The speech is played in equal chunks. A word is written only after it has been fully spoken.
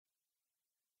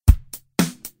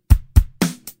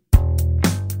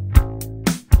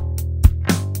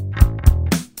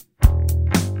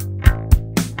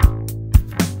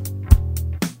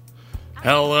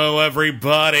Hello,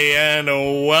 everybody, and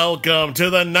welcome to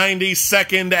the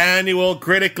 92nd annual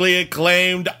critically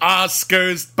acclaimed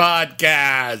Oscars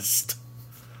podcast.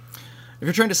 If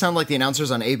you're trying to sound like the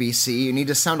announcers on ABC, you need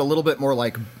to sound a little bit more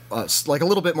like a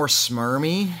little bit more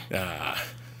smarmy.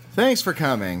 Thanks for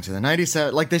coming to the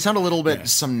 97. Like, they sound a little bit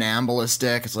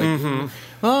somnambulistic. It's like,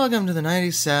 welcome to the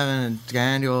 97th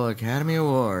annual Academy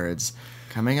Awards.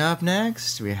 Coming up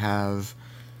next, we have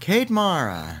Kate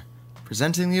Mara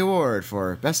presenting the award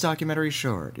for Best Documentary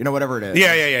Short. You know, whatever it is.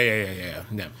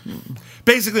 Yeah.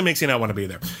 Basically makes you not want to be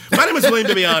there. My name is William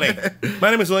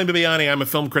Bibiani. I'm a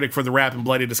film critic for The Rap and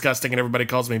Bloody Disgusting, and everybody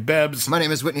calls me Bebs. My name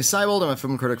is Whitney Seibold. I'm a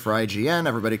film critic for IGN.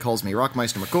 Everybody calls me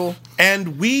Rockmeister McCool.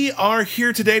 And we are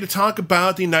here today to talk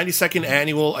about the 92nd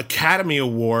Annual Academy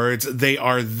Awards. They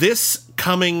are this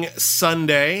coming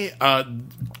Sunday.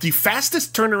 The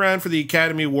fastest turnaround for the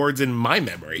Academy Awards in my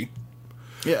memory.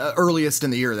 Yeah, earliest in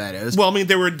the year, that is. Well, I mean,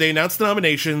 they announced the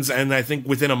nominations, and I think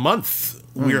within a month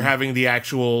we were having the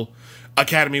actual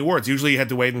Academy Awards. Usually you had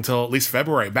to wait until at least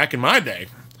February. Back in my day,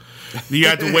 you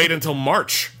had to wait until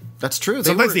March. That's true.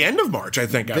 Sometimes the end of March, I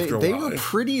think, after a while. They were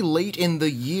pretty late in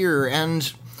the year,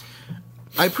 and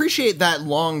I appreciate that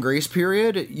long grace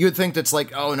period. You'd think that's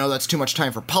like, oh no, that's too much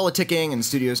time for politicking, and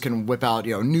studios can whip out,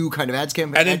 new kind of ads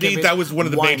campaigns. And indeed, that was one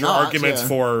of the major arguments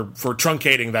for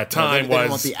truncating that time. They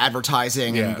didn't want the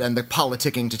advertising and the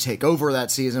politicking to take over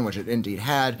that season, which it indeed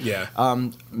had. Yeah.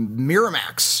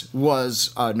 Miramax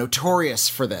was notorious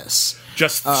for this.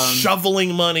 Just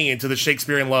shoveling money into the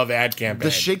Shakespeare in Love ad campaign.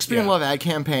 The Shakespeare in Love ad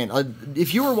campaign.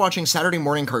 If you were watching Saturday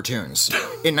morning cartoons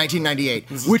in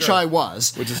 1998, which true. I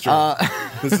was. Which is true.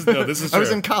 This is true. I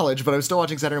was in college, but I was still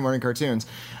watching Saturday morning cartoons.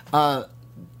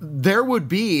 There would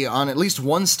be, on at least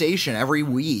one station every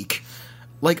week,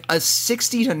 like a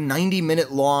 60 to 90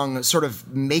 minute long sort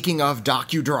of making of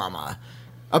docudrama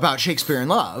about Shakespeare in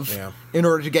Love in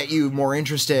order to get you more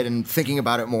interested in thinking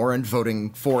about it more and voting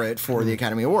for it for the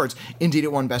Academy Awards. Indeed,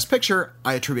 it won Best Picture.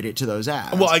 I attribute it to those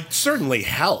ads. Well, it certainly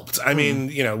helped. I mean,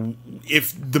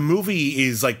 if the movie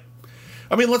is like,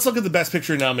 let's look at the Best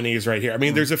Picture nominees right here.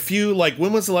 There's a few, like,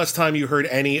 when was the last time you heard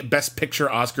any Best Picture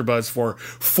Oscar buzz for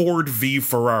Ford v.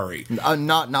 Ferrari?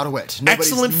 Not a whit.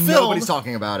 Excellent film. Nobody's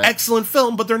talking about it. Excellent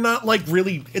film, but they're not, like,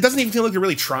 really, it doesn't even feel like they're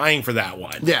really trying for that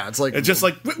one. Yeah, it's like... It's just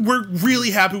like, we're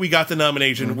really happy we got the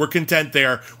nomination. We're content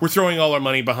there. We're throwing all our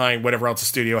money behind whatever else the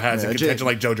studio has in contention,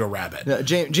 like Jojo Rabbit.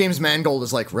 James Mangold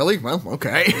is like, really? Well,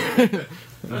 okay.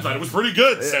 I thought it was pretty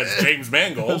good, says James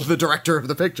Mangold. The director of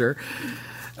the picture.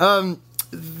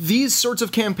 These sorts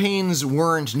of campaigns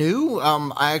weren't new.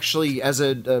 I actually, as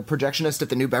a projectionist at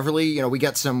the New Beverly, we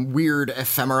get some weird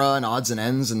ephemera and odds and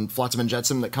ends and flotsam and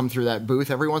jetsam that come through that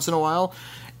booth every once in a while.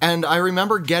 And I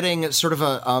remember getting sort of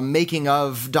a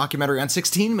making-of documentary on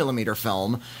 16mm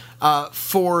film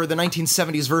for the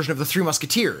 1970s version of The Three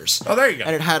Musketeers. Oh, there you go.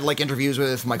 And it had, like, interviews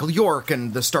with Michael York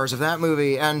and the stars of that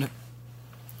movie, and...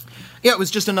 yeah, it was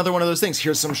just another one of those things.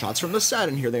 Here's some shots from the set,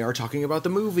 and here they are talking about the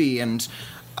movie, and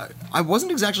I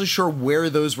wasn't exactly sure where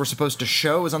those were supposed to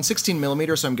show. It was on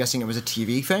 16mm, so I'm guessing it was a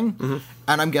TV thing,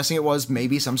 and I'm guessing it was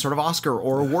maybe some sort of Oscar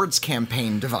or awards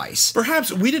campaign device.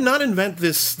 Perhaps. We did not invent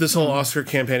this whole Oscar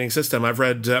campaigning system. I've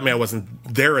read, I wasn't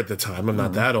there at the time, I'm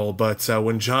not that old, but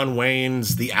when John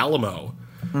Wayne's The Alamo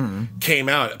came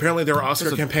out, apparently there were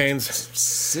Oscar campaigns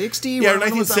 60? Yeah,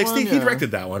 1960. He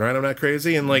directed that one, right? I'm not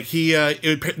crazy. And like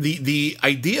the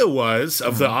idea was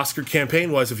of the Oscar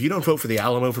campaign was, if you don't vote for the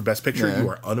Alamo for Best Picture, you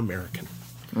are un-American.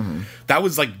 That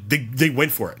was like they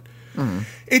went for it.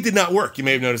 It did not work. You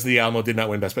may have noticed the Alamo did not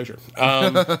win Best Picture.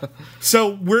 So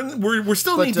we're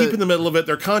still knee deep in the middle of it.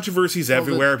 There are controversies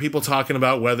everywhere. People talking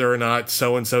about whether or not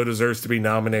so and so deserves to be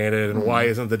nominated, and why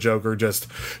isn't the Joker just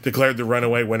declared the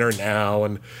runaway winner now?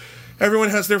 And everyone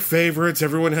has their favorites.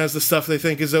 Everyone has the stuff they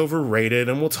think is overrated,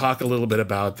 and we'll talk a little bit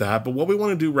about that. But what we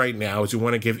want to do right now is we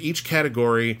want to give each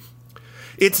category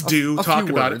its due. Talk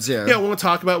about it. Yeah, we'll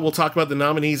talk about the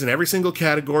nominees in every single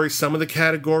category. Some of the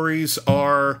categories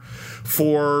are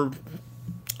for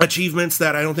achievements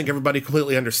that I don't think everybody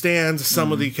completely understands.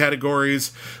 Some of the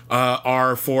categories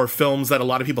are for films that a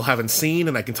lot of people haven't seen,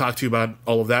 and I can talk to you about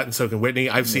all of that, and so can Whitney.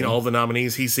 I've seen all of the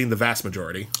nominees. He's seen the vast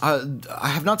majority. I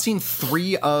have not seen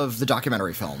 3 of the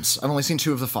documentary films. I've only seen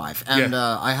 2 of the 5. And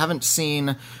I haven't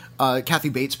seen Kathy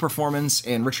Bates' performance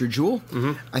in Richard Jewell.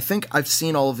 I think I've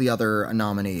seen all of the other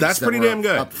nominees. That's pretty damn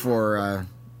good. Up for...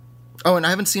 and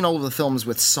I haven't seen all of the films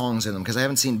with songs in them, because I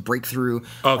haven't seen Breakthrough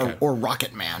or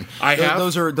Rocket Man. I have.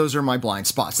 Those are my blind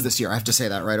spots this year. I have to say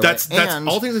that right away. That's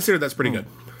all things considered. That's pretty good.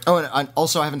 Oh, and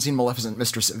also I haven't seen Maleficent,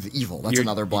 Mistress of Evil. That's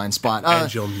another blind spot.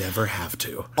 And you'll never have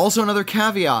to. Also, another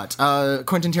caveat.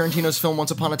 Quentin Tarantino's film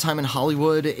Once Upon a Time in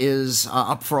Hollywood is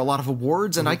up for a lot of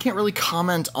awards, and I can't really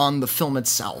comment on the film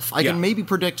itself. I can maybe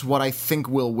predict what I think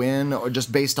will win, or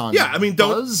just based on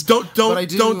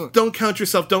don't count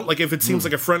yourself. Don't, like, if it seems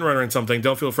like a front runner in something,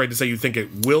 don't feel afraid to say you think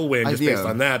it will win just based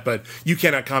on that, but you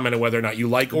cannot comment on whether or not you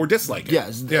like or dislike it.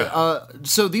 Yes.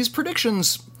 So these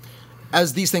predictions,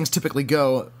 as these things typically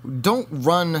go, don't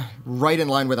run right in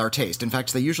line with our taste. In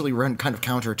fact, they usually run kind of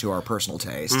counter to our personal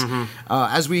taste.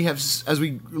 As we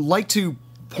like to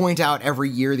point out every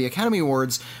year, the Academy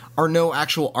Awards are no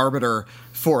actual arbiter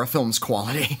for a film's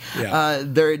quality.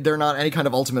 They're not any kind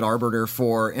of ultimate arbiter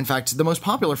for, in fact, the most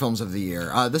popular films of the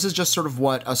year. This is just sort of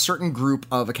what a certain group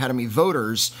of Academy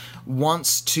voters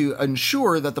wants to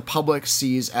ensure that the public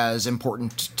sees as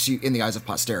important in the eyes of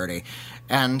posterity.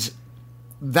 And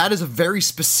that is a very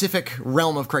specific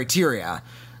realm of criteria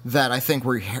that I think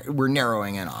we're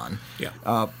narrowing in on.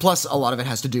 Plus, a lot of it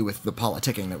has to do with the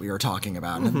politicking that we were talking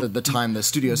about, and the time the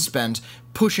studios spent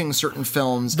pushing certain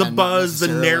films. The buzz, the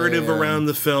narrative around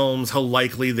the films, how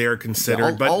likely they're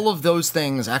considered. All of those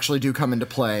things actually do come into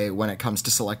play when it comes to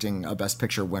selecting a Best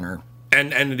Picture winner.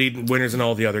 And indeed winners in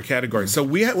all the other categories. So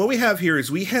what we have here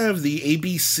is we have the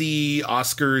ABC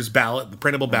Oscars ballot, the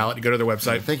printable ballot. You go to their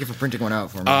website. Thank you for printing one out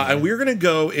for me. And we're going to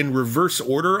go in reverse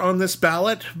order on this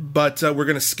ballot, but we're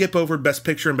going to skip over Best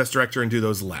Picture and Best Director and do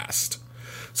those last.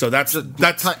 So that's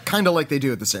kind of like they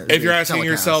do at the series. If you're asking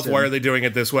yourself, why are they doing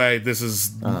it this way? This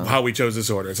is how we chose this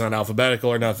order. It's not alphabetical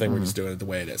or nothing. We're just doing it the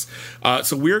way it is.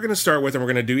 So we're going to start with, and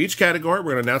we're going to do each category.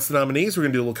 We're going to announce the nominees. We're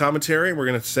going to do a little commentary, and we're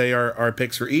going to say our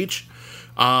picks for each.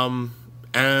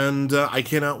 And I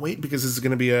cannot wait, because this is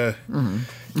going to be yet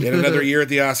another year at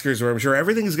the Oscars where I'm sure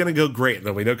everything is going to go great.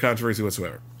 There'll be no controversy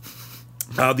whatsoever.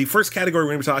 The first category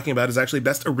we're going to be talking about is actually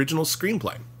Best Original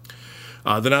Screenplay.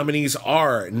 The nominees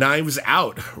are Knives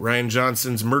Out, Rian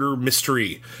Johnson's murder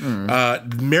mystery,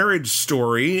 Marriage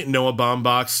Story, Noah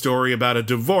Baumbach's story about a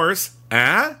divorce.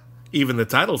 Even the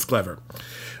title's clever.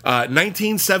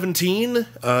 1917,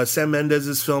 Sam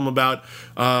Mendes' film about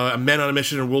men on a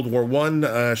mission in World War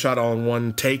I, shot all in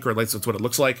one take, or at least that's what it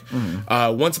looks like.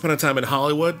 Once Upon a Time in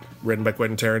Hollywood, written by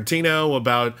Quentin Tarantino,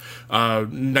 about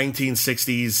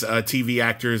 1960s TV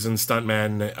actors and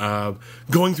stuntmen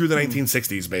going through the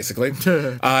 1960s, basically.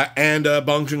 And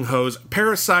Bong Joon-ho's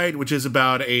Parasite, which is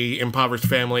about a impoverished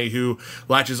family who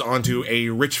latches onto a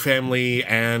rich family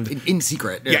and... In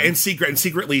secret. Yeah, in secret, and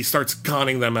secretly starts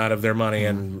conning them out of their money.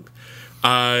 And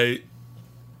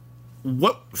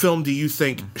what film do you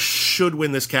think should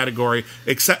win this category,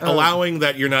 except allowing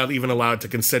that you're not even allowed to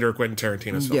consider Quentin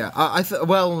Tarantino's film? Yeah, I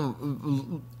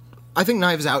think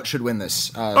Knives Out should win this,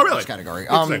 this category.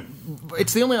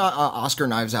 It's the only Oscar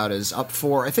Knives Out is up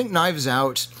for. I think Knives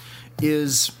Out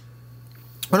is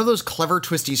one of those clever,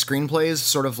 twisty screenplays,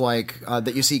 sort of like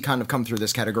that you see kind of come through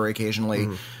this category occasionally.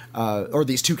 Or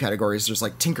these two categories. There's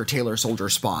like Tinker Tailor Soldier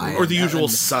Spy, or the usual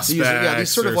suspects, these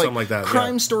sort of like that,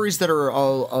 crime stories that are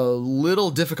a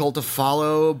little difficult to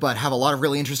follow, but have a lot of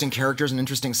really interesting characters and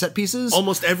interesting set pieces.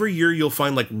 Almost every year, you'll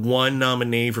find like one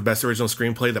nominee for Best Original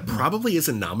Screenplay that probably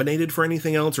isn't nominated for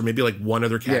anything else, or maybe like one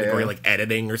other category, like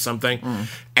editing or something.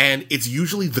 And it's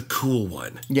usually the cool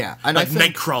one. Yeah, and like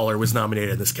Nightcrawler was nominated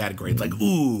in this category. It's like,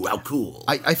 ooh, how cool!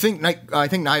 I think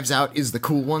Knives Out is the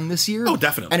cool one this year. Oh,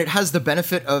 definitely, and it has the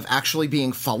benefit of actually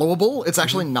being followable. It's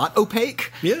actually not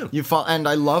opaque. Yeah. And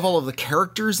I love all of the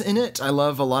characters in it. I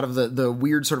love a lot of the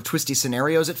weird sort of twisty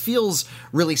scenarios. It feels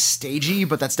really stagey,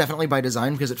 but that's definitely by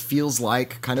design, because it feels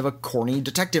like kind of a corny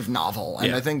detective novel.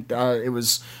 And I think it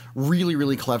was really,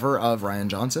 really clever of Rian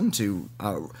Johnson to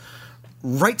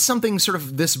write something sort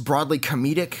of this broadly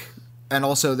comedic and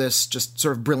also this just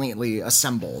sort of brilliantly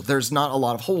assembled. There's not a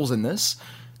lot of holes in this.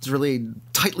 It's really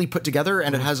tightly put together,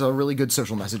 and it has a really good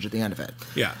social message at the end of it.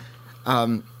 Yeah.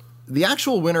 The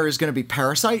actual winner is going to be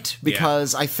Parasite,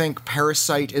 because I think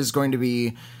Parasite is going to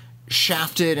be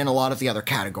shafted in a lot of the other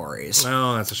categories.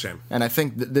 Oh, that's a shame. And I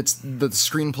think the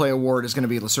screenplay award is going to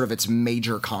be sort of its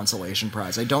major consolation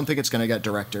prize. I don't think it's going to get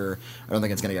director. I don't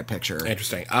think it's going to get picture.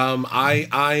 Interesting.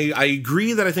 I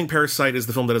agree that I think Parasite is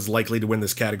the film that is likely to win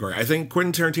this category. I think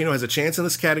Quentin Tarantino has a chance in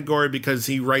this category because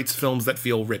he writes films that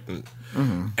feel written.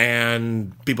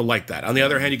 And people like that. On the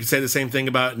other hand, you could say the same thing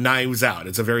about Knives Out.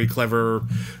 It's a very clever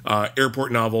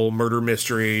airport novel, murder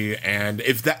mystery, and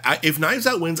if Knives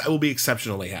Out wins, I will be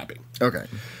exceptionally happy. Okay.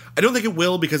 I don't think it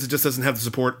will, because it just doesn't have the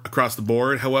support across the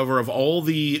board. However, of all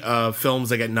the films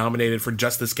that get nominated for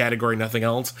just this category, nothing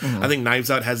else, I think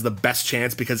Knives Out has the best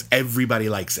chance because everybody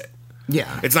likes it.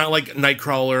 Yeah. It's not like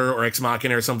Nightcrawler or Ex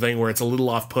Machina or something where it's a little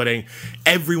off-putting.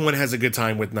 Everyone has a good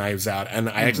time with Knives Out, and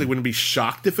I actually wouldn't be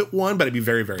shocked if it won, but I'd be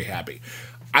very, very happy.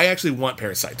 I actually want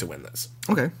Parasite to win this.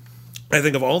 Okay. I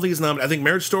think of all these I think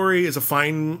Marriage Story is a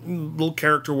fine little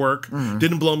character work.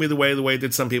 Didn't blow me the way it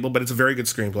did some people, but it's a very good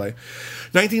screenplay.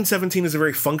 1917 is a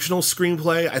very functional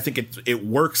screenplay. I think it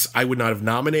works. I would not have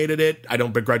nominated it. I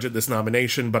don't begrudge it this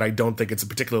nomination, but I don't think it's a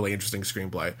particularly interesting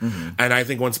screenplay. And I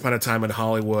think Once Upon a Time in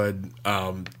Hollywood,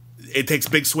 it takes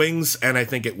big swings, and I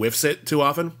think it whiffs it too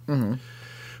often.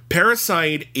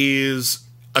 Parasite is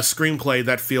a screenplay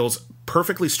that feels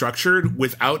perfectly structured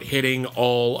without hitting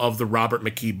all of the Robert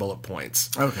McKee bullet points.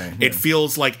 Okay. It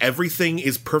feels like everything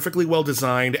is perfectly well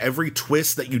designed. Every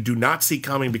twist that you do not see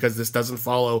coming because this doesn't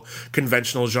follow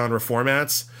conventional genre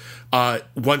formats.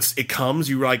 Once it comes,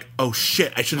 you're like, oh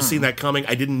shit, I should have seen that coming.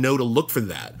 I didn't know to look for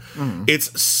that.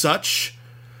 It's such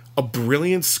a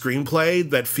brilliant screenplay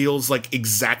that feels like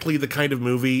exactly the kind of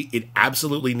movie it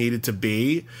absolutely needed to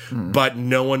be, but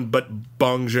no one but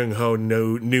Bong Joon-ho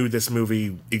knew this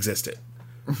movie existed.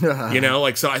 So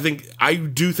I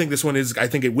do think this one is, I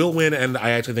think it will win, and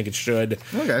I actually think it should.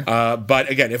 Okay. But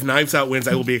again, if Knives Out wins,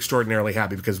 I will be extraordinarily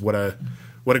happy because what a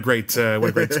great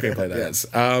screenplay that is.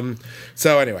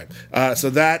 So anyway, so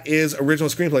that is original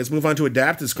screenplay. Let's move on to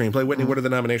adapted screenplay. Whitney, what are the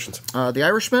nominations? The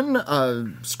Irishman,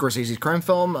 Scorsese's crime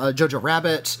film, Jojo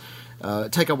Rabbit,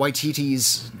 Taika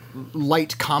Waititi's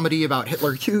light comedy about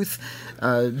Hitler Youth,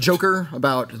 Joker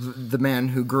about the man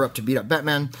who grew up to beat up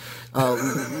Batman,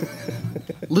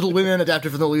 Little Women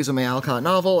adapted from the Louisa May Alcott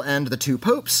novel, and The Two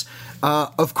Popes.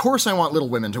 Of course I want Little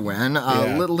Women to win.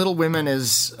 Little Women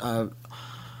is...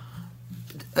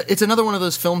 it's another one of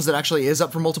those films that actually is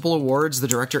up for multiple awards. The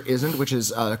director isn't, which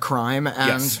is Crime,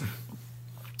 and Yes.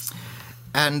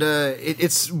 And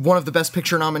it's one of the Best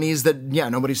Picture nominees that,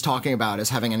 nobody's talking about as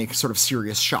having any sort of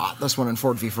serious shot. This one and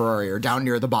Ford v. Ferrari are down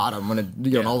near the bottom when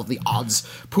in all of the odds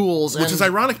pools. Which is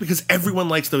ironic because everyone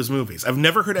likes those movies. I've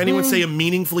never heard anyone say a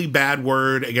meaningfully bad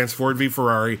word against Ford v.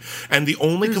 Ferrari, and the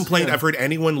only complaint I've heard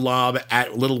anyone lob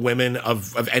at Little Women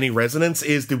of any resonance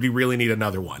is, did we really need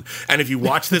another one? And if you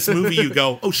watch this movie, you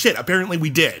go, oh shit, apparently we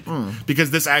did.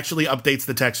 Because this actually updates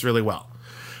the text really well.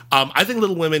 I think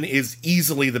Little Women is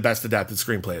easily the best adapted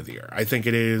screenplay of the year. I think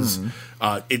it is.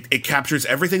 It captures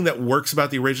everything that works about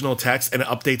the original text and it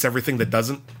updates everything that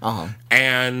doesn't.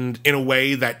 And in a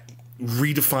way that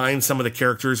redefines some of the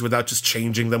characters without just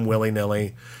changing them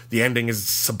willy-nilly. The ending is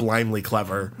sublimely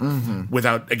clever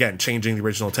without, again, changing the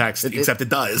original text, except it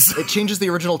does. It changes the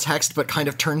original text but kind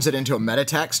of turns it into a meta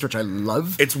text, which I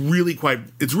love. It's really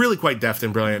quite deft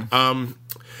and brilliant.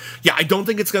 I don't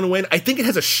think it's going to win. I think it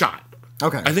has a shot.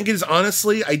 Okay. I think it is,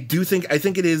 honestly, I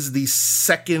think it is the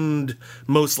second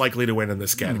most likely to win in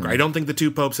this category. I don't think The Two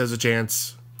Popes has a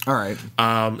chance. All right.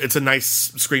 It's a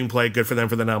nice screenplay, good for them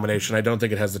for the nomination. I don't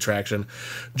think it has the traction.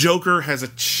 Joker has a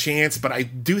chance, but I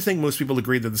do think most people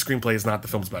agree that the screenplay is not the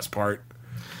film's best part.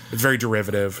 It's very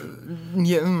derivative.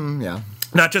 Yeah.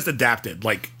 Not just adapted.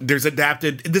 Like, there's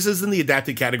adapted... This is in the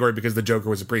adapted category because the Joker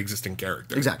was a pre-existing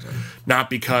character. Exactly. Not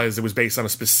because it was based on a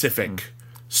specific...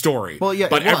 story. Well, yeah,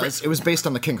 but it was based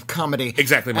on the King of Comedy.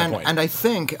 Exactly my point. And I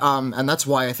think, and that's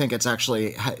why I think it's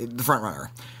actually the front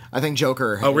runner. I think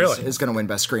Joker is going to win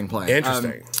Best Screenplay.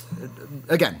 Interesting.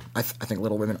 Again, I think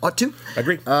Little Women ought to.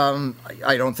 Agree.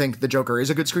 I don't think The Joker is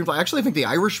a good screenplay. Actually, I think The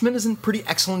Irishman is a pretty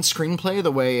excellent screenplay, the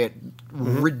way it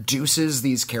reduces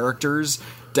these characters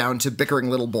down to bickering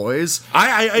little boys.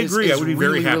 I agree. I would be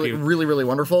very happy. Really, really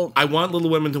wonderful. I want Little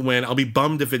Women to win. I'll be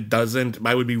bummed if it doesn't.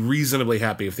 I would be reasonably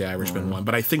happy if The Irishman won.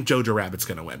 But I think Jojo Rabbit's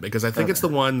going to win because I think it's the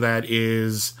one that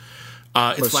is...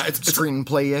 it's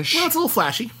screenplay-ish. Well, it's a little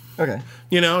flashy. Okay.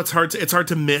 It's hard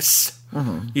to miss.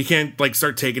 You can't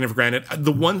start taking it for granted.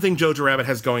 The one thing Jojo Rabbit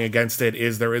has going against it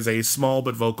is there is a small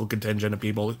but vocal contingent of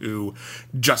people who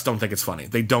just don't think it's funny.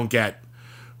 They don't get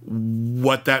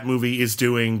what that movie is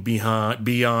doing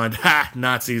beyond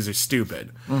Nazis are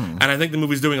stupid. And I think the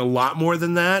movie's doing a lot more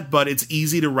than that, but it's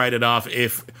easy to write it off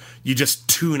if you just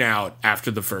tune out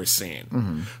after the first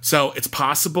scene. So it's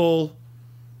possible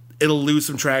it'll lose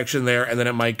some traction there, and then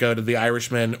it might go to The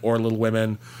Irishman or Little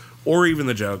Women or even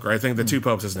The Joker. I think The Two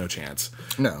Popes has no chance.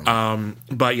 No.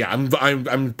 But yeah,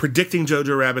 I'm predicting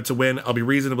Jojo Rabbit to win. I'll be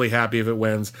reasonably happy if it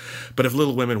wins. But if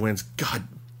Little Women wins, God,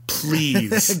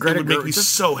 please. It would make me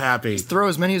so happy. Just throw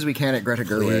as many as we can at Greta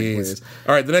Gerwig, please.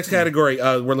 All right, the next category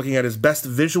we're looking at is Best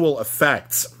Visual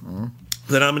Effects.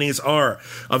 The nominees are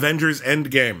Avengers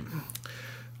Endgame,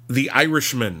 The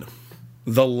Irishman,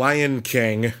 The Lion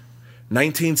King,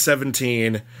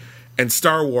 1917, and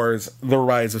Star Wars: The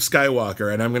Rise of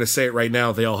Skywalker. And I'm going to say it right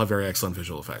now, they all have very excellent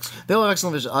visual effects. They all have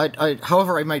excellent visual.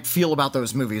 However I might feel about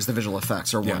those movies, the visual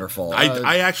effects are wonderful.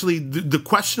 I actually, the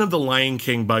question of The Lion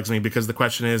King bugs me because the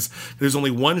question is, there's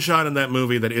only one shot in that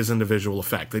movie that isn't a visual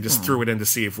effect. They just threw it in to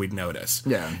see if we'd notice.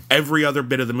 Yeah. Every other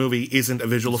bit of the movie isn't a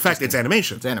visual effect. It's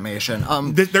animation. It's animation.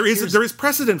 There is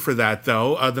precedent for that,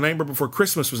 though. The Nightmare Before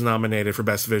Christmas was nominated for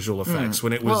Best Visual Effects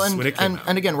when it came out.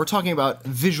 And again, we're talking about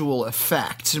visual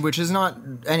effect, which is not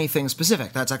anything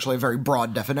specific. That's actually a very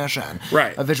broad definition.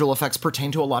 Right. Visual effects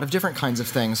pertain to a lot of different kinds of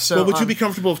things. So, well, would you be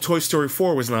comfortable if Toy Story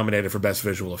 4 was nominated for Best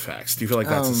Visual Effects? Do you feel like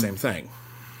that's the same thing?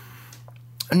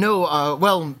 No,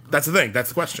 well... That's the thing. That's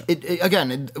the question.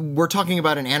 We're talking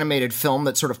about an animated film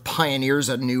that sort of pioneers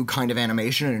a new kind of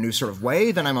animation in a new sort of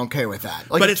way, then I'm okay with that.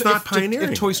 But it's not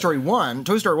pioneering. If Toy Story 1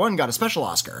 got a special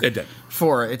Oscar. It did.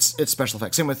 For its special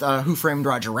effects. Same with Who Framed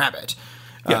Roger Rabbit.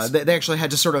 Yes. They actually had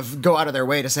to sort of go out of their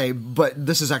way to say, but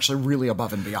this is actually really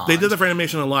above and beyond. They did that for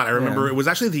animation a lot. I remember it was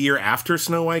actually the year after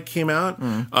Snow White came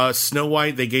out. Snow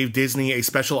White, they gave Disney a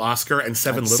special Oscar and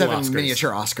seven Oscars.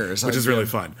 Miniature Oscars. Which is really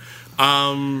fun.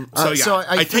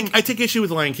 I take issue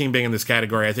with Lion King being in this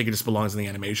category. I think it just belongs in the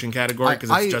animation category because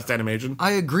it's just animation.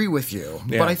 I agree with you,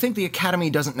 but I think the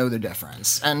Academy doesn't know the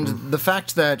difference. And the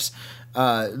fact that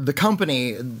the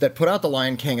company that put out The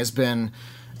Lion King has been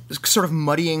sort of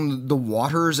muddying the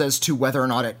waters as to whether or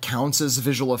not it counts as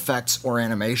visual effects or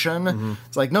animation.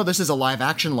 It's like, no, this is a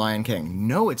live-action Lion King.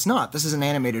 No, it's not. This is an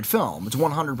animated film. It's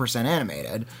 100%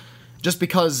 animated. Just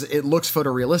because it looks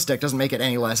photorealistic doesn't make it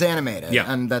any less animated. Yeah.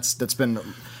 And that's been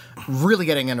really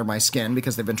getting under my skin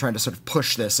because they've been trying to sort of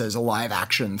push this as a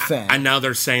live-action thing. And now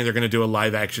they're saying they're going to do a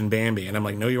live-action Bambi. And I'm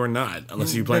like, no, you are not,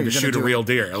 unless you plan to shoot a real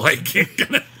deer. Like,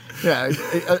 yeah,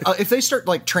 if they start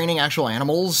like training actual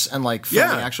animals and like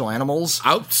filming actual animals,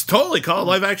 I'll totally call it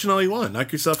live action all you want.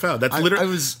 Knock yourself out. That's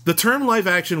literally the term live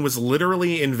action was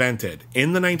literally invented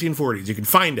in the 1940s. You can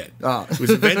find it. It was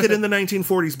invented in the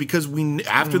 1940s because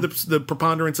after the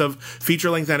preponderance of feature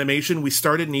length animation, we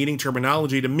started needing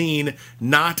terminology to mean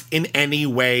not in any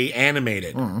way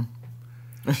animated.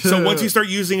 So once you start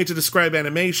using it to describe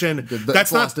animation,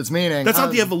 that's lost its meaning. That's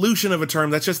not the evolution of a term.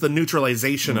 That's just the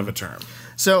neutralization of a term.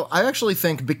 So I actually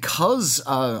think because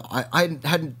I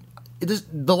had.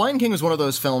 The Lion King is one of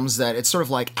those films that it's sort of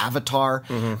like Avatar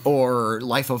or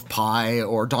Life of Pi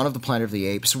or Dawn of the Planet of the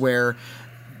Apes, where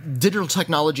digital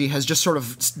technology has just sort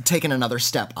of taken another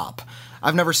step up.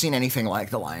 I've never seen anything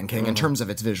like The Lion King in terms of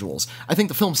its visuals. I think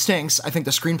the film stinks. I think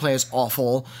the screenplay is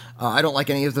awful. I don't like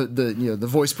any of the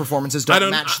voice performances don't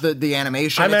match the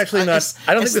animation. I'm actually not.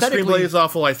 I don't think the screenplay is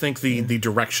awful. I think the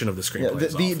direction of the screenplay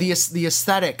is awful. The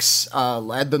aesthetics,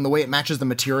 then the way it matches the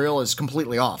material is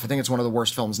completely off. I think it's one of the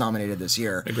worst films nominated this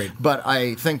year. Agreed. But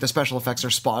I think the special effects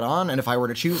are spot on, and if I were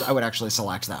to choose, I would actually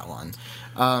select that one.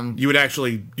 You would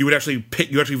actually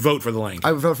vote for The Lion King.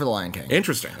 I would vote for The Lion King.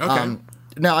 Interesting. Okay.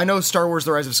 Now, I know Star Wars: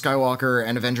 The Rise of Skywalker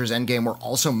and Avengers: Endgame were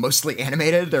also mostly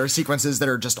animated. There are sequences that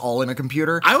are just all in a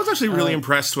computer. I was actually really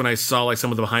impressed when I saw like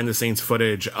some of the behind-the-scenes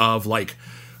footage of like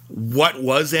what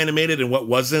was animated and what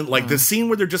wasn't. Like the scene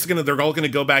where they're all gonna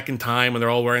go back in time and they're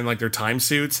all wearing like their time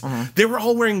suits. They were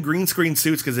all wearing green screen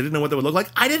suits because they didn't know what they would look like.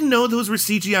 I didn't know those were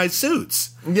CGI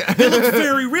suits. Yeah, they looked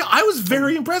very real. I was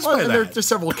very impressed by that. There's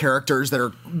several characters that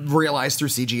are realized through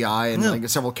CGI and like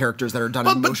several characters that are done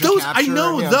in motion capture. I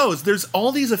know those. There's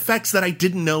all these effects that I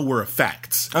didn't know were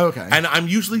effects. Okay. And I'm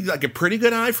usually like a pretty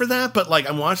good eye for that, but like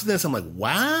I'm watching this, I'm like,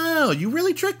 wow, you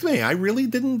really tricked me. I really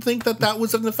didn't think that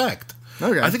was an effect.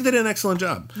 Okay. I think they did an excellent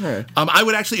job. Right. I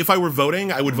would actually, if I were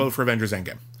voting, I would vote for Avengers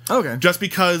Endgame. Okay. Just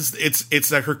because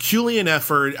it's a Herculean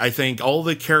effort. I think all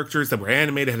the characters that were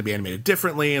animated had to be animated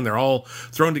differently, and they're all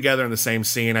thrown together in the same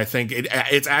scene. I think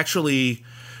it's actually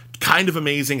kind of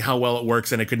amazing how well it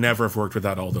works, and it could never have worked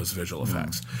without all those visual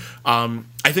effects. I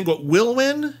think what will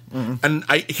win, and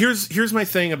here's my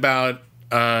thing about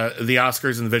the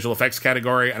Oscars in the visual effects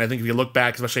category, and I think if you look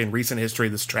back, especially in recent history,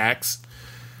 this tracks.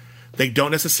 They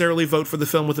don't necessarily vote for the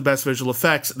film with the best visual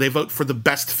effects. They vote for the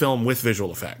best film with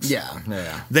visual effects.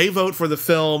 Yeah. They vote for the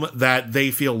film that they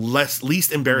feel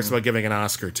least embarrassed about giving an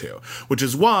Oscar to, which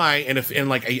is why. And I'm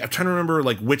trying to remember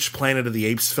like which Planet of the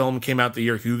Apes film came out the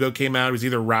year Hugo came out. It was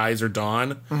either Rise or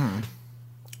Dawn.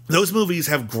 Those movies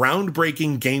have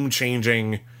groundbreaking,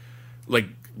 game-changing, like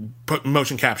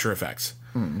motion capture effects,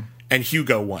 and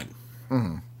Hugo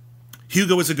won.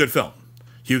 Hugo was a good film.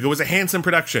 Hugo was a handsome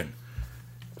production.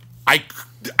 I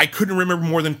I couldn't remember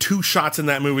more than 2 shots in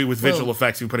that movie with visual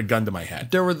effects. If you put a gun to my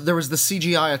head. There was the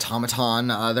CGI automaton.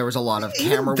 There was a lot of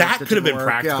camera work that could have been work.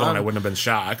 practical, and I wouldn't have been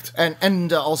shocked.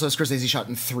 And also Scorsese shot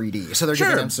in 3D, so they're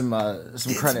giving him some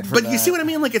credit for that. But you see what I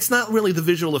mean? Like, it's not really the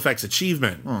visual effects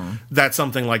achievement that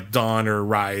something like Dawn or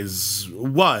Rise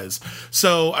was.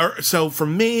 So for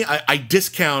me, I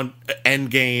discount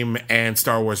Endgame and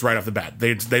Star Wars right off the bat.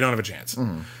 They don't have a chance.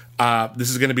 This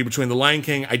is going to be between The Lion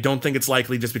King. I don't think it's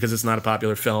likely just because it's not a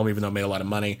popular film, even though it made a lot of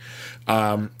money.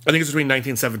 I think it's between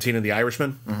 1917 and The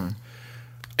Irishman.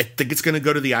 I think it's going to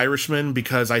go to The Irishman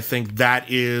because I think that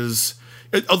is...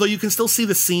 Although you can still see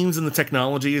the scenes and the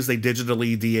technology as they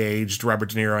digitally de-aged Robert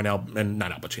De Niro and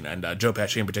not Al Pacino, and Joe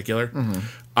Pesci in particular.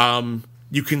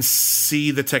 You can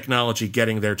see the technology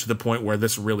getting there to the point where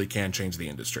this really can change the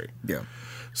industry. Yeah.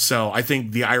 So I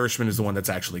think The Irishman is the one that's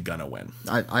actually gonna win.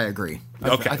 I agree.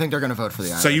 Okay. I think they're going to vote for The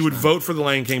Irishman. So you would vote for The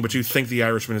Lion King, but you think The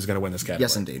Irishman is going to win this category?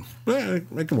 Yes, indeed. I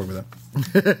can work with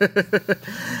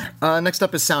that. Next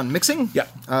up is sound mixing. Yeah.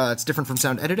 It's different from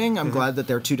sound editing. I'm glad that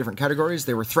there are 2 different categories.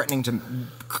 They were threatening to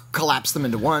collapse them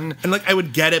into one. And like, I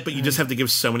would get it, but you just have to give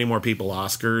so many more people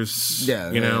Oscars. Yeah.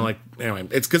 You know, like, anyway,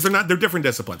 it's because they're different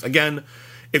disciplines. Again,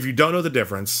 if you don't know the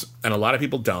difference, and a lot of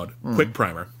people don't, quick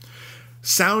primer.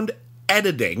 Sound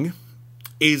editing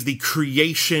is the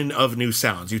creation of new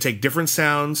sounds. You take different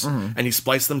sounds and you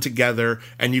splice them together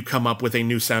and you come up with a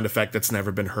new sound effect that's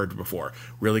never been heard before.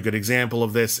 Really good example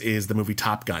of this is the movie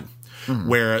Top Gun,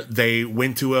 where they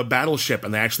went to a battleship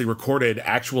and they actually recorded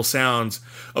actual sounds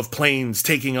of planes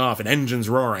taking off and engines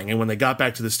roaring. And when they got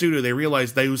back to the studio, they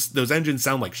realized those engines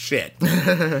sound like shit.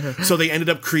 So they ended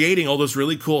up creating all those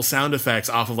really cool sound effects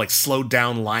off of like slowed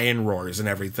down lion roars and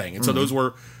everything. And so those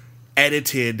were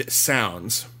edited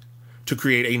sounds to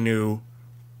create a new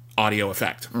audio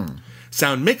effect.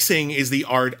 Sound mixing is the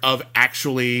art of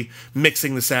actually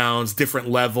mixing the sounds, different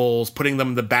levels, putting them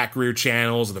in the back rear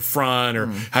channels or the front, or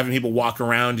having people walk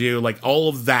around you. Like all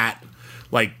of that,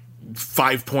 like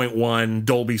 5.1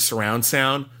 Dolby surround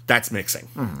sound, that's mixing.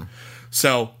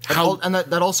 So and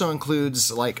that also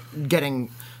includes like getting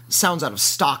sounds out of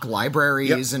stock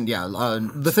libraries and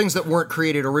the things that weren't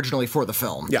created originally for the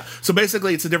film. Yeah. So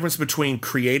basically it's the difference between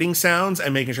creating sounds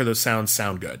and making sure those sounds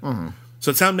sound good.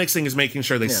 So sound mixing is making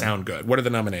sure they sound good. What are the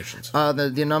nominations?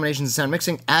 The nominations in sound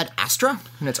mixing, Ad Astra,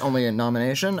 and it's only a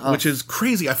nomination. Which is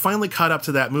crazy. I finally caught up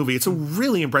to that movie. It's a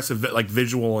really impressive like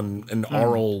visual and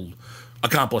oral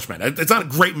accomplishment. It's not a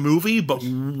great movie, but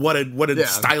what a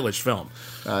stylish film.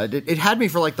 It had me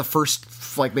for like the first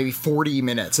like maybe 40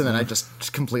 minutes, and then I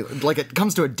just completely like it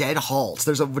comes to a dead halt.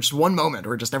 There's just one moment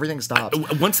where just everything stops.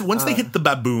 Once they hit the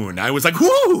baboon, I was like,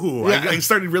 "Whoo!" I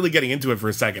started really getting into it for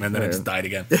a second, and then it just died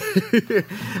again.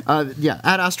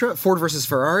 Ad Astra, Ford versus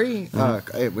Ferrari,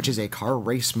 which is a car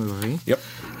race movie. Yep.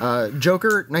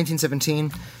 Joker, 1917,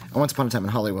 and Once Upon a Time in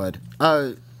Hollywood.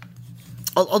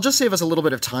 I'll just save us a little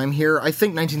bit of time here. I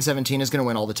think 1917 is going to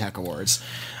win all the tech awards.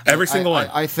 Every single one.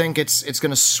 I think it's going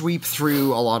to sweep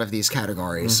through a lot of these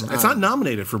categories. It's not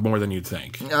nominated for more than you'd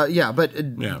think.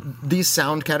 These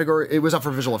sound category, it was up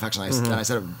for visual effects, and I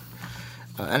said,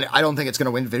 and I don't think it's going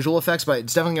to win visual effects, but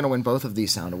it's definitely going to win both of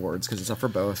these sound awards because it's up for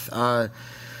both.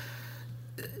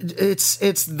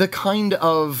 It's the kind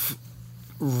of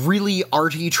really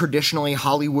arty, traditionally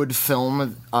Hollywood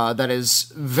film that is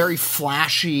very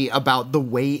flashy about the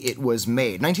way it was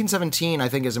made. 1917, I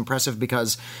think, is impressive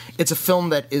because it's a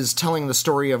film that is telling the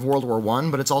story of World War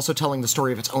I, but it's also telling the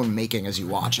story of its own making as you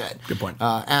watch it. Good point.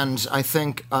 And I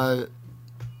think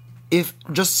if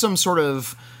just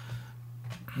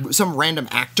some random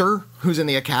actor who's in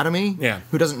the Academy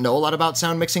who doesn't know a lot about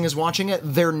sound mixing is watching it,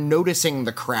 they're noticing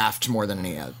the craft more than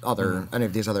any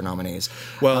of these other nominees.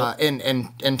 Well,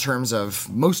 in terms of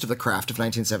most of the craft of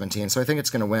 1917, so I think it's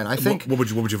going to win. I think. What would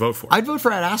you vote for? I'd vote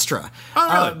for Ad Astra.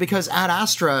 Oh, really? Because Ad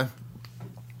Astra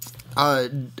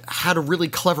had a really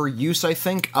clever use, I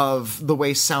think, of the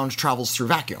way sound travels through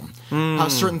vacuum. How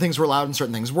certain things were loud and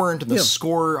certain things weren't, and the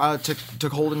score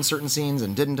took hold in certain scenes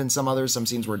and didn't in some others. Some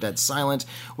scenes were dead silent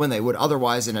when they would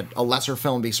otherwise, in a lesser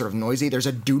film, be sort of noisy. There's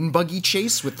a dune buggy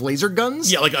chase with laser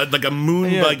guns. Yeah, like a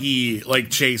moon buggy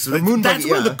chase. That's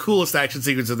one of the coolest action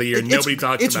sequences of the year. Nobody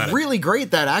talks about it. It's really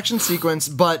great, that action sequence,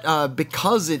 but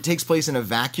because it takes place in a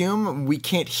vacuum, we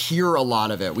can't hear a lot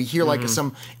of it. We hear like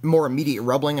some more immediate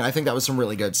rumbling, and I think that was some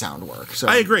really good sound work. So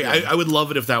I agree. Yeah. I would love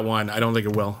it if that won. I don't think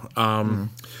it will.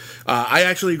 I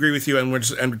actually agree with you,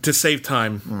 and to save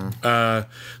time,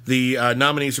 the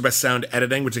nominees for Best Sound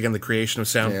Editing, which again, the creation of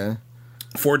sound,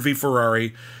 Ford v.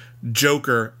 Ferrari,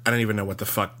 Joker, I don't even know what the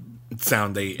fuck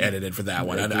sound they edited for that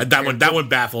one. That one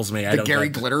baffles me. The Gary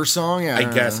Glitter song?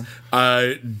 I guess.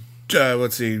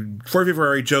 let's see, Ford v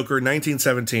Ferrari, Joker,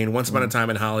 1917, Once Upon a Time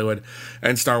in Hollywood,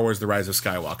 and Star Wars: The Rise of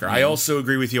Skywalker. I also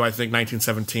agree with you. I think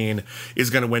 1917 is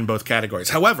going to win both categories.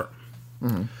 However,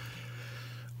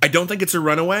 I don't think it's a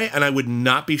runaway, and I would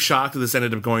not be shocked if this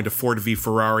ended up going to Ford v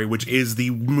Ferrari, which is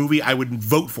the movie I would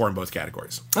vote for in both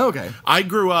categories. Okay. I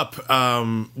grew up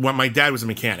when my dad was a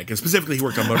mechanic, and specifically he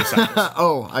worked on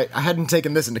motorcycles. I hadn't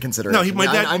taken this into consideration. No,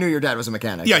 my dad. I knew your dad was a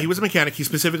mechanic. Yeah, he was a mechanic.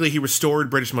 He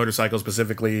restored British motorcycles,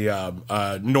 specifically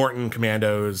Norton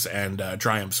Commandos and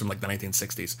Triumphs from like the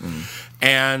 1960s,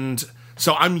 and.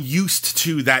 So I'm used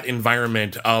to that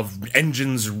environment of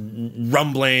engines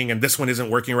rumbling, and this one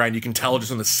isn't working right. And you can tell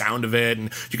just on the sound of it,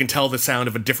 and you can tell the sound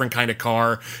of a different kind of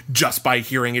car just by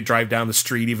hearing it drive down the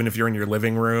street, even if you're in your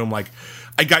living room. Like,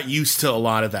 I got used to a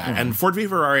lot of that. And Ford v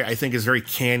Ferrari, I think, is very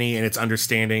canny in its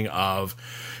understanding of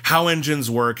how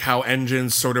engines work, how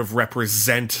engines sort of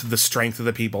represent the strength of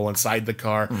the people inside the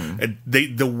car.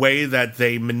 The way that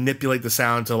they manipulate the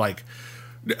sound to, like,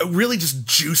 really just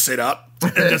juice it up.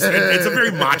 It's a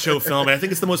very macho film, and I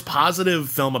think it's the most positive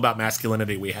film about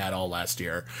masculinity we had all last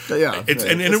year. Yeah,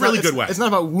 in a really good way. It's not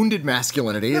about wounded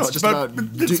masculinity. It's just about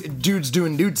dudes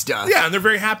doing dude stuff. Yeah, and they're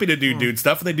very happy to do dude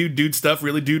stuff, and they do dude stuff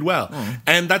really dude well,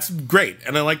 and that's great.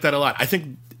 And I like that a lot. I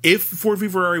think if Ford v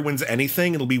Ferrari wins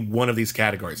anything, it'll be one of these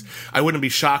categories. I wouldn't be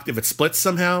shocked if it splits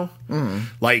somehow.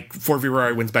 Like Ford v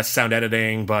Ferrari wins best sound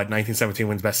editing, but 1917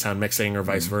 wins best sound mixing, or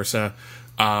vice versa.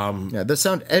 The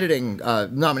sound editing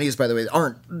nominees, by the way,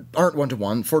 aren't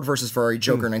 1-to-1. Ford versus Ferrari,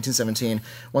 Joker, 1917,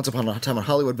 Once Upon a Time in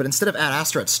Hollywood, but instead of Ad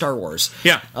Astra, it's Star Wars.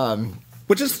 Yeah.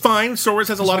 Which is fine. Star Wars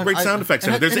has a lot of great sound effects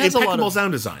in it. There's impeccable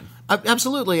sound design.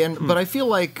 Absolutely, but I feel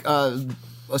like,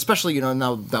 especially,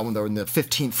 now that when they're in the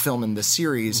 15th film in this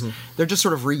series, they're just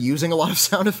sort of reusing a lot of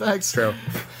sound effects. True.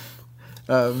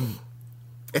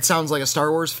 It sounds like a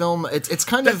Star Wars film. It's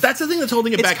kind of... That's the thing that's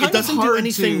holding it back. It doesn't do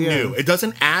anything new. It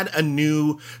doesn't add a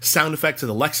new sound effect to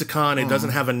the lexicon. It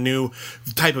doesn't have a new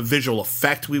type of visual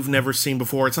effect we've never seen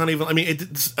before. It's not even... I mean,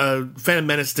 Phantom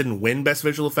Menace didn't win Best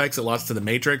Visual Effects. It lost to The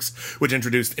Matrix, which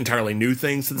introduced entirely new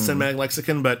things to the cinematic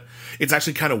lexicon. But it's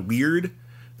actually kind of weird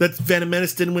that Phantom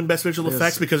Menace didn't win Best Visual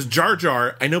Effects, because Jar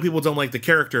Jar, I know people don't like the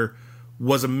character,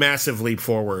 was a massive leap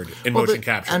forward in motion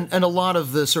capture. And a lot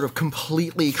of the sort of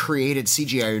completely created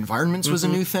CGI environments was a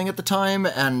new thing at the time,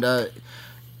 and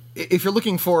if you're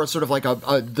looking for sort of like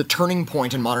the turning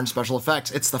point in modern special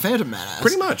effects, it's The Phantom Menace.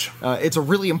 Pretty much. It's a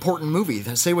really important movie.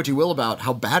 Say what you will about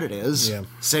how bad it is. Yeah.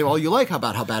 Say all you like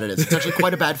about how bad it is. It's actually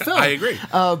quite a bad film. I agree.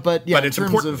 But it's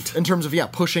important. In terms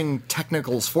of pushing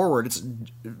technicals forward, it's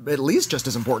at least just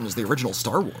as important as the original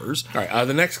Star Wars. All right.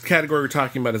 The next category we're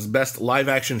talking about is Best Live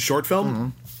Action Short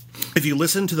Film. If you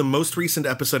listen to the most recent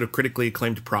episode of Critically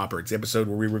Acclaimed Proper, it's the episode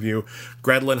where we review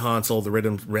Gretel and Hansel, the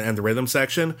rhythm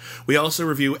section. We also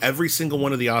review every single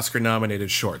one of the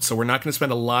Oscar-nominated shorts. So we're not going to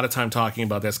spend a lot of time talking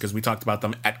about this because we talked about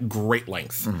them at great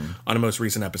length on a most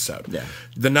recent episode. Yeah.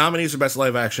 The nominees for Best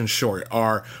Live Action Short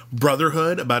are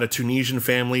Brotherhood, about a Tunisian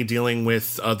family dealing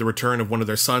with the return of one of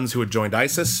their sons who had joined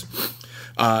ISIS.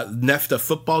 Nefta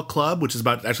Football Club, which is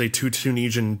about actually two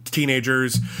Tunisian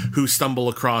teenagers who stumble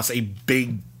across a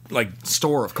big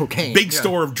store of cocaine,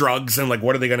 store of drugs, and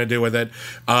what are they going to do with it?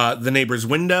 The Neighbor's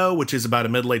Window, which is about a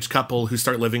middle-aged couple who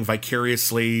start living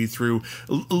vicariously through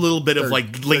a little bit of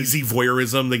lazy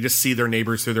voyeurism. They just see their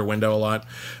neighbors through their window a lot.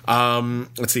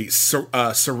 Let's see,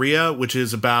 Saria, which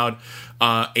is about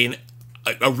a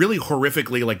really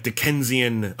horrifically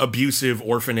Dickensian abusive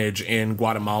orphanage in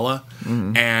Guatemala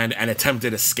and an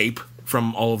attempted escape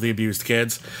from all of the abused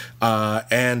kids,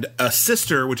 and A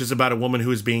Sister, which is about a woman who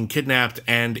is being kidnapped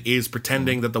and is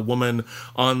pretending that the woman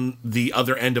on the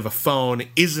other end of a phone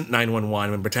isn't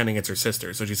 911 and pretending it's her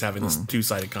sister, so she's having this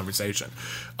two-sided conversation.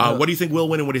 What do you think will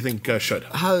win and what do you think should?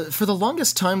 For the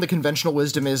longest time, the conventional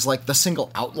wisdom is the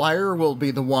single outlier will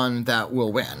be the one that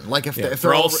will win. If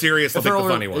they're all serious, they'll pick the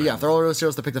funny one. Yeah, if they're all really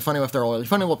serious, they'll pick the funny one. If they're all really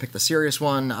funny, we'll pick the serious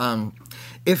one.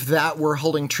 If that were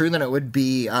holding true, then it would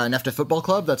be Nefta Football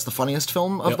Club. That's the funniest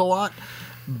film of the lot.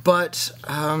 But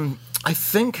I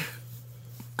think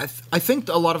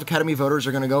a lot of Academy voters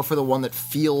are going to go for the one that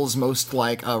feels most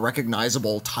like a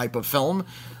recognizable type of film,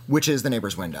 which is The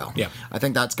Neighbor's Window. Yeah, I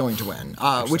think that's going to win.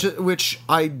 Which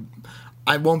I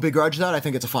won't begrudge that. I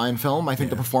think it's a fine film. I think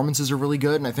the performances are really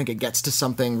good, and I think it gets to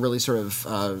something really sort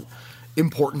of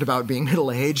important about being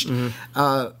middle-aged.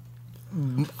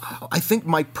 I think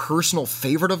my personal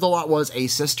favorite of the lot was A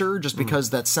Sister, just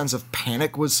because that sense of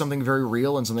panic was something very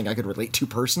real and something I could relate to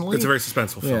personally. It's a very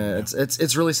suspenseful film. Yeah,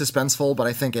 it's really suspenseful, but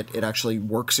I think it actually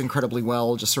works incredibly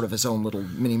well, just sort of its own little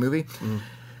mini movie.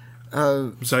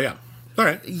 All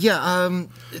right. Yeah.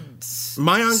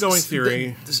 My ongoing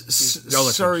theory.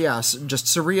 Just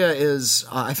Saria is,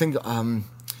 I think,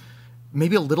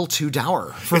 maybe a little too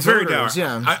dour for it's voters. Very dour.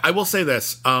 Yeah. I will say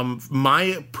this.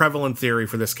 My prevalent theory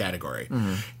for this category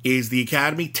is the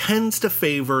Academy tends to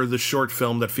favor the short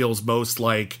film that feels most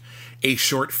like a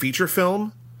short feature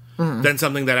film than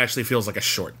something that actually feels like a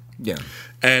short. Yeah.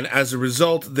 And as a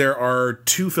result, there are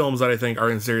two films that I think are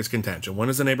in serious contention. One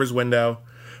is The Neighbor's Window,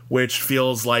 which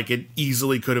feels like it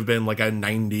easily could have been like a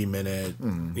 90-minute,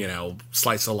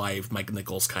 slice of life, Mike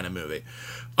Nichols kind of movie.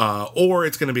 Or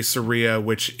it's going to be Saria,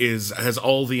 which has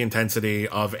all the intensity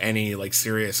of any like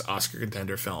serious Oscar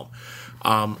contender film.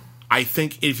 I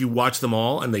think if you watch them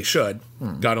all, and they should,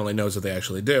 God only knows what they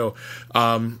actually do,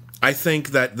 I think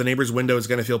that The Neighbor's Window is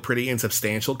going to feel pretty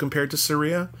insubstantial compared to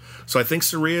Saria. So I think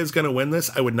Saria is going to win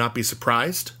this. I would not be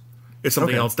surprised if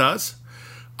something else does.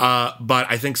 But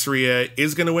I think Saria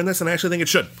is going to win this, and I actually think it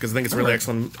should, because I think it's a really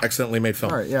excellently made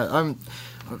film. All right, yeah.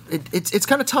 It's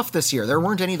kind of tough this year. There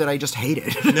weren't any that I just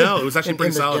hated. No, it was actually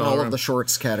pretty solid in all of the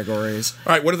shorts categories.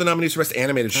 All right, what are the nominees for Best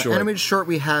Animated Short? Animated Short,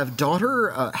 we have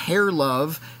Daughter, Hair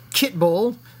Love, Kit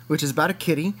Bull, which is about a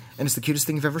kitty, and it's the cutest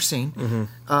thing you've ever seen.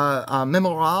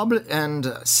 Mémorable,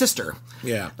 and Sister.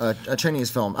 Yeah. A Chinese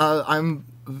film. I'm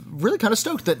really kind of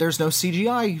stoked that there's no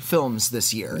CGI films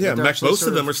this year. Yeah, most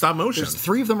of them are stop motion.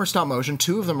 3 of them are stop motion,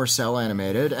 2 of them are cell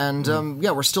animated, and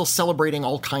we're still celebrating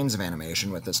all kinds of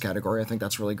animation with this category. I think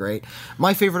that's really great.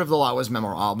 My favorite of the lot was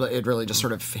Mémorable. It really just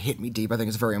sort of hit me deep. I think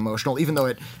it's very emotional, even though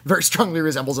it very strongly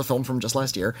resembles a film from just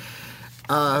last year.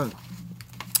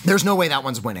 There's no way that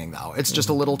one's winning, though. It's just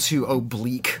a little too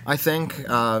oblique, I think.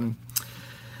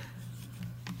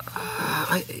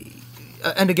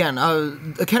 And again,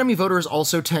 Academy voters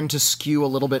also tend to skew a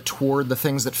little bit toward the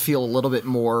things that feel a little bit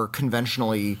more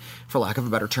conventionally, for lack of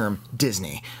a better term,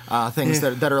 Disney. Things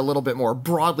that are a little bit more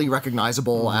broadly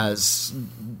recognizable as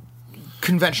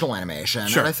conventional animation.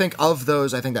 Sure. And I think of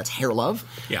those, I think that's Hair Love.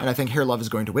 Yeah. And I think Hair Love is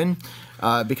going to win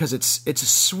because it's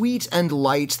sweet and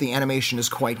light. The animation is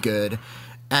quite good.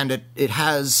 And it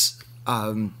has...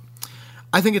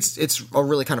 I think it's a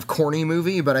really kind of corny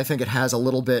movie, but I think it has a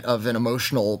little bit of an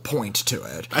emotional point to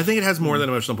it. I think it has more than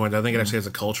an emotional point. I think it actually has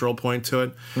a cultural point to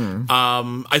it.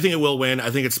 I think it will win. I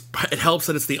think it helps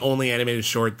that it's the only animated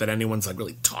short that anyone's like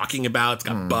really talking about. It's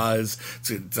got buzz.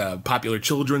 It's a popular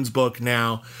children's book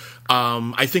now.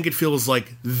 I think it feels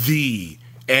like the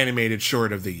animated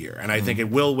short of the year, and I think it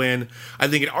will win. I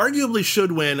think it arguably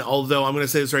should win, although I'm going to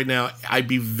say this right now, I'd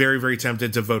be very, very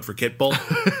tempted to vote for Kit Bull,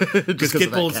 because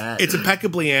Kit Bull's it's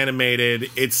impeccably animated.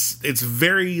 It's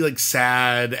very like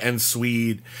sad and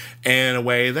sweet, and in a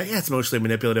way that it's emotionally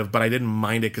manipulative, but I didn't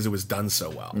mind it because it was done so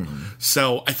well.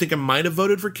 So I think I might have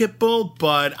voted for Kit Bull,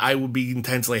 but I would be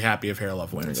intensely happy if Hair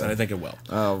Love wins, and I think it will.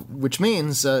 Which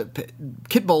means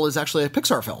Kit Bull is actually a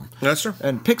Pixar film. That's true.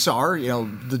 And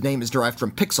Pixar, the name is derived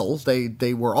from Pixel.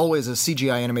 They were always a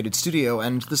CGI animated studio,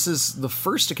 and this is the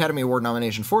first Academy Award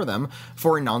nomination for them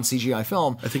for a non-CGI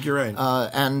film. I think you're right.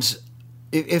 And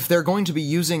if they're going to be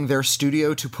using their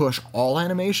studio to push all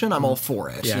animation, I'm all for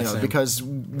it. Yeah, because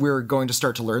we're going to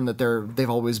start to learn that they've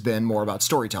always been more about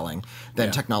storytelling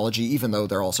than technology, even though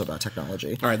they're also about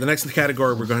technology. All right, the next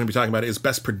category we're going to be talking about is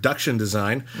Best Production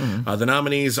Design. The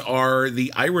nominees are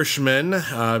The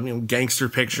Irishman, gangster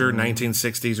picture,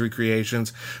 1960s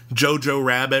recreations, Jojo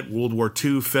Rabbit, World War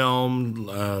II film,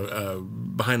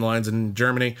 behind the lines in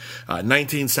Germany,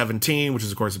 1917, which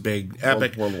is of course a big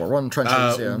epic, World War I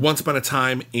trenches, Once Upon a Time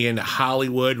in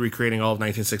Hollywood, recreating all of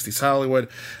 1960s Hollywood,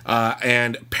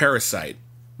 and Parasite,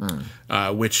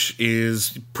 which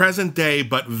is present day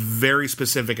but very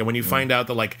specific. And when you find out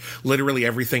that like literally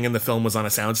everything in the film was on a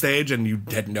soundstage and you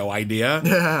had no idea,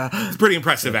 it's pretty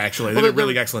impressive. Actually, they did a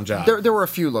really excellent job. There were a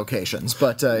few locations,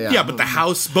 but but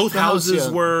both houses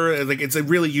were like it's a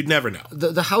really you'd never know.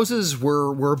 The houses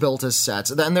were built as sets,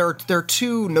 and there are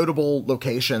two notable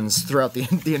locations throughout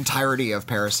the entirety of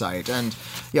Parasite, and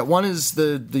one is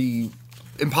the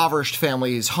impoverished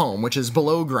family's home, which is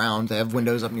below ground. They have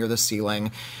windows up near the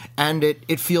ceiling, and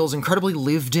it feels incredibly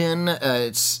lived in.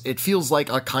 It feels like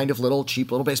a kind of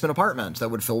cheap little basement apartment that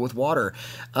would fill with water,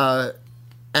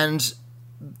 and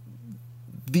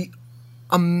the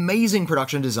amazing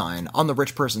production design on the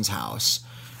rich person's house,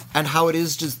 and how it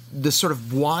is just this sort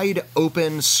of wide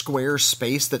open square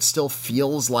space that still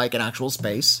feels like an actual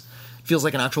space, feels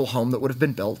like an actual home that would have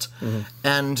been built,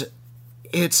 and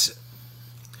it's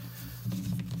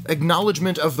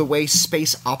acknowledgement of the way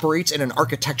space operates in an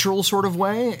architectural sort of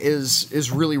way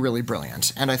is really, really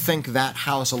brilliant. And I think that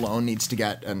house alone needs to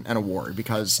get an award,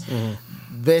 because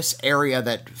this area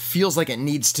that feels like it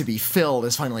needs to be filled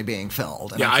is finally being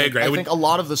filled. And I agree. I think a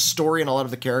lot of the story and a lot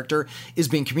of the character is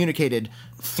being communicated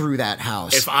through that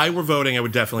house. If I were voting, I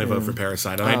would definitely vote for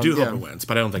Parasite, and I do hope it wins,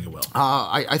 but I don't think it will.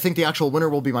 I think the actual winner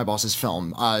will be My Boss's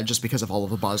film, just because of all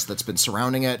of the buzz that's been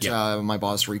surrounding it. My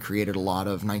Boss recreated a lot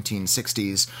of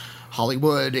 1960s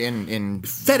Hollywood in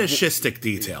fetishistic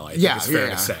detail. I think it's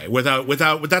fair to say. Without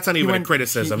that's not even a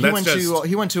criticism.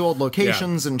 He went to old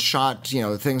locations and shot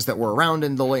things that were around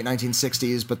in the late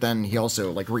 1960s, but then he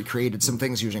also recreated some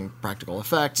things using practical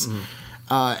effects.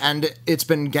 And it's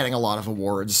been getting a lot of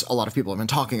awards. A lot of people have been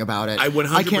talking about it.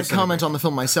 I can't comment on the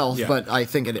film myself, but I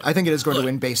think it is going to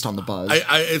win based on the buzz.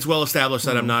 It's well established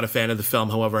that I'm not a fan of the film.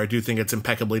 However, I do think it's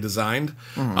impeccably designed.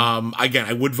 Again,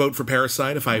 I would vote for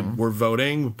Parasite if I were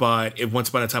voting, but if Once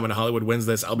Upon a Time in Hollywood wins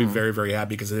this, I'll be very, very happy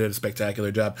because it did a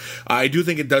spectacular job. I do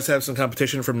think it does have some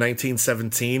competition from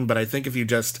 1917, but I think if you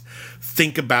just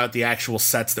think about the actual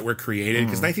sets that were created,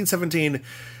 because 1917...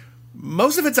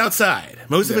 most of it's outside.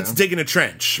 Most of it's digging a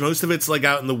trench. Most of it's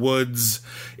out in the woods.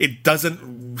 It's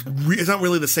not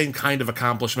really the same kind of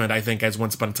accomplishment, I think, as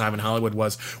Once Upon a Time in Hollywood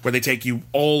was, where they take you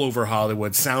all over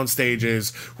Hollywood, sound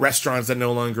stages, restaurants that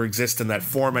no longer exist in that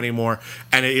form anymore,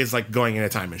 and it is like going in a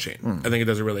time machine. I think it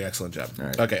does a really excellent job.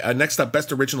 Right. Okay, next up,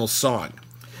 Best Original Song.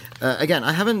 Again,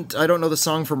 I don't know the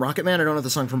song from Rocket Man. I don't know the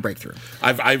song from Breakthrough.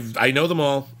 I know them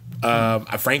all.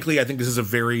 Frankly, I think this is a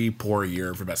very poor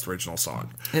year for Best Original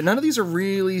Song. And none of these are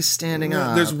really standing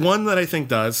up. There's one that I think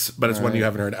does, but it's one you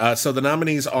haven't heard. So the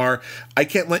nominees are I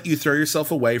Can't Let You Throw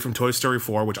Yourself Away from Toy Story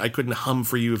 4, which I couldn't hum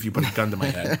for you if you put a gun to my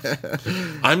head.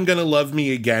 I'm Gonna Love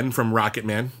Me Again from Rocket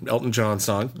Man, Elton John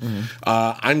song.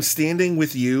 I'm Standing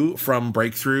With You from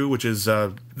Breakthrough, which is...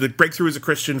 the Breakthrough is a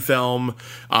Christian film.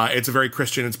 It's a very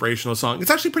Christian inspirational song.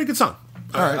 It's actually a pretty good song.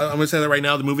 I'm going to say that right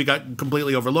now. The movie got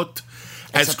completely overlooked.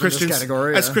 As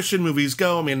Christian movies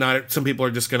go, I mean, not some people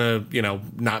are just gonna,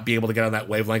 not be able to get on that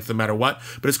wavelength no matter what.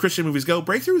 But as Christian movies go,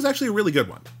 Breakthrough is actually a really good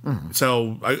one.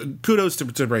 So kudos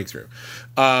to Breakthrough.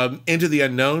 Into the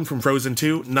Unknown from Frozen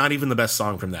 2, not even the best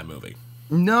song from that movie.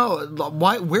 No,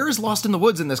 why? Where is Lost in the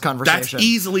Woods in this conversation? That's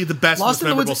easily the best, most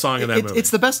memorable song in that movie. It's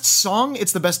the best song.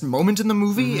 It's the best moment in the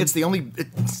movie. It's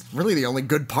really the only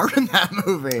good part in that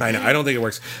movie. I know. I don't think it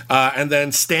works. And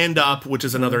then Stand Up, which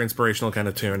is another inspirational kind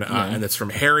of tune, and it's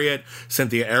from Harriet,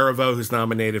 Cynthia Erivo, who's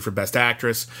nominated for Best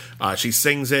Actress. She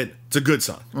sings it. It's a good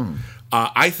song.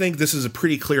 I think this is a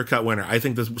pretty clear-cut winner. I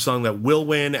think the song that will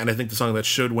win, and I think the song that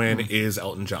should win is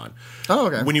Elton John. Oh,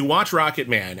 okay. When you watch Rocket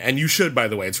Man, and you should, by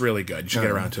the way, it's really good. You should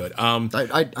get around to it.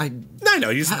 I know.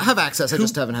 You have access. I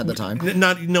just haven't had the time.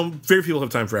 Very few people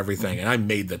have time for everything, and I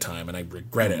made the time, and I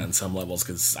regret it on some levels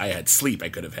because I had sleep I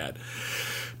could have had.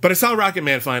 But I saw Rocket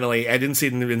Man finally. I didn't see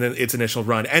it in its initial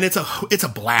run, and it's a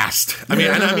blast. I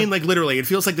mean, literally, it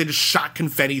feels like they just shot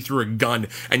confetti through a gun,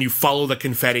 and you follow the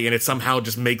confetti, and it somehow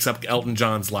just makes up Elton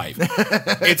John's life.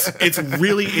 It's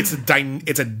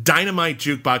a dynamite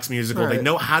jukebox musical. Right. They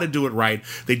know how to do it right.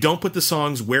 They don't put the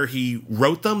songs where he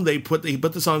wrote them. He put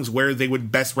the songs where they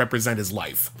would best represent his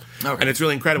life, and it's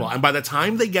really incredible. And by the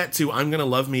time they get to "I'm Gonna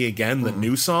Love Me Again," the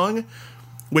new song,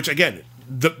 which again.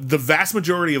 The vast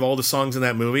majority of all the songs in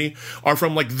that movie are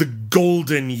from the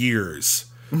golden years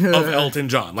of Elton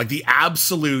John, the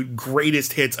absolute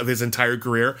greatest hits of his entire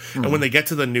career. And when they get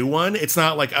to the new one, it's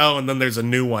not and then there's a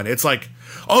new one. It's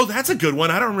oh, that's a good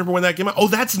one. I don't remember when that came out. Oh,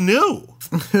 that's new.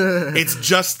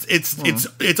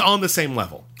 It's on the same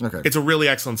level. Okay. It's a really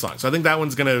excellent song. So I think that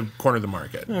one's going to corner the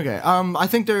market. Okay.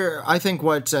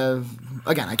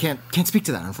 Again, I can't speak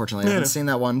to that, unfortunately. I haven't seen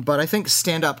that one. But I think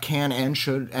Stand Up can and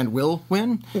should and will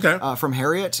win. Okay. From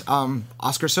Harriet.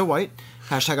 Oscar So White.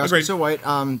 Hashtag Oscar So White.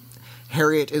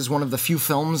 Harriet is one of the few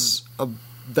films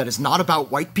that is not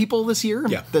about white people this year.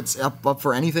 Yeah. That's up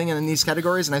for anything in these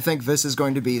categories. And I think this is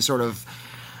going to be sort of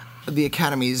the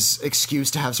Academy's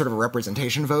excuse to have sort of a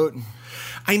representation vote.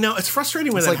 I know it's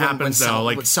frustrating when that happens,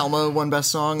 though. Selma won Best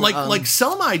Song.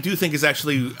 Selma, I do think is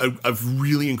actually a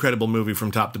really incredible movie from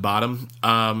top to bottom,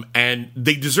 and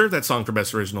they deserve that song for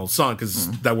Best Original Song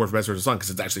that award for Best Original Song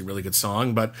because it's actually a really good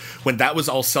song. But when that was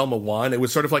all Selma won, it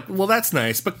was sort of well, that's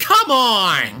nice, but come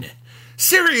on.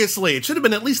 Seriously, it should have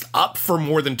been at least up for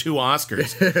more than 2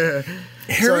 Oscars.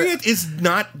 Harriet is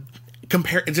not.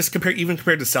 Compared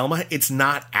to Selma, it's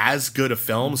not as good a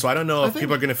film, so I don't know if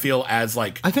people are going to feel as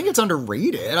I think it's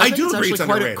underrated. I do agree it's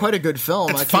underrated. Quite a good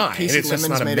film. It's fine. Casey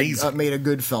Lemons made a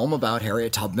good film about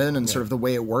Harriet Tubman and sort of the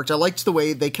way it worked. I liked the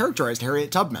way they characterized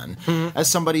Harriet Tubman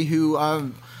as somebody who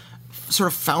sort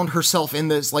of found herself in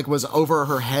this, like, was over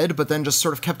her head, but then just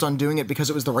sort of kept on doing it because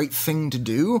it was the right thing to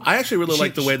do. I actually really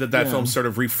like the way that film sort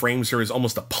of reframes her as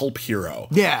almost a pulp hero.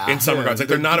 Yeah. In some regards. Like,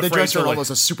 they're not afraid to... They dress her in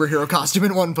almost a superhero costume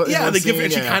in one Yeah,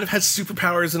 she kind of has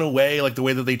superpowers in a way, like the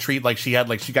way that they treat, like, she got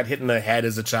hit in the head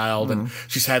as a child, and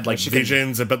she's had, like,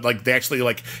 visions, but, like, they actually,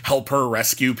 like, help her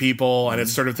rescue people, and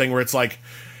it's sort of thing where it's like...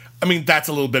 I mean, that's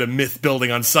a little bit of myth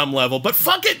building on some level, but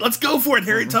fuck it, let's go for it.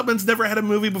 Harriet Tubman's never had a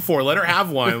movie before. Let her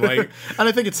have one. Like, and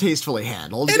I think it's tastefully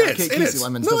handled. Casey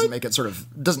Lemons doesn't make it sort of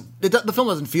the film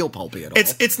doesn't feel pulpy at all.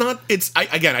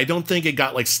 I don't think it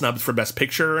got like snubbed for Best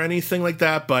Picture or anything like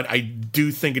that, but I do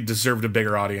think it deserved a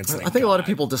bigger audience. I think a lot of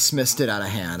people dismissed it out of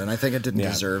hand, and I think it didn't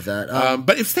deserve that.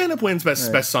 But if Stand Up wins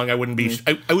Best Song, I wouldn't be.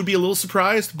 I would be a little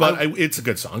surprised, but it's a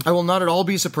good song. I will not at all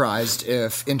be surprised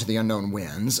if Into the Unknown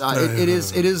wins. It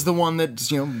is the one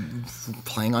that's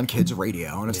playing on kids'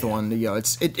 radio, and it's the one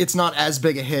it's not as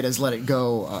big a hit as Let It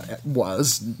Go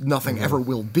was. Nothing ever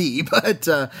will be, but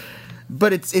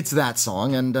it's that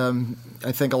song, and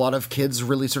I think a lot of kids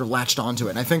really sort of latched onto it,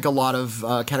 and I think a lot of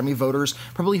Academy voters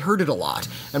probably heard it a lot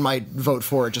and might vote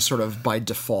for it just sort of by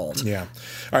default. Yeah. All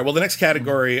right, well, the next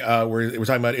category we're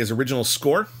talking about is original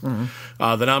score.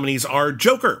 The nominees are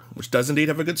Joker, which does indeed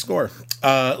have a good score.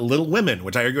 Little Women,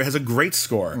 which I argue has a great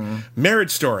score.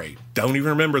 Marriage Story, don't even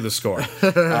remember the score.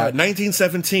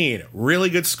 1917, really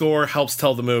good score, helps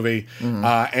tell the movie.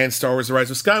 And Star Wars The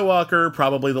Rise of Skywalker,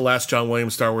 probably the last John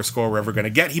Williams Star Wars score we're ever going to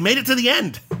get. He made it to the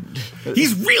end.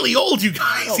 He's really old, you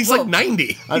guys. He's like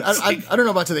 90. I don't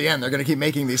know about to the end. They're going to keep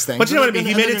making these things. But you know what I mean?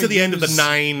 He made it to the end of the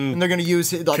 9. And they're going to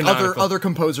use like other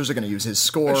composers are going to use his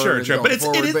score. Sure. But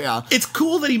it's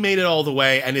cool that he made it all the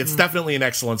way, and it's definitely an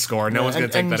excellent score. No one's going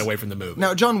to take that away from the movie.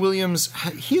 Now, John Williams,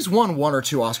 he's won 1 or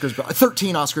 2 Oscars,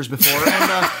 13 Oscars before,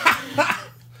 and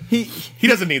he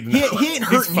doesn't need them. He ain't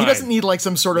hurting. He doesn't need like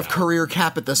some sort of career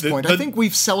cap at this point. I think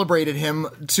we've celebrated him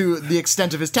to the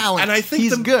extent of his talent. And I think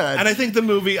he's good. And I think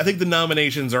the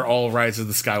nominations are all Rise of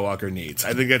the Skywalker needs.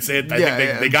 I think that's it. I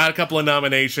think they got a couple of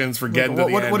nominations for getting to the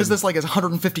end. What is this, like his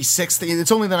 156th?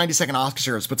 It's only the 92nd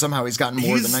Oscars, but somehow he's gotten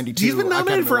more than 92. He's been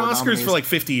nominated for Oscars for like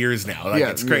 50 years now.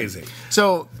 It's crazy.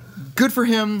 So... good for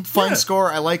him. Fine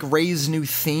score. I like Ray's new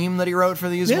theme that he wrote for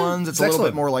these ones. It's a little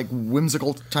bit more like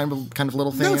whimsical kind of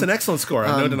little thing. No, it's an excellent score.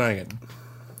 I'm no denying it.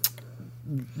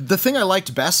 The thing I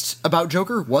liked best about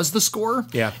Joker was the score.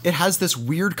 Yeah. It has this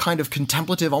weird kind of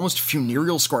contemplative, almost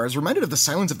funereal score. I was reminded of The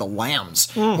Silence of the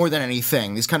Lambs more than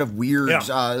anything. These kind of weird,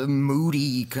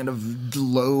 moody, kind of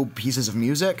low pieces of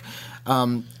music.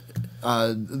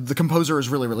 The composer is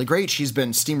really, really great. She's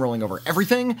been steamrolling over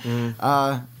everything.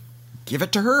 Give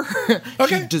it to her.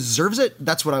 Okay. She deserves it.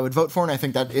 That's what I would vote for, and I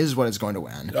think that is what is going to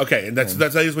win. Okay, and that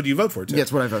is what you vote for, too. Yeah,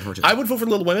 that's what I vote for, too. I would vote for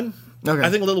Little Women. Okay.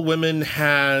 I think Little Women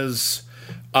has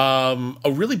a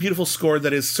really beautiful score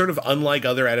that is sort of unlike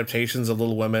other adaptations of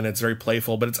Little Women. It's very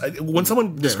playful, but when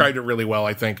someone described it really well,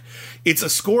 I think it's a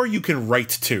score you can write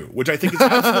to, which I think is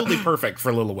absolutely perfect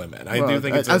for Little Women. I do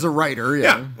think it's as a writer,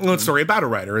 well, it's a story about a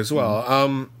writer as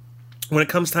well. When it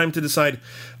comes time to decide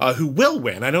who will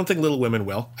win, I don't think Little Women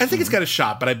will. I think it's got a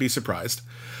shot, but I'd be surprised.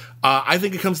 I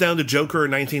think it comes down to Joker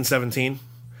in 1917.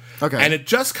 Okay. And it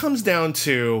just comes down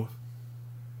to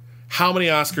how many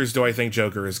Oscars do I think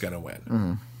Joker is going to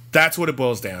win? That's what it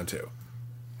boils down to.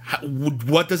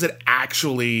 What does it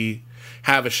actually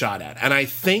have a shot at? And I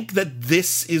think that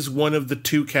this is one of the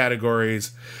 2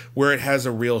 categories where it has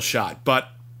a real shot. But,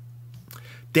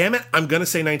 damn it, I'm going to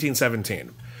say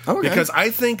 1917. Okay. Because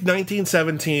I think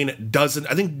 1917 doesn't...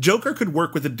 I think Joker could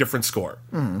work with a different score.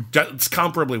 It's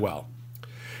comparably well.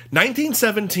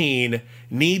 1917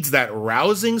 needs that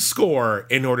rousing score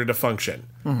in order to function.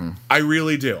 I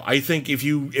really do. I think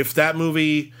if that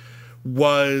movie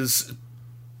was...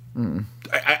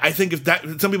 I think if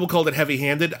that... Some people called it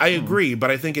heavy-handed. I agree,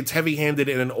 but I think it's heavy-handed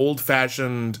in an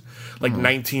old-fashioned, like,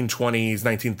 1920s,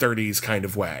 1930s kind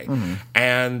of way.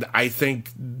 And I think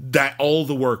that all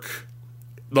the work...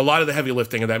 A lot of the heavy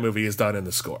lifting of that movie is done in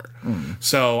the score.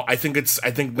 So I think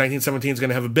 1917 is going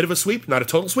to have a bit of a sweep, not a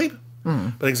total sweep, but I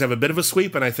think it's going to have a bit of a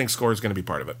sweep, and I think score is going to be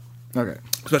part of it. Okay.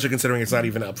 Especially considering it's not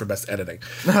even up for Best Editing.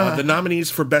 The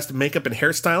nominees for Best Makeup and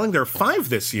Hairstyling, there are 5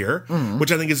 this year,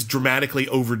 which I think is dramatically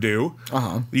overdue.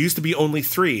 There used to be only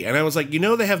 3, and I was like,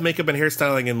 they have makeup and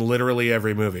hairstyling in literally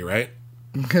every movie, right?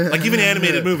 Like, even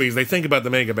animated movies, they think about the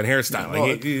makeup and hairstyling. Well,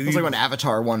 it was like when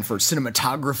Avatar won for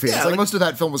cinematography. It's like most of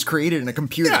that film was created in a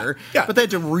computer, but they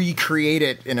had to recreate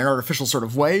it in an artificial sort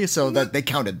of way, so that they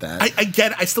counted that.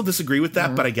 I still disagree with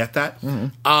that, but I get that.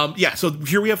 So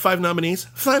here we have 5 nominees.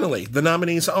 Finally, the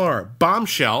nominees are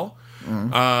Bombshell,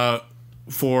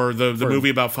 for the movie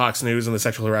about Fox News and the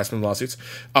sexual harassment lawsuits.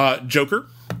 Joker,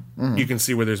 you can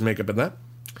see where there's makeup in that.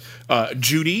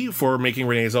 Judy for making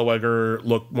Renee Zellweger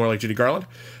look more like Judy Garland.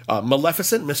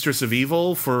 Maleficent, Mistress of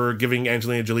Evil for giving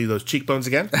Angelina Jolie those cheekbones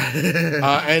again.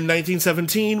 And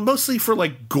 1917, mostly for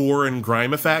like gore and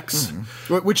grime effects.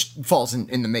 Which falls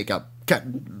in the makeup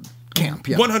camp,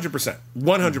 yeah. 100%.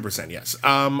 100%, yes.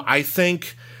 I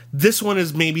think this one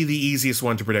is maybe the easiest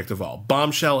one to predict of all.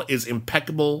 Bombshell is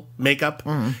impeccable makeup.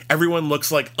 Everyone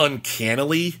looks like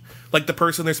uncannily like the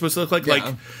person they're supposed to look like.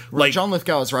 Yeah. Like John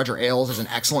Lithgow as Roger Ailes is an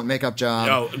excellent makeup job.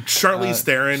 Oh, Charlize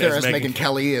Theron as Megyn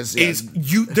Kelly is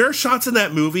there are shots in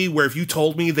that movie where if you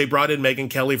told me they brought in Megyn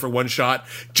Kelly for one shot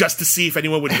just to see if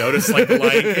anyone would notice, like The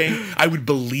Lion King, I would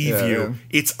believe you.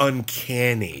 It's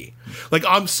uncanny. Like,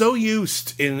 I'm so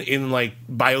used in like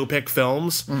biopic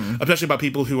films, especially about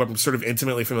people who I'm sort of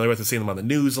intimately familiar with and seeing them on the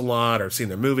news a lot or seeing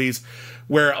their movies,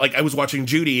 where like I was watching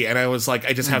Judy and I was like,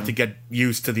 I just have to get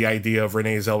used to the idea of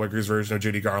Renee Zellweger's version of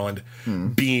Judy Garland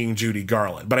being Judy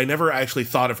Garland. But I never actually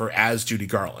thought of her as Judy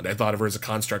Garland. I thought of her as a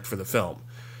construct for the film.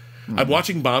 I'm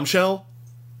watching Bombshell.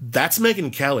 That's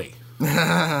Megyn Kelly.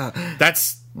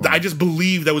 I just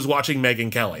believed I was watching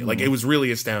Megyn Kelly. Like, it was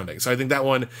really astounding. So I think that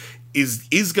one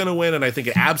is going to win, and I think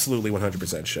it absolutely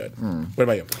 100% should. What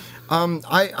about you?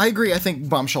 I agree. I think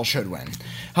Bombshell should win.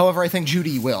 However, I think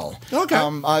Judy will.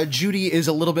 Okay. Judy is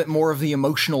a little bit more of the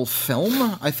emotional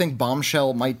film. I think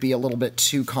Bombshell might be a little bit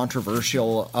too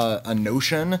controversial a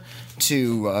notion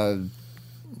to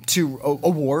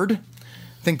award.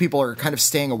 I think people are kind of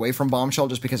staying away from Bombshell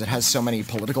just because it has so many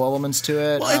political elements to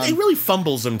it. Well, it really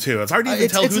fumbles them too. It's hard to even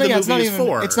tell who the movie is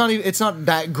for. It's not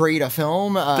that great a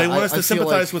film. They want us to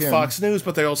sympathize with Fox News,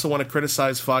 but they also want to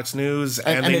criticize Fox News,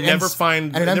 and they never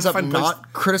find. And it ends up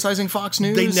not criticizing Fox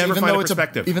News. They never find a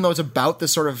perspective, even though it's about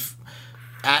this sort of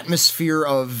atmosphere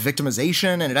of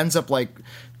victimization, and it ends up like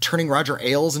turning Roger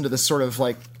Ailes into this sort of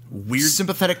like weird,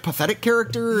 sympathetic, pathetic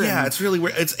character. Yeah, it's really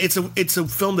weird. It's a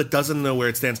film that doesn't know where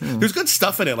it stands. There's good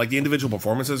stuff in it, like the individual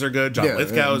performances are good. John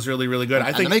Lithgow is really, really good.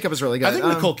 I think the makeup is really good. I think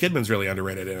Nicole Kidman's really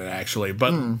underrated in it, actually.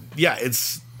 But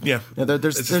there's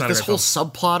this whole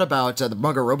subplot about the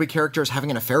Margot Robbie characters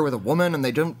having an affair with a woman, and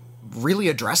they don't really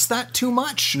address that too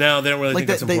much. No, they don't really think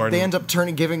that's important. They end up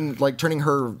turning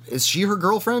her, is she her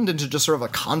girlfriend, into just sort of a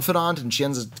confidant, and she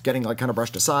ends up getting like kind of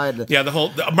brushed aside. Yeah,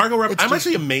 Margot Robbie. I'm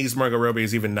actually amazed Margot Robbie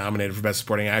is even nominated for Best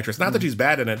Supporting Actress. Not that she's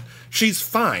bad in it, she's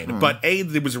fine. But A,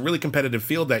 there was a really competitive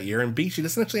field that year, and B, she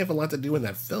doesn't actually have a lot to do in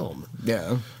that film.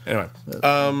 Yeah. Anyway,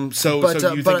 so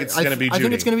you think it's going to be Judy? I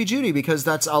think it's going to be Judy because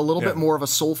that's a little bit more of a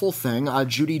soulful thing.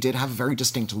 Judy did have a very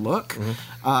distinct look,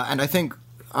 and I think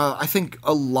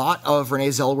a lot of Renee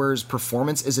Zellweger's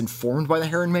performance is informed by the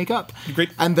hair and makeup. Great.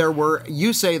 And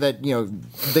you say that,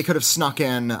 they could have snuck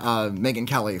in Megyn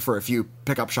Kelly for a few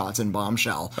pickup shots in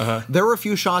Bombshell. There were a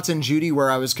few shots in Judy where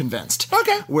I was convinced.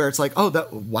 Okay. Where it's like,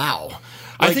 wow.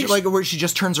 Where she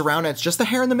just turns around and it's just the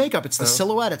hair and the makeup. It's the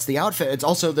silhouette. It's the outfit. It's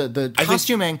also the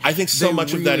costuming. I think so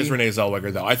much of that is Renee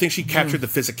Zellweger, though. I think she captured the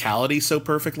physicality so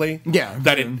perfectly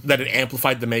that it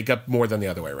amplified the makeup more than the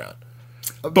other way around.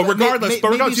 But regardless,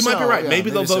 you might be right.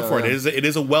 Maybe they'll vote for it. It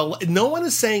is a no one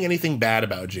is saying anything bad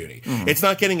about Judy. It's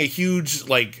not getting a huge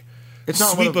sweep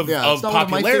of popularity. One of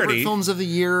my favorite films of the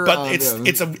year, but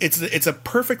it's a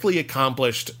perfectly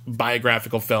accomplished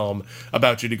biographical film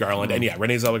about Judy Garland, and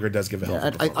Renee Zellweger does give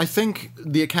it. I think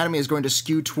the Academy is going to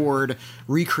skew toward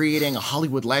recreating a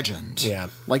Hollywood legend,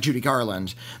 like Judy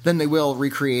Garland, than they will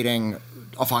recreating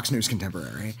a Fox News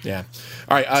contemporary. Yeah.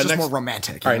 All right. It's just more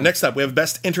romantic. All right. Next up, we have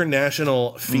Best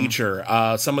International Feature.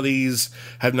 Some of these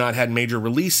have not had major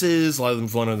releases. A lot of them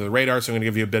flown under the radar, so I'm going to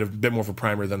give you a bit more of a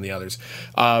primer than the others.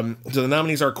 So the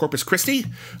nominees are Corpus Christi.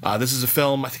 This is a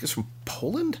film, I think it's from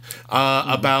Poland,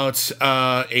 about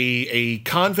a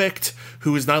convict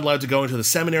who is not allowed to go into the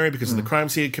seminary because of the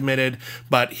crimes he had committed,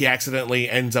 but he accidentally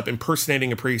ends up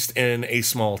impersonating a priest in a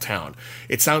small town.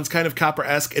 It sounds kind of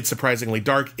Copper-esque. It's surprisingly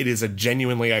dark. It is a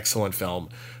genuinely excellent film.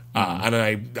 And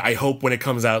I hope when it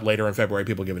comes out later in February,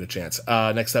 people give it a chance.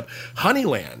 Next up,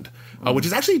 Honeyland, which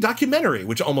is actually a documentary,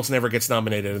 which almost never gets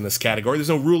nominated in this category. There's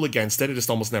no rule against it. It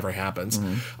just almost never happens.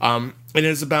 It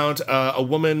is about a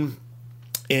woman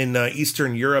in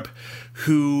Eastern Europe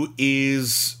who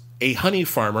is a honey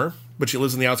farmer, but she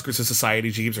lives in the outskirts of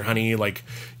society. She keeps her honey like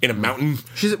in a mountain.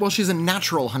 She's a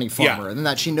natural honey farmer, Yeah. and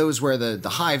that she knows where the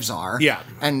hives are. Yeah.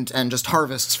 and just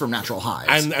harvests from natural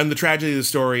hives. And the tragedy of the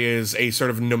story is a sort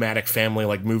of nomadic family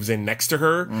like moves in next to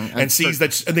her and sees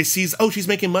that and they sees she's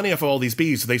making money off of all these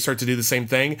bees, so they start to do the same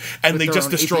thing and they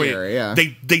just destroy apiary, it. yeah.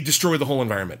 They destroy the whole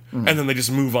environment and then they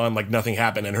just move on like nothing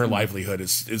happened, and her livelihood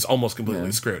is almost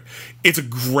completely screwed. It's a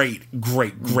great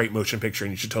motion picture,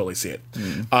 and you should totally see it.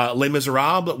 Les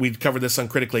Miserables, we covered this on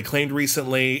Critically Acclaimed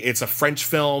recently. It's a French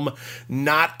film,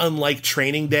 not unlike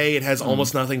Training Day. It has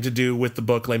almost nothing to do with the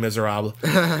book Les Miserables.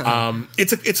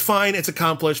 It's fine. It's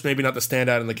accomplished. Maybe not the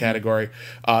standout in the category.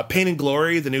 Pain and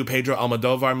Glory, the new Pedro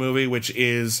Almodovar movie, which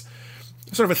is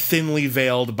sort of a thinly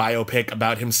veiled biopic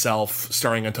about himself,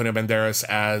 starring Antonio Banderas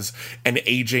as an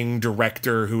aging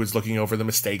director who is looking over the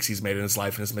mistakes he's made in his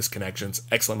life and his misconnections.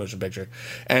 Excellent motion picture.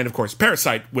 And, of course,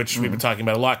 Parasite, which we've been talking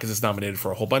about a lot because it's nominated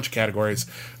for a whole bunch of categories,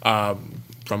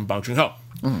 from Bong Joon-ho.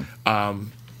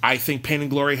 I think Pain and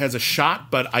Glory has a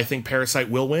shot, but I think Parasite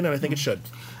will win, and I think it should.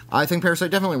 I think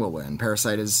Parasite definitely will win.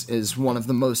 Parasite is one of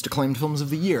the most acclaimed films of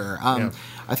the year.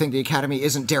 I think the Academy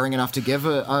isn't daring enough to give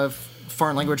a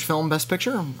foreign language film Best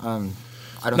Picture.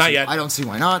 Not yet. I don't see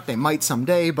why not. They might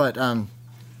someday, but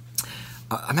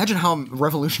imagine how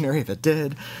revolutionary if it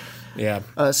did. Yeah.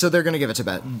 So they're going to give it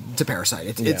to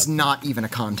Parasite. It's not even a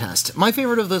contest. My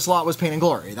favorite of this lot was Pain and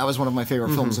Glory. That was one of my favorite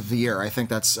films of the year. I think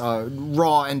that's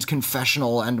raw and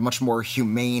confessional and much more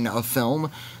humane a film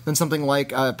than something like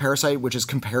Parasite, which is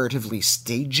comparatively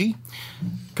stagey.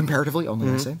 Comparatively,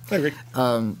 only I say. I agree.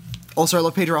 Also, I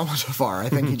love Pedro Almodovar. I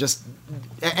think he just...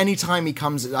 Anytime he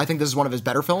comes... I think this is one of his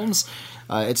better films.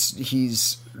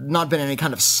 He's not been in any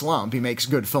kind of slump. He makes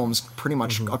good films pretty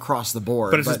much across the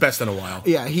board. But it's his best in a while.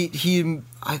 Yeah, he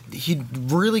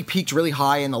really peaked really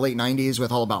high in the late 90s with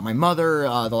All About My Mother.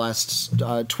 The last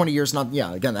 20 years,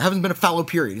 again, there hasn't been a fallow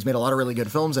period. He's made a lot of really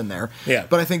good films in there. Yeah.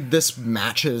 But I think this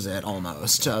matches it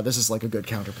almost. This is like a good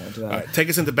counterpoint to that. All right, take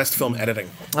us into Best Film Editing.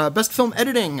 Best Film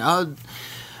Editing...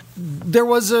 there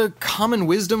was a common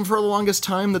wisdom for the longest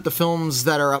time that the films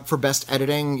that are up for Best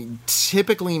Editing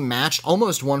typically matched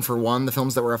almost one for one the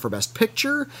films that were up for Best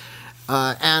Picture,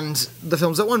 and the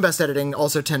films that won Best Editing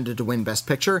also tended to win Best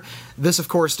Picture. This, of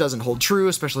course, doesn't hold true,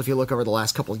 especially if you look over the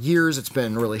last couple of years. It's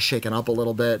been really shaken up a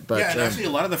little bit. But, and actually a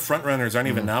lot of the frontrunners aren't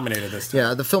even nominated this time.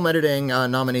 Yeah, the film editing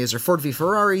nominees are Ford v.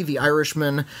 Ferrari, The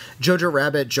Irishman, Jojo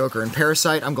Rabbit, Joker, and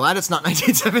Parasite. I'm glad it's not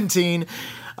 1917.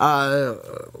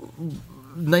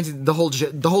 The whole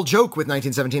joke with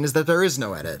 1917 is that there is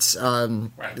no edits.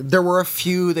 There were a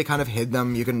few. They kind of hid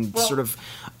them. You can sort of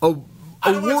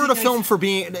award a film for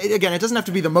being... Again, it doesn't have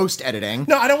to be the most editing.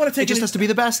 No, I don't want to take... It just has to be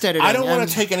the best editing. I don't want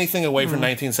to take anything away from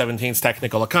 1917's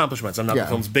technical accomplishments. I'm not the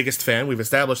film's biggest fan. We've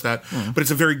established that. But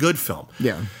it's a very good film.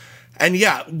 Yeah. And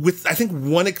with I think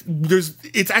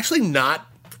it's actually not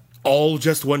all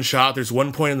just one shot. There's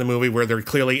one point in the movie where they're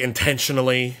clearly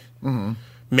intentionally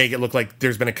make it look like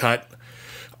there's been a cut.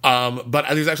 But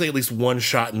there's actually at least one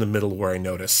shot in the middle where I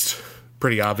noticed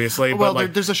pretty obviously. Well,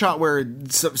 but there's a shot where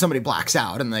somebody blacks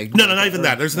out and they... No, not even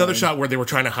that. There's another shot where they were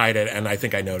trying to hide it, and I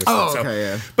think I noticed it. Okay,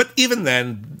 yeah. But even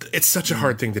then, it's such a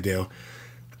hard thing to do.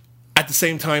 At the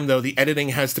same time, though, the editing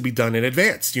has to be done in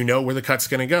advance. You know where the cut's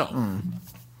going to go.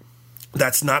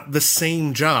 That's not the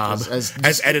same job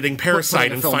as editing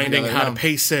Parasite and finding how to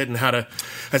pace it and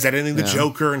as editing the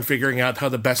Joker and figuring out how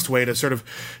the best way to sort of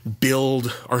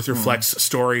build Arthur Fleck's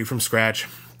story from scratch.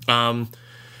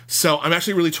 So I'm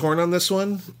actually really torn on this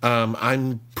one.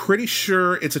 I'm pretty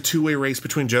sure it's a two-way race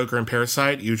between Joker and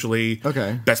Parasite. Usually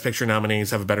Best Picture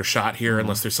nominees have a better shot here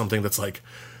unless there's something that's like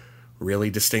really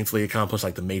distinctly accomplished,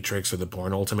 like The Matrix or The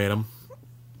Bourne Ultimatum.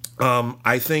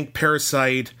 I think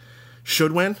Parasite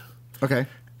should win. Okay.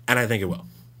 And I think it will.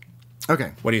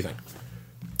 Okay. What do you think?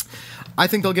 I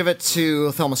think they'll give it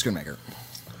to Thelma Schoonmaker.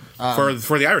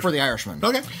 For The Irishman? For The Irishman.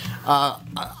 Okay.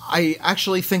 I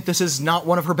actually think this is not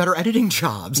one of her better editing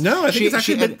jobs. No, I think it's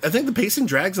actually... I think the pacing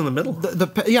drags in the middle.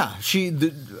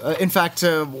 In fact,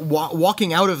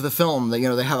 walking out of the film, they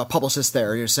have a publicist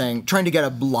there trying to get a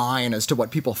line as to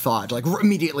what people thought, like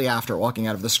immediately after walking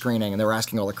out of the screening, and they were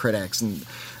asking all the critics, and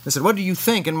they said, "What do you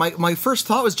think?" And my first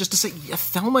thought was just to say,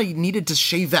 Thelma needed to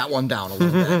shave that one down a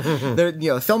little bit.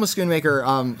 Thelma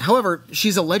Schoonmaker, however,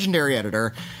 she's a legendary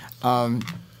editor, and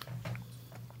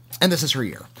this is her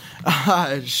year.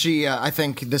 I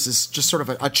think this is just sort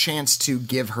of a chance to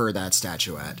give her that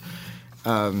statuette.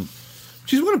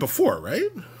 She's won it before, right?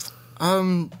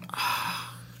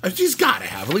 She's got to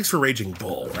have, at least for Raging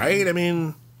Bull, right? I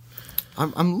mean,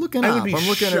 I'm looking I up. would be I'm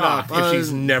looking shocked it up. if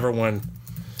she's never won.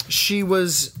 She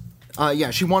was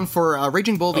Yeah, she won for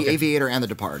Raging Bull, The Aviator, and The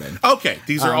Departed. Okay,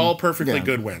 these are all perfectly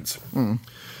good wins.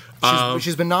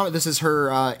 She's been this is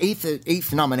her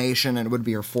eighth nomination, and it would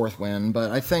be her fourth win. But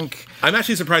I think I'm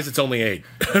actually surprised it's only 8.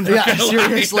 Yeah,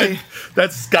 seriously,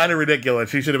 that's kind of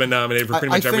ridiculous. She should have been nominated for pretty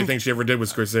much everything she ever did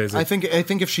with Scorsese. I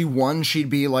think if she won,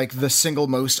 she'd be like the single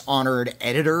most honored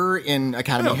editor in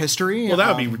Academy history. Well,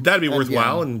 that'd be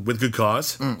worthwhile and with good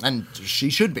cause. And she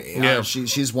should be. Yeah.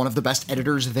 She's one of the best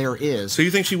editors there is. So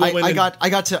you think she will win? I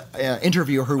got to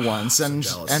interview her once, and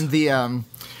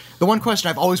the one question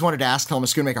I've always wanted to ask Thelma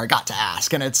Schoonmaker, I got to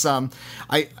ask, and it's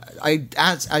I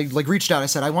reached out. I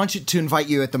said, I want you to invite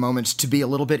you at the moment to be a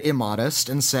little bit immodest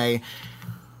and say,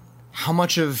 how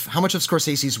much of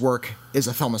Scorsese's work is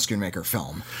a Thelma Schoonmaker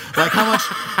film? Like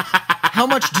how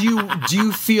much do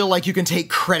you feel like you can take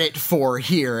credit for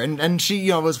here? And she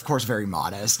was of course very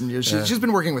modest, and she's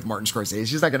been working with Martin Scorsese.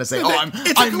 She's not going to say,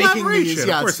 I'm making these.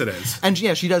 Yeah, of course it is. And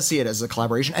yeah, she does see it as a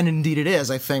collaboration, and indeed it is.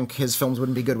 I think his films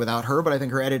wouldn't be good without her, but I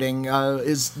think her editing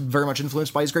is very much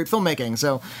influenced by his great filmmaking.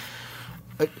 So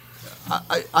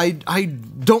I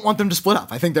don't want them to split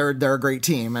up. I think they're a great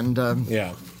team, and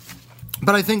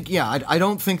But I think, I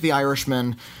don't think The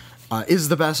Irishman is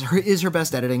her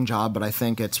best editing job, but I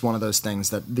think it's one of those things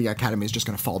that the Academy is just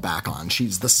going to fall back on.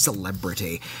 She's the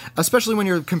celebrity, especially when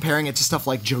you're comparing it to stuff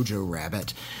like Jojo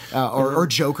Rabbit or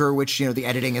Joker, which the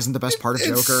editing isn't the best part of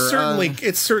Joker.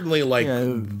 It's certainly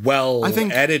well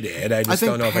edited. I just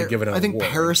don't know if I'd give it an award. I think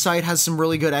Parasite has some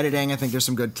really good editing. I think there's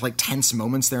some good tense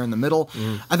moments there in the middle.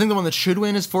 I think the one that should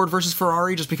win is Ford versus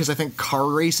Ferrari, just because I think car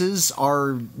races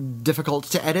are difficult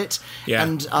to edit,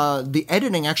 and the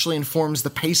editing actually informs the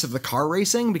pace of the car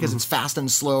racing because it's fast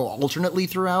and slow alternately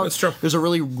throughout. That's true. There's a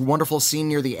really wonderful scene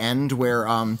near the end where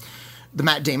the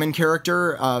Matt Damon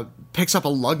character picks up a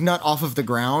lug nut off of the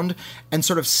ground and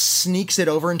sort of sneaks it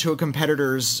over into a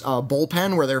competitor's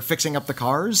bullpen where they're fixing up the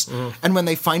cars. And when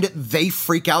they find it, they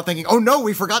freak out thinking, oh no,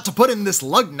 we forgot to put in this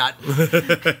lug nut.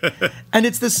 And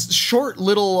it's this short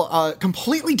little,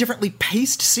 completely differently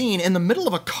paced scene in the middle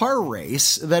of a car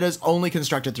race that is only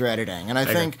constructed through editing. And I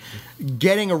think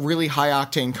getting a really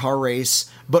high-octane car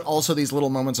race, but also these little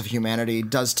moments of humanity,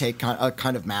 does take a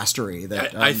kind of mastery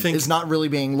that I think is not really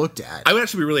being looked at. I would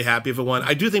actually be really happy if it won.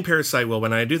 I do think Parasite will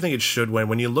win, and I do think it should win.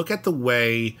 When you look at the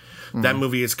way that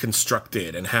movie is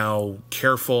constructed and how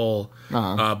careful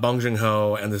Bong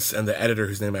Joon-ho and the editor,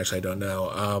 whose name actually I don't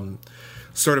know,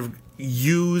 sort of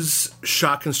use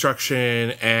shot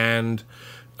construction and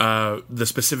the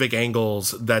specific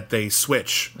angles that they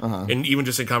switch, and even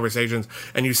just in conversations,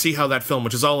 and you see how that film,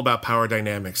 which is all about power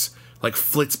dynamics,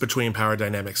 flits between power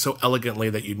dynamics so elegantly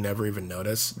that you'd never even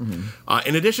notice.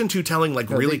 In addition to telling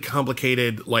really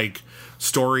complicated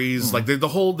stories,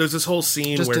 there's this whole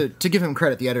scene just where to give him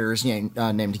credit, the editor is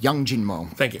named Young Jin Mo.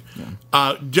 Thank you.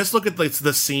 Just look at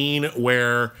the scene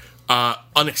where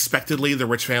unexpectedly the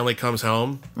rich family comes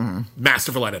home.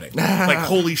 Masterful editing.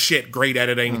 Holy shit, great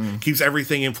editing. Keeps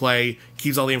everything in play,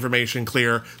 keeps all the information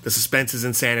clear, the suspense is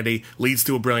insanity, leads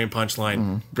to a brilliant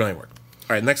punchline. Brilliant work.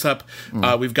 All right, next up,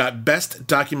 we've got Best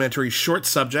Documentary Short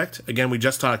Subject. Again, we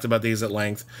just talked about these at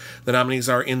length. The nominees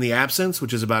are In the Absence,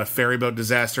 which is about a ferryboat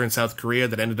disaster in South Korea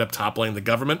that ended up toppling the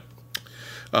government.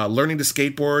 Learning to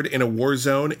Skateboard in a War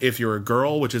Zone If You're a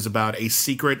Girl, which is about a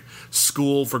secret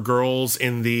school for girls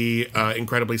in the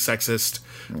incredibly sexist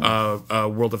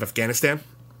world of Afghanistan.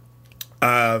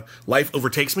 Life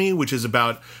Overtakes Me, which is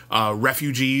about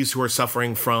refugees who are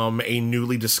suffering from a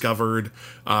newly discovered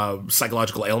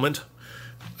psychological ailment.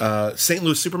 St.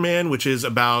 Louis Superman, which is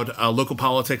about local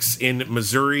politics in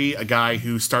Missouri. A guy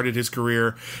who started his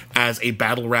career as a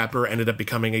battle rapper ended up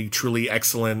becoming a truly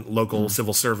excellent local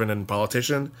civil servant and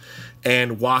politician.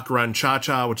 And Walk, Run, Cha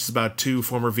Cha, which is about 2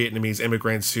 former Vietnamese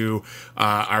immigrants who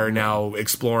are now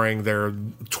exploring their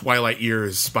twilight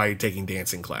years by taking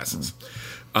dancing classes.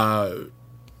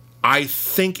 I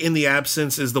think In the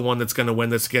Absence is the one that's going to win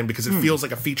this again because it feels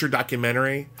like a feature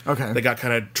documentary that got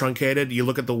kind of truncated. You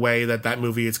look at the way that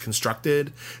movie is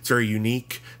constructed. It's very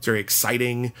unique. It's very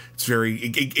exciting. It's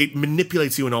it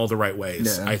manipulates you in all the right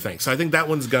ways, I think. So I think that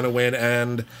one's going to win,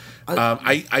 and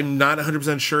I'm not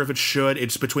 100% sure if it should.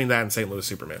 It's between that and St. Louis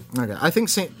Superman. Okay, I think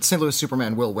St. Louis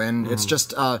Superman will win. It's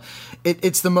just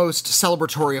it's the most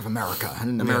celebratory of America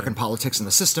and American politics and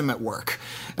the system at work.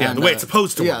 And, the way it's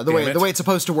supposed to work. Yeah, the way it's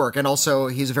supposed to work, and also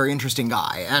he's a very interesting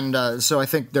guy, and so I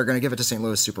think they're going to give it to St.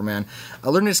 Louis Superman.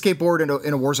 Learning to Skateboard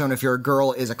in a War Zone If You're a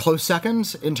Girl is a close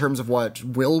second in terms of what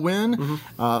will win.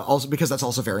 Also because that's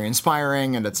also very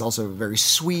inspiring and it's also very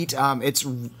sweet. It's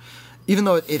even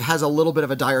though it has a little bit of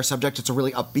a dire subject, it's a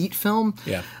really upbeat film.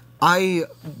 Yeah. I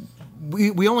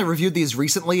we only reviewed these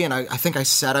recently, and I think I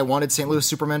said I wanted St. Louis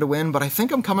Superman to win, but I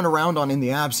think I'm coming around on In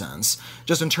the Absence,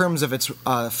 just in terms of its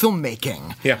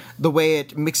filmmaking. Yeah. The way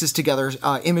it mixes together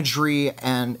imagery,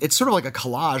 and it's sort of like a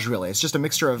collage, really. It's just a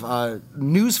mixture of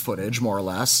news footage, more or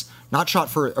less, not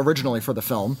shot originally for the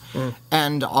film,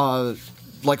 and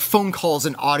like phone calls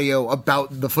and audio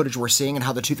about the footage we're seeing and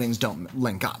how the two things don't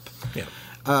link up. Yeah.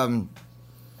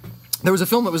 There was a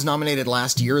film that was nominated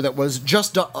last year that was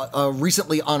just a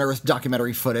recently unearthed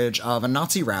documentary footage of a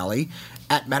Nazi rally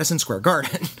at Madison Square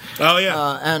Garden. Oh,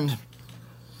 yeah. And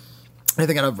I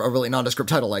think it had a really nondescript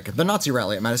title, like The Nazi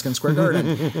Rally at Madison Square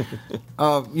Garden.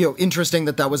 Interesting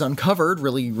that was uncovered,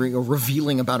 really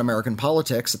revealing about American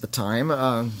politics at the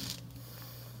time.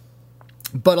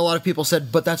 But a lot of people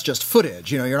said, but that's just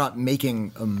footage. You're not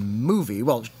making a movie.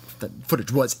 Well, the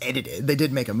footage was edited. They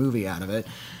did make a movie out of it.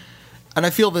 And I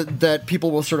feel that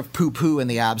people will sort of poo-poo In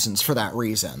the Absence for that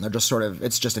reason. They're just sort of,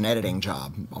 it's just an editing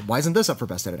job. Why isn't this up for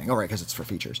Best Editing? Oh, right, because it's for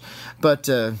features. But,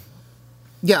 I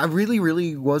really,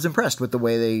 really was impressed with the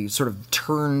way they sort of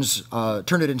turned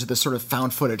it into this sort of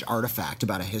found footage artifact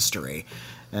about a history.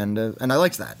 And I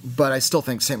liked that. But I still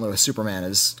think St. Louis Superman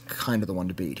is kind of the one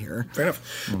to beat here. Fair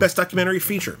enough. Best documentary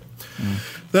feature.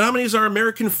 The nominees are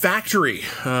American Factory,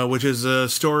 which is a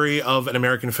story of an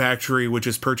American factory which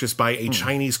is purchased by a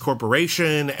Chinese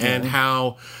corporation, and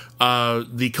how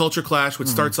the culture clash, which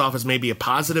starts off as maybe a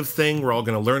positive thing, we're all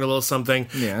going to learn a little something,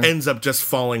 ends up just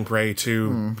falling prey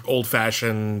to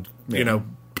old-fashioned,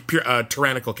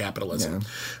 tyrannical capitalism.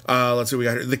 Let's see what we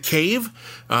got here. The Cave,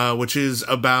 which is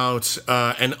about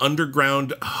an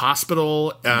underground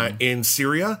hospital in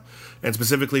Syria, and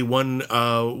specifically one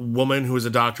woman who is a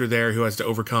doctor there who has to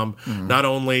overcome not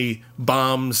only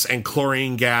bombs and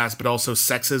chlorine gas, but also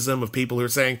sexism of people who are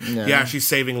saying, she's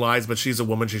saving lives, but she's a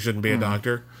woman, she shouldn't be a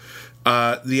doctor.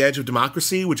 The Edge of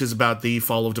Democracy, which is about the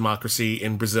fall of democracy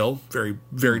in Brazil. Very,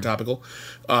 very topical.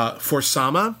 For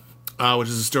Sama, which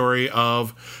is a story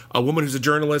of a woman who's a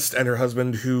journalist and her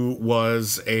husband who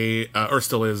was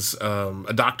still is,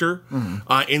 a doctor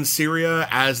in Syria,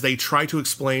 as they try to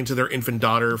explain to their infant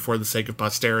daughter, for the sake of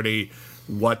posterity,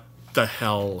 what the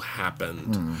hell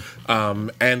happened.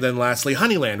 And then lastly,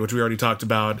 Honeyland, which we already talked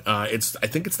about. I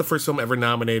think it's the first film ever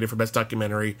nominated for Best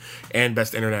Documentary and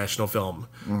Best International Film,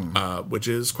 which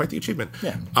is quite the achievement.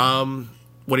 Yeah.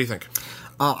 What do you think?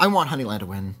 I want Honeyland to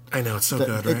win. I know, it's so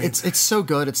good, right? It's so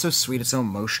good. It's so sweet. It's so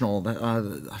emotional. I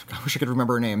wish I could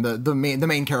remember her name. The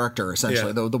main character,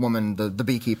 essentially, the woman, the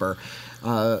beekeeper,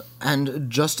 and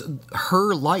just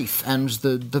her life and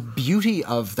the beauty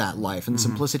of that life and the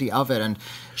simplicity of it. And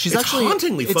she's actually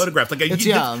hauntingly photographed.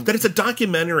 That it's a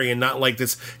documentary and not like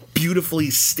this beautifully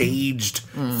staged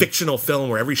fictional film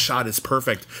where every shot is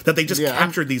perfect. That they just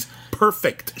captured these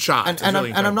perfect shots. And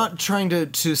I'm not trying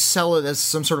to sell it as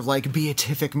some sort of like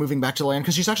beatific moving back to the land,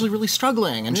 because she's actually really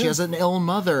struggling, and she has an ill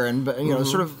mother, and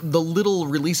sort of the little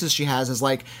releases she has is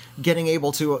like getting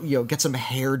able to get some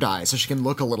hair dye so she can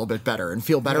look a little bit better and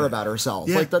feel better about herself.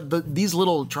 Like these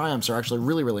little triumphs are actually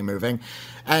really, really moving,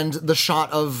 and the shot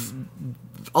of,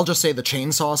 I'll just say, the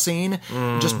chainsaw scene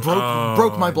just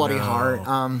broke my bloody heart.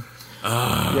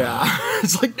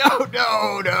 It's like no,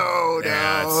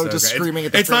 so just great. screaming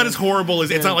at the It's train. not as horrible as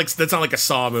it's not like a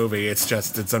Saw movie. It's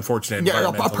just it's unfortunate.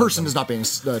 A person is not being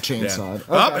chainsawed.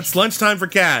 Yeah. Oh, it's lunchtime for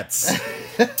cats.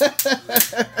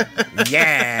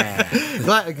 Yeah.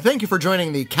 Thank you for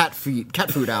joining the cat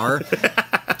food hour.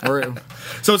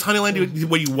 So it's Honeyland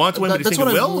what you want to win, but you that's think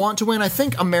what it will? I want to win. I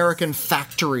think American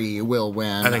Factory will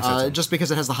win. I think so, too. Just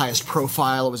because it has the highest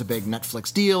profile. It was a big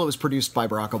Netflix deal. It was produced by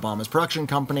Barack Obama's production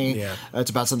company. Yeah. It's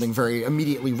about something very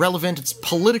immediately relevant. It's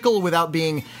political without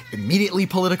being immediately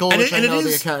political, which I know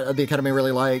the Academy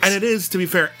really likes. And it is, to be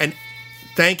fair. And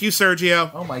thank you,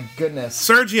 Sergio. Oh my goodness.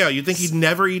 Sergio, you'd think he'd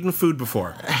never eaten food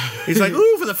before. He's like,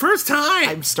 ooh, for the first time.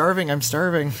 I'm starving.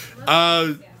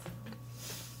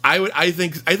 I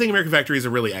think American Factory is a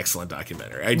really excellent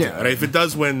documentary. I do. And if it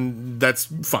does win, that's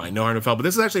fine. No harm, no foul. But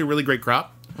this is actually a really great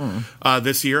crop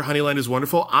this year. Honeyland is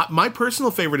wonderful. My personal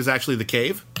favorite is actually The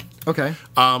Cave. Okay.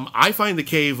 I find The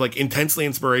Cave intensely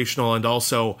inspirational and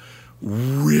also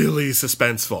really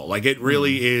suspenseful. It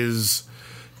really is.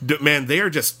 Man, they are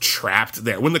just trapped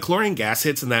there. When the chlorine gas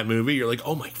hits in that movie, you're like,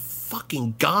 oh my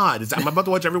fucking God, I'm about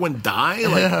to watch everyone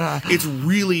die. It's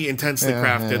really intensely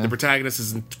crafted. Yeah. The protagonist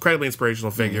is an incredibly inspirational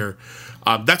figure.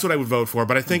 That's what I would vote for.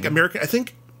 But I think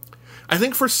I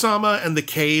think for Sama and The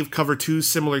Cave cover two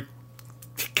similar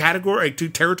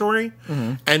territory,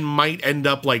 and might end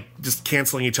up just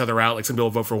canceling each other out. Some people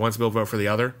vote for one, some people vote for the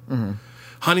other.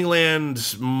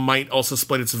 Honeyland might also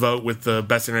split its vote with the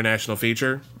Best International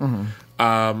Feature.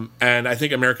 And I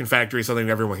think American Factory is something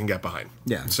everyone can get behind.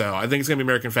 Yeah. So I think it's going to be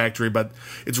American Factory, but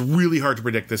it's really hard to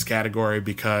predict this category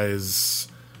because,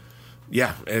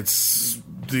 it's...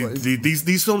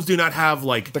 These films do not have,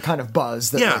 like... the kind of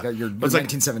buzz that your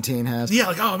 1917 has. Yeah,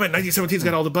 like, oh, man, 1917's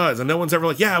got all the buzz. And no one's ever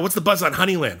like, what's the buzz on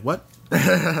Honeyland? What?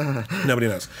 Nobody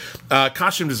knows.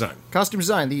 Costume design. Costume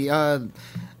design.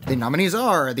 The nominees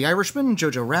are The Irishman,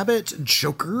 Jojo Rabbit,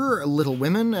 Joker, Little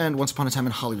Women, and Once Upon a Time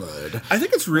in Hollywood. I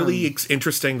think it's really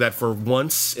interesting that for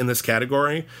once in this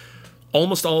category,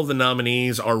 almost all of the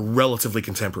nominees are relatively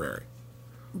contemporary.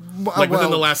 Within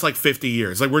the last 50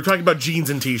 years, we're talking about jeans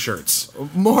and t-shirts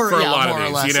more for a lot more of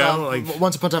these, or less. you know.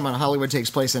 Once Upon a Time in Hollywood takes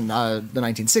place in the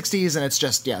 1960s, and it's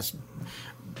just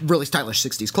really stylish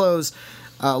 60s clothes.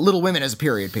 Little Women is a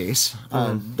period piece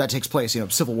that takes place,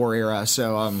 Civil War era,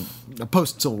 so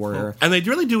post Civil War era, and they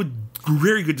really do a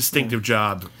very good distinctive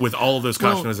job with all of those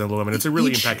costumes in Little Women. It's a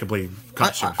really impeccably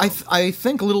costumed film. I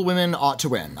think Little Women ought to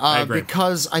win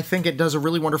because I think it does a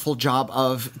really wonderful job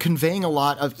of conveying a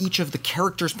lot of each of the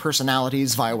characters'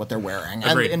 personalities via what they're wearing.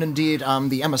 And indeed,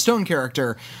 the Emma Stone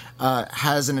character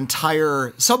has an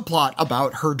entire subplot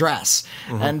about her dress.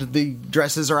 And the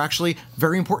dresses are actually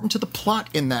very important to the plot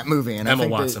in that movie. And Emma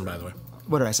Watson, by the way.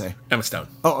 What did I say? Emma Stone.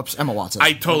 Oh, Emma Watson.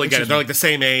 I totally get it. They're the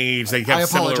same age. They have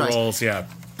similar roles. Yeah.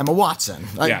 Emma Watson.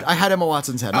 I had Emma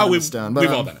Watson's head. We've Stone,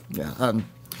 we've all done it. Yeah.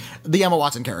 The Emma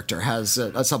Watson character has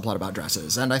a subplot about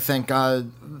dresses, and I think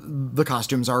the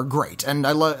costumes are great. And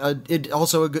I it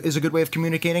also is a good way of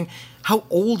communicating how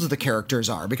old the characters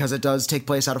are, because it does take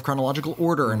place out of chronological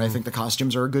order, and I think the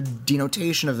costumes are a good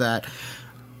denotation of that.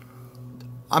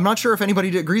 I'm not sure if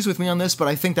anybody agrees with me on this, but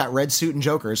I think that red suit in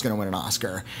Joker is going to win an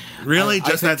Oscar. Really,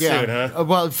 just that suit, huh?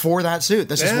 Well, for that suit,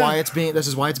 this is why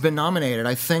it's been nominated.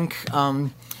 I think.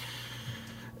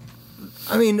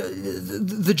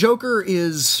 The Joker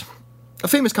is a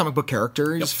famous comic book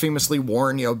character. He's famously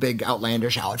worn, big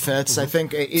outlandish outfits. I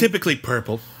think typically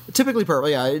purple. Typically purple,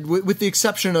 yeah. With the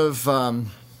exception of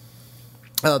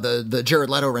the Jared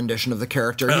Leto rendition of the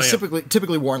character, he's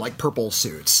typically worn purple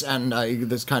suits, and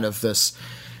there's kind of this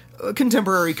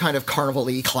contemporary kind of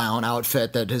carnival-y clown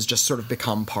outfit that has just sort of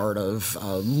become part of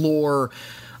lore.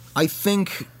 I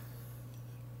think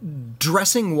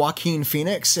dressing Joaquin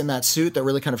Phoenix in that suit that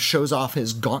really kind of shows off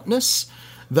his gauntness,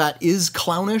 that is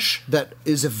clownish, that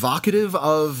is evocative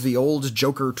of the old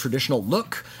Joker traditional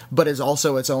look, but is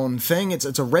also its own thing.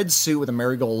 It's a red suit with a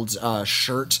marigold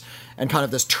shirt and kind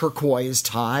of this turquoise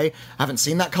tie. I haven't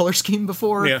seen that color scheme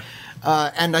before. Yeah.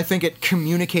 And I think it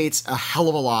communicates a hell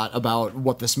of a lot about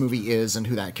what this movie is and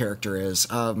who that character is.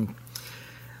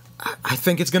 I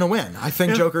think it's going to win. I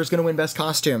think Joker is going to win Best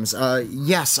Costumes.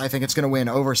 Yes, I think it's going to win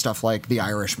over stuff like The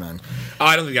Irishman. Oh,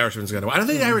 I don't think The Irishman's going to win. I don't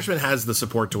think The Irishman has the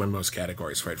support to win most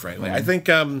categories, quite frankly. I think...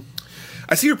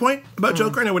 I see your point about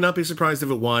Joker, and I would not be surprised if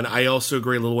it won. I also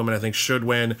agree Little Women, I think, should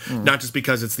win, not just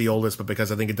because it's the oldest, but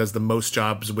because I think it does the most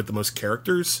jobs with the most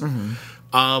characters.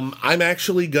 I'm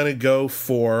actually going to go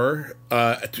for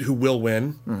who will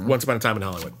win, Once Upon a Time in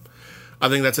Hollywood. I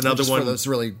think that's another one. For those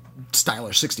really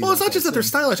stylish 60s. Well, it's not just that they're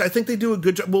stylish. I think they do a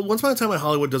good job. Well, Once Upon a Time in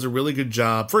Hollywood does a really good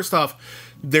job. First off,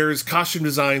 there's costume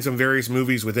designs in various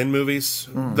movies within movies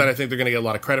that I think they're going to get a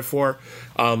lot of credit for.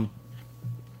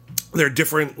 There are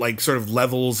different, sort of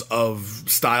levels of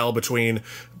style between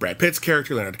Brad Pitt's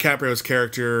character, Leonardo DiCaprio's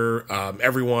character,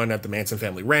 everyone at the Manson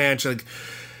family ranch.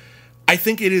 I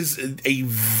think it is a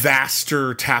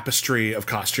vaster tapestry of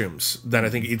costumes than I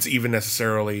think it's even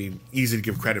necessarily easy to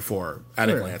give credit for at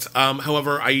a glance.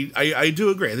 However, I do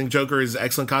agree. I think Joker is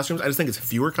excellent costumes. I just think it's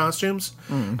fewer costumes,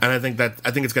 and I think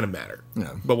it's going to matter.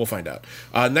 Yeah. But we'll find out.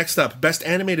 Next up, Best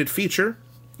Animated Feature.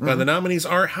 The nominees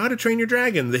are How to Train Your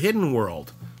Dragon: The Hidden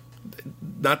World.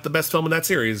 Not the best film in that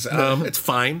series. It's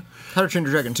fine. How to Train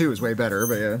Your Dragon 2 is way better,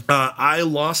 but yeah. I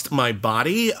Lost My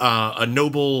Body, a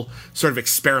noble sort of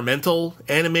experimental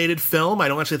animated film. I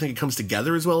don't actually think it comes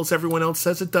together as well as everyone else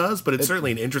says it does, but it's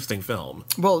certainly an interesting film.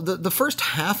 Well, the first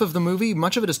half of the movie,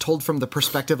 much of it is told from the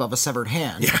perspective of a severed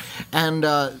hand. Yeah. And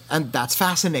that's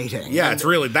fascinating. Yeah,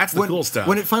 that's the cool stuff.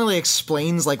 When it finally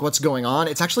explains what's going on,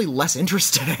 it's actually less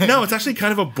interesting. No, it's actually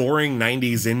kind of a boring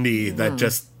 90s indie that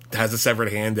just has a severed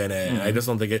hand in it. And I just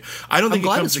don't think it. I'm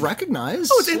glad it's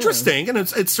recognized. Oh, it's interesting, and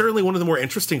it's certainly one of the more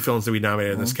interesting films that we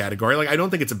nominated in this category. I don't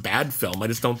think it's a bad film. I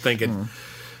just don't think it.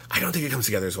 I don't think it comes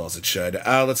together as well as it should.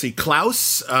 Let's see,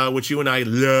 Klaus, which you and I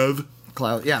love.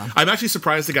 Klaus, yeah. I'm actually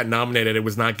surprised it got nominated. It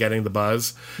was not getting the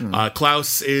buzz.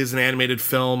 Klaus is an animated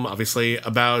film, obviously,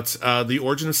 about the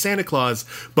origin of Santa Claus,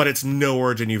 but it's no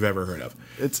origin you've ever heard of.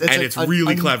 It's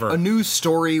really clever. A new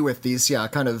story with these,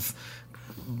 kind of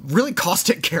really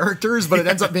caustic characters, but it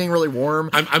ends up being really warm.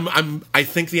 I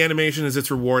think the animation is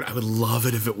its reward. I would love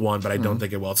it if it won, but I don't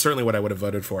think it will. It's certainly what I would have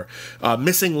voted for.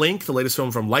 Missing Link, the latest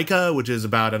film from Laika, which is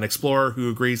about an explorer who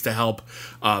agrees to help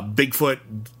Bigfoot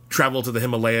travel to the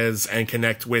Himalayas and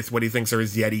connect with what he thinks are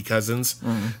his Yeti cousins.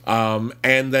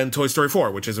 And then Toy Story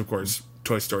 4, which is, of course,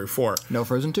 Toy Story 4. No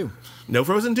Frozen 2. No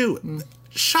Frozen 2.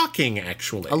 Shocking,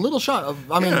 actually. A little shock.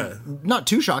 I mean, not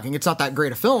too shocking. It's not that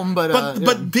great a film,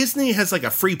 but Disney has like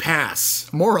a free pass,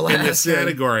 more or less, in this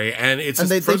category, and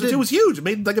Frozen 2 was huge. It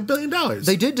made like $1 billion.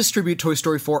 They did distribute Toy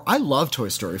Story 4. I love Toy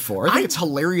Story 4. I think it's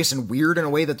hilarious and weird in a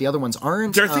way that the other ones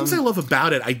aren't. There are things I love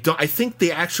about it. I think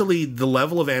the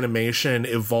level of animation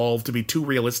evolved to be too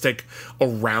realistic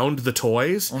around the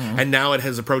toys, and now it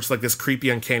has approached like this creepy,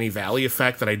 uncanny valley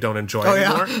effect that I don't enjoy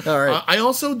anymore. Yeah? All right. I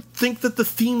also think that the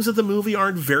themes of the movie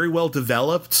aren't very well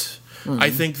developed. I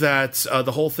think that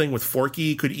the whole thing with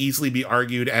Forky could easily be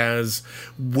argued as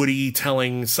Woody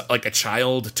telling like a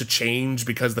child to change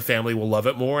because the family will love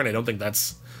it more, and I don't think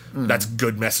that's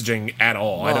good messaging at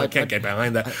all. Well, I can't get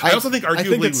behind that. I also think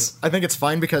arguably... I think it's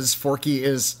fine because Forky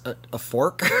is a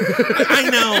fork.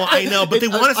 I know, but they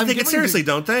want us to take it seriously,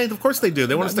 don't they? Of course they do.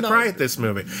 They want us to cry at this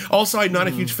movie. Also, I'm not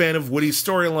a huge fan of Woody's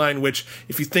storyline, which,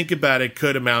 if you think about it,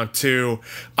 could amount to,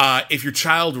 if your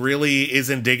child really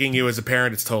isn't digging you as a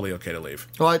parent, it's totally okay to leave.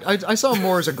 Well, I saw him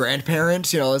more as a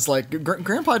grandparent. You know, it's like,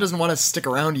 Grandpa doesn't want to stick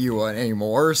around you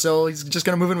anymore, so he's just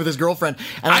going to move in with his girlfriend.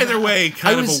 And either way,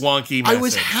 kind of a wonky message. I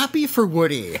was happy for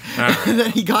Woody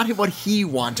that he got what he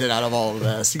wanted out of all of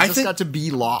this. He just got to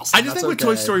be lost. I just think with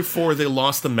Toy Story 4, they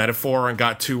lost the metaphor and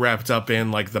got too wrapped up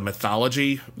in like the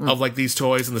mythology of like these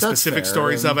toys and the specific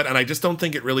stories of it, and I just don't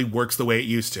think it really works the way it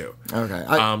used to.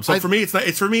 Okay. For me, it's not.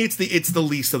 It's for me, it's the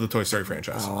least of the Toy Story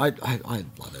franchise. Oh, I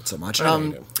love it so much.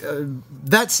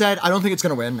 That said, I don't think it's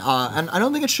going to win, and I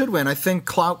don't think it should win. I think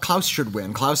Klaus should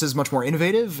win. Klaus is much more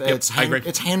innovative. Yep,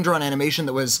 It's hand-drawn animation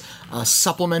that was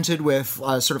supplemented with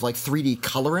sort of like 3D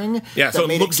coloring. Yeah, so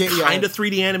it looks kind of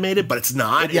 3D animated, but it's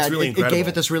not. Yeah, it's really incredible. It gave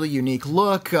it this really unique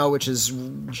look, which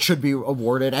should be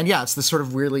awarded. And yeah, it's this sort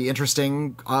of really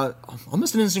interesting,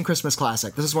 almost an instant Christmas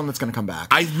classic. This is one that's going to come back.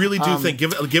 I really do think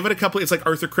give it a couple. It's like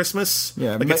Arthur Christmas.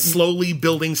 Yeah, like it's slowly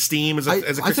building steam as a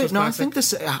Christmas classic. I think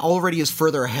this already is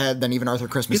further ahead than even Arthur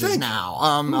Christmas is now.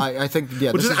 I think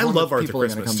this is I one love that Arthur people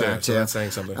Christmas are going to come back to. That's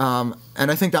saying something. And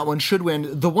I think that one should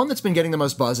win. The one that's been getting the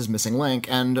most buzz is Missing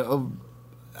Link, and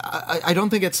I don't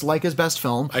think it's Laika's best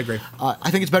film. I agree.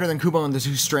 I think it's better than Kubo and the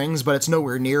Two Strings, but it's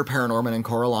nowhere near Paranorman and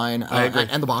Coraline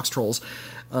and the Box Trolls.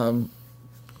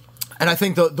 And I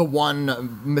think the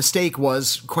one mistake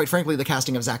was, quite frankly, the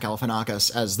casting of Zach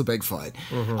Galifianakis as the Bigfoot.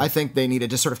 I think they needed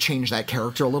to sort of change that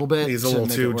character a little bit. He's a little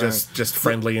too just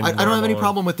friendly and I don't have any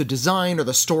problem with the design or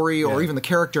the story or even the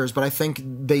characters, but I think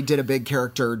they did a big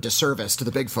character disservice to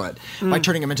the Bigfoot by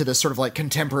turning him into this sort of like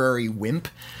contemporary wimp.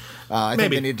 I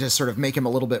think they need to sort of make him a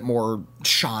little bit more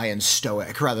shy and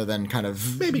stoic rather than kind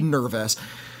of nervous.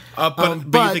 But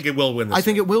you think it will win this I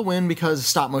think it will win because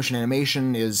stop motion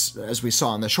animation is, as we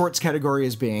saw in the shorts category,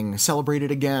 is being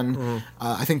celebrated again.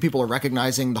 I think people are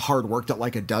recognizing the hard work that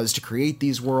Laika does to create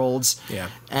these worlds. Yeah.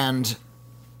 And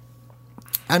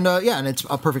it's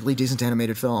a perfectly decent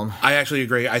animated film. I actually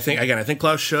agree. I think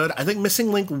Klaus should. I think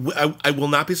Missing Link, I will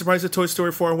not be surprised if Toy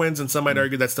Story 4 wins, and some might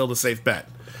argue that's still the safe bet.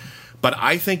 But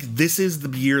I think this is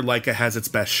the year Laika has its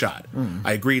best shot.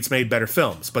 I agree it's made better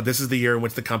films, but this is the year in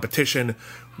which the competition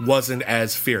wasn't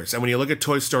as fierce. And when you look at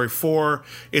Toy Story 4,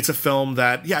 it's a film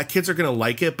that, kids are going to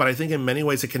like it, but I think in many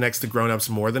ways it connects to grown-ups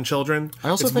more than children.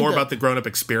 It's more about the grown-up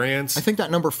experience. I think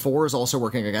that number 4 is also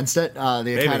working against it.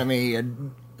 The Academy...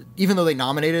 Even though they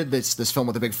nominated this film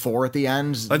with a big 4 at the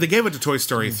end, like they gave it to Toy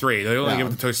Story 3, they only gave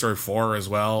it to Toy Story 4 as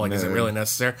well. Like, is it really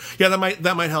necessary? Yeah, that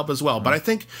might help as well. But I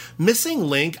think Missing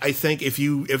Link. I think if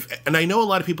and I know a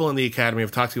lot of people in the Academy,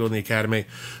 have talked to people in the Academy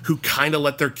who kind of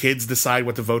let their kids decide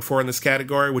what to vote for in this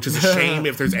category, which is a shame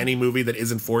if there's any movie that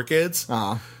isn't for kids.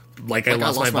 Like I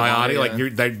Lost My Body. Like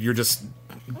you're just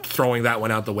throwing that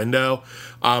one out the window.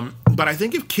 But I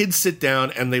think if kids sit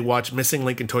down and they watch Missing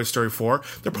Link and Toy Story 4,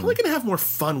 they're probably going to have more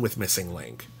fun with Missing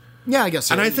Link. Yeah, I guess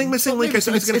so. And I think Missing Link, I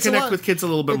think it's going to connect with kids a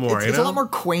little bit more. It's a lot more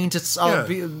quaint. It's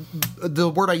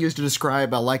the word I use to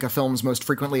describe Laika films most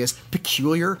frequently is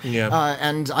peculiar. Yeah.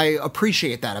 And I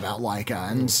appreciate that about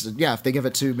Laika. And if they give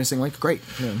it to Missing Link, great.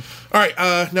 Yeah. All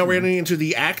right, now we're getting into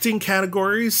the acting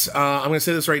categories. I'm going to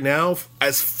say this right now.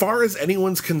 As far as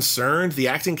anyone's concerned, the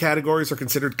acting categories are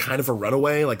considered kind of a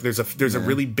runaway. Like there's a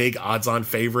really big odds-on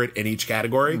favorite in each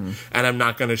category, and I'm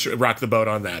not going to rock the boat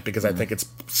on that because I think it's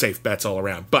safe bets all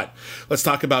around. But But let's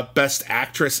talk about Best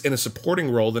Actress in a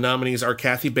Supporting Role. The nominees are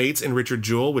Kathy Bates in Richard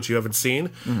Jewell, which you haven't seen.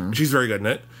 Mm-hmm. She's very good in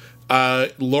it.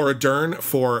 Laura Dern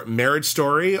for Marriage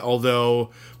Story, although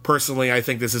personally I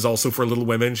think this is also for Little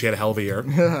Women. She had a hell of a year.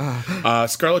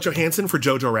 Scarlett Johansson for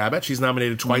Jojo Rabbit. She's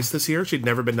nominated twice this year. She'd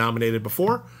never been nominated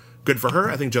before. Good for her.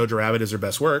 I think Jojo Rabbit is her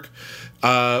best work.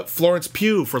 Florence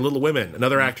Pugh for Little Women,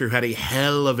 another actor who had a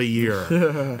hell of a year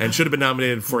and should have been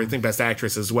nominated for, I think, Best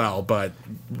Actress as well, but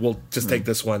we'll just take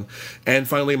this one. And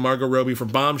finally, Margot Robbie for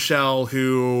Bombshell,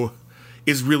 who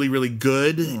is really, really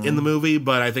good in the movie,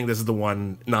 but I think this is the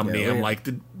one nominee. I'm like,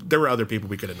 there were other people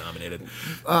we could have nominated.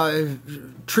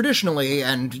 Traditionally,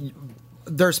 and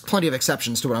there's plenty of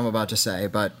exceptions to what I'm about to say,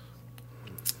 but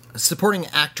supporting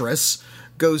actress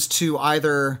goes to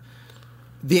either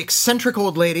the eccentric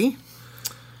old lady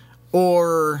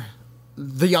or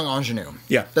the young ingenue.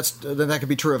 Yeah. That could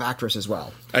be true of actress as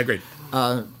well. I agree.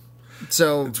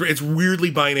 So it's weirdly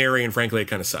binary, and frankly, it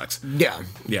kind of sucks. Yeah.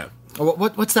 Yeah.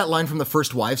 What's that line from the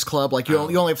First Wives Club? Like, you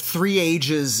only have 3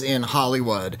 ages in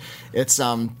Hollywood. It's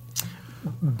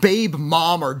Babe,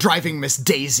 Mom, or Driving Miss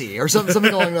Daisy, or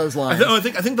something along those lines. I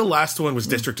think the last one was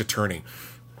District Attorney.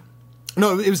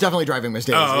 No, it was definitely Driving Miss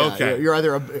Daisy. Oh, okay. Yeah, you're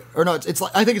either it's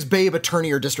like, I think it's Babe,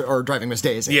 Attorney, or Driving Miss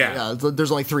Daisy. Yeah.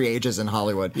 There's only 3 ages in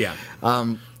Hollywood. Yeah.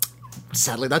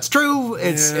 Sadly, that's true.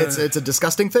 It's a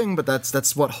disgusting thing, but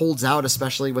that's what holds out,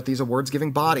 especially with these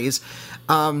awards-giving bodies.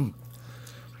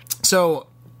 So,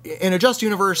 in a Just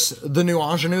Universe, the new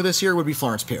ingenue this year would be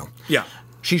Florence Pugh. Yeah.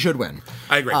 She should win.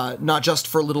 I agree. Not just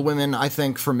for Little Women. I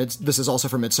think this is also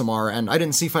for Midsommar, and I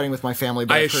didn't see Fighting with My Family,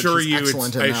 but I assure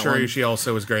you, she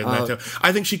also was great in that too.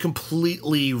 I think she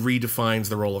completely redefines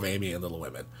the role of Amy in Little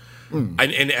Women,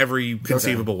 in every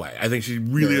conceivable way. I think she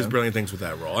really does brilliant things with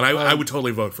that role, and I would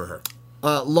totally vote for her.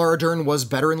 Laura Dern was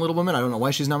better in Little Women. I don't know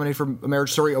why she's nominated for A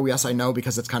Marriage Story. Oh, yes, I know,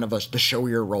 because it's kind of the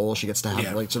showier role. She gets to have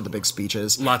sort of the big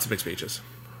speeches. Lots of big speeches.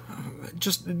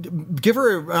 Just give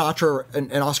her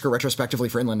an Oscar retrospectively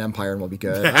for Inland Empire, and we'll be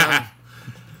good.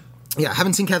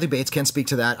 Haven't seen Kathy Bates. Can't speak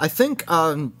to that. I think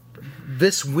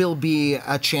this will be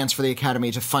a chance for the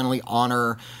Academy to finally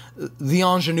honor the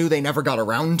ingenue they never got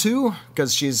around to,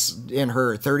 because she's in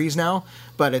her 30s now,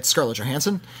 but it's Scarlett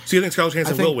Johansson. So you think Scarlett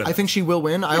Johansson will win? I think she will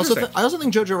win. I also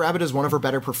think Jojo Rabbit is one of her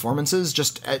better performances,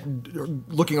 just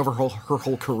looking over her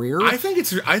whole career. I think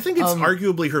it's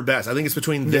arguably her best. I think it's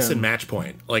between this and Match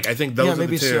Point. Like, I think those are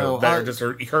the two that are just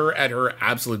her at her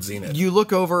absolute zenith. You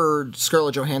look over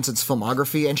Scarlett Johansson's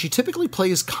filmography, and she typically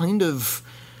plays kind of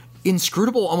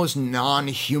inscrutable, almost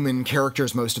non-human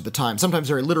characters most of the time. Sometimes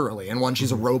very literally. In one,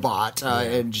 she's a robot,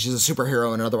 and she's a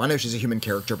superhero. In another one, I know she's a human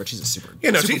character, but she's a super.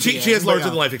 She has larger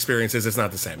than life experiences. It's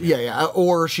not the same. Yeah.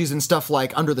 Or she's in stuff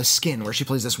like Under the Skin, where she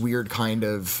plays this weird kind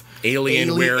of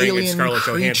alien wearing a Scarlett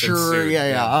Johansson suit.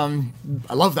 Yeah.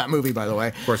 I love that movie, by the way.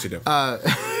 Of course you do.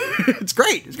 It's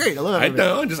great. I love that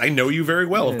movie. I know you very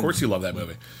well. Of course you love that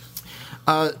movie.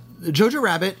 Jojo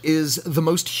Rabbit is the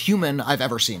most human I've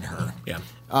ever seen her. Yeah.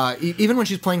 Even when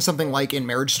she's playing something like in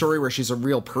Marriage Story, where she's a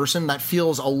real person, that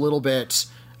feels a little bit,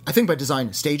 I think by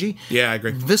design, stagey. Yeah, I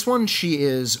agree. This one, she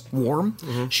is warm.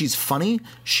 Mm-hmm. She's funny.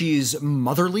 She's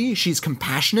motherly. She's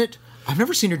compassionate. I've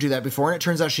never seen her do that before, and it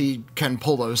turns out she can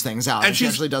pull those things out. And she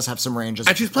actually does have some range.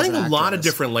 And she's playing a lot of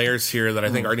different layers here that I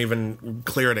think aren't even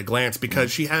clear at a glance,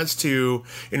 because she has to,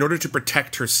 in order to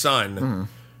protect her son,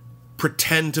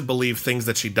 pretend to believe things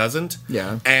that she doesn't.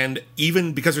 Yeah. And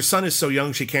even because her son is so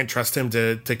young, she can't trust him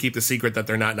to keep the secret that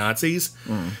they're not Nazis.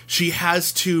 She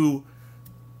has to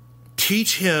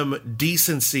teach him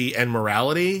decency and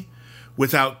morality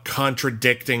without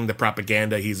contradicting the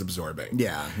propaganda he's absorbing.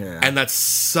 Yeah. And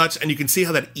and you can see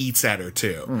how that eats at her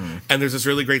too. And there's this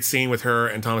really great scene with her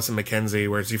and Thomasin McKenzie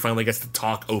where she finally gets to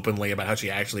talk openly about how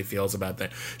she actually feels about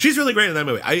that. She's really great in that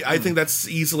movie. I think that's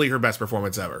easily her best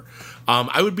performance ever.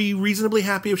 I would be reasonably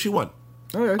happy if she won.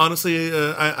 Okay. Honestly,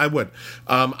 I would.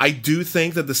 I do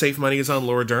think that the safe money is on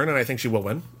Laura Dern, and I think she will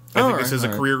win. I think this is a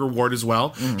career reward as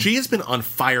well. She has been on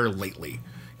fire lately.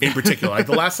 In particular, like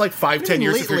the last 5-10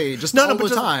 years, lately, all the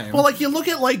time. Well, you look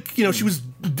at she was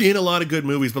in a lot of good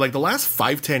movies, but the last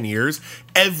 5-10 years,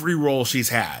 every role she's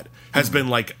had has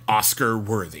been Oscar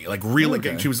worthy, really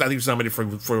good. She was, I think, she was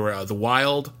nominated for The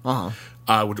Wild,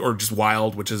 or just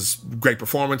Wild, which is great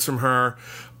performance from her.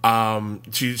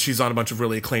 She's on a bunch of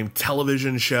really acclaimed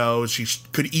television shows. She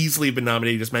could easily have been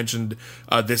nominated. You just mentioned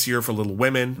this year for Little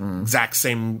Women, exact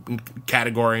same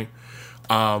category.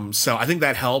 So I think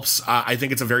that helps. I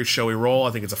think it's a very showy role.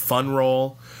 I think it's a fun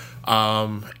role.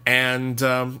 I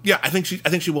think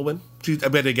she will win.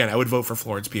 But again, I would vote for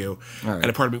Florence Pugh, and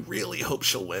a part of me really hopes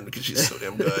she'll win because she's so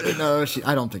damn good. No,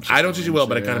 I don't think. I don't think she will,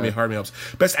 but it kind of made hard me hopes.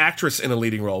 Best actress in a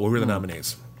leading role. What were the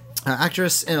nominees?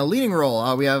 Actress in a leading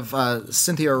role, we have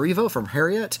Cynthia Erivo from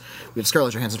Harriet. We have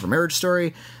Scarlett Johansson for Marriage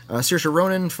Story, Saoirse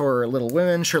Ronan for Little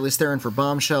Women, Charlize Theron for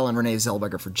Bombshell, and Renee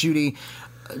Zellweger for Judy.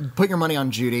 Put your money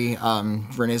on Judy.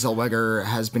 Renee Zellweger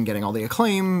has been getting all the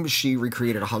acclaim. She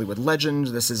recreated a Hollywood legend.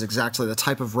 This is exactly the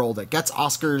type of role that gets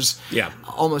Oscars. Yeah.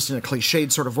 Almost in a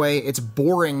cliched sort of way. It's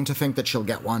boring to think that she'll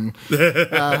get one.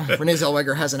 Renee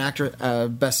Zellweger has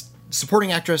an Best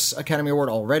Supporting Actress Academy Award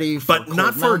already. But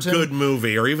not for a good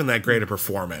movie or even that great a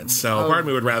performance. So part of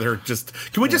me would rather just...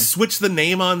 Can we just switch the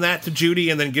name on that to Judy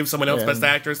and then give someone else Best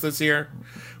Actress this year?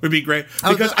 Would be great.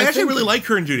 Because I actually really like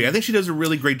her in Judy. I think she does a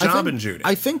really great job in Judy.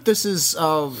 I think this is,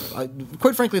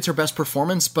 quite frankly, it's her best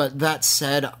performance. But that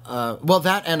said,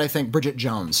 that and I think Bridget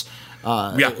Jones is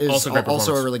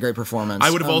also a really great performance. I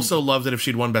would have also loved it if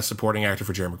she'd won Best Supporting Actor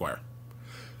for Jerry Maguire.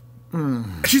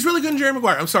 She's really good in Jerry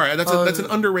Maguire. I'm sorry, that's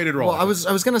an underrated role. Well, I was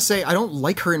going to say I don't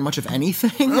like her in much of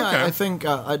anything. Okay. I think,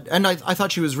 and I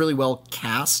thought she was really well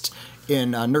cast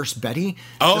in Nurse Betty.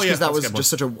 Because that was just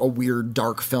such a weird,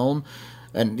 dark film.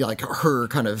 And like her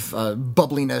kind of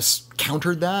bubbliness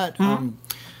countered that.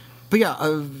 But yeah,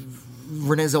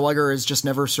 Renee Zellweger has just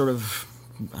never sort of,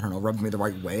 I don't know, rubbed me the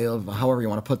right way, of however you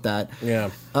want to put that.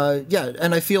 Yeah.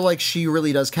 And I feel like she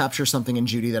really does capture something in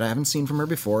Judy that I haven't seen from her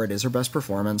before. It is her best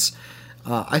performance.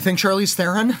 I think Charlize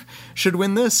Theron should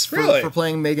win this for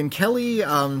playing Megyn Kelly. I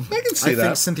can see that. I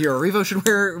think Cynthia Erivo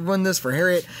should win this for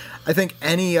Harriet. I think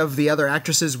any of the other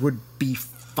actresses would be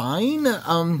fine.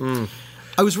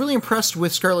 I was really impressed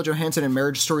with Scarlett Johansson in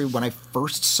Marriage Story when I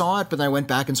first saw it, but then I went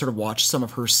back and sort of watched some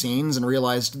of her scenes and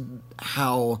realized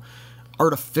how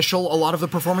artificial a lot of the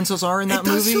performances are in that movie.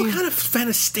 It does feel kind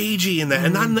of stagey in that,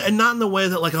 and not in the way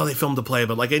that like they filmed a play,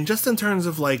 but like in terms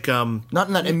of like not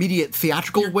in that immediate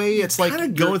theatrical way. It's like kind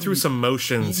of going through some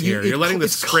motions here. You're letting the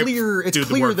script do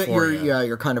the work that for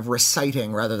you're kind of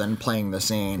reciting rather than playing the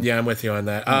scene. Yeah, I'm with you on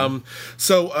that.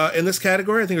 So in this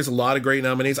category, I think there's a lot of great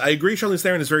nominees. I agree, Charlize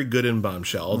Theron is very good in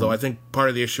Bombshell, although I think part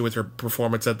of the issue with her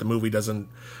performance that the movie doesn't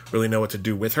really know what to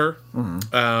do with her.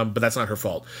 But that's not her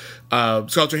fault.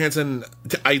 Scarlett Johansson,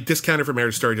 I discounted for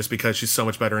Marriage Story just because she's so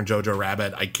much better in Jojo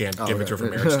Rabbit. I can't give it to her for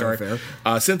Marriage Story.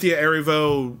 Cynthia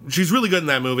Erivo, she's really good in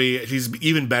that movie. She's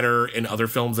even better in other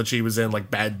films that she was in, like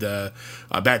Bad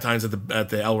Times at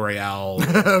the El Royale.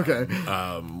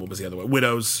 What was the other one?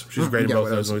 Widows. She's great in both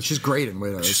those movies. She's great in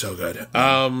Widows. She's so good.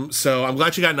 So I'm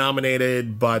glad she got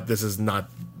nominated, but she's not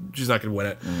going to win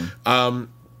it.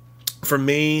 For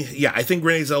me, I think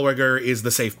Renee Zellweger is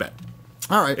the safe bet.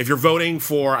 All right. If you're voting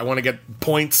for, I want to get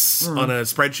points on a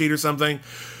spreadsheet or something,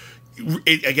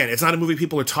 again, it's not a movie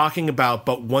people are talking about,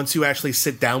 but once you actually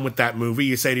sit down with that movie,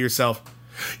 you say to yourself,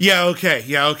 okay,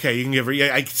 you can give her,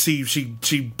 I see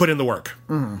she put in the work.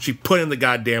 She put in the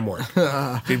goddamn work.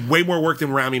 She did way more work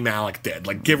than Rami Malek did.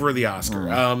 Like, give her the Oscar.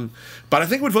 But I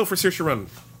think I would vote for Saoirse Ronan.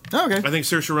 Okay. I think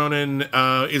Saoirse Ronan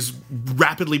is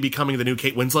rapidly becoming the new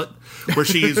Kate Winslet, where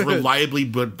she is reliably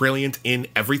brilliant in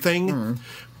everything.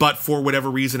 But for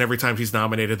whatever reason, every time she's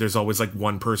nominated, there's always like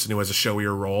one person who has a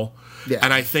showier role. Yeah.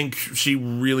 And I think she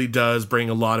really does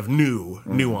bring a lot of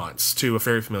nuance to a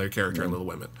very familiar character in Little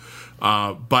Women.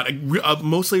 But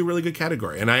mostly a really good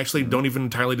category. And I actually don't even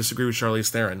entirely disagree with Charlize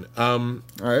Theron. All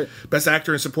right. Best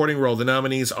Actor in Supporting Role. The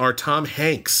nominees are Tom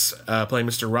Hanks playing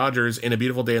Mr. Rogers in A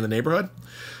Beautiful Day in the Neighborhood.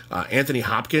 Anthony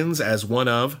Hopkins as one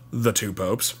of the two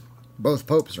popes. Both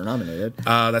popes are nominated.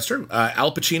 That's true.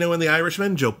 Al Pacino in The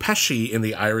Irishman, Joe Pesci in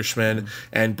The Irishman,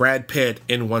 and Brad Pitt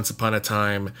in Once Upon a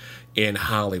Time in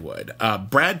Hollywood.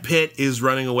 Brad Pitt is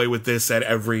running away with this at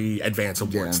every Advance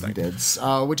Awards thing. He did.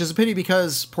 Which is a pity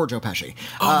because poor Joe Pesci.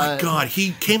 Oh my God.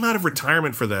 He came out of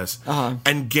retirement for this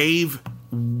and gave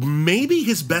maybe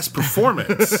his best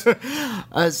performance.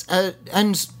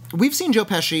 And we've seen Joe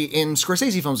Pesci in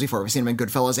Scorsese films before. We've seen him in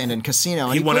Goodfellas and in Casino.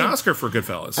 And he won an Oscar for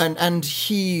Goodfellas. And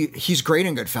he's great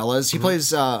in Goodfellas. He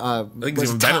plays I think he's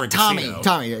even better in Casino.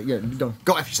 Tommy, don't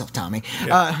go after yourself, Tommy.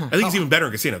 I think he's even better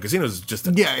in Casino. Casino's just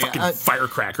a fucking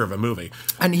firecracker of a movie.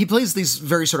 And he plays these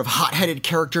very sort of hot-headed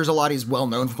characters a lot. He's well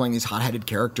known for playing these hot-headed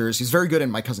characters. He's very good in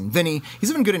My Cousin Vinny. He's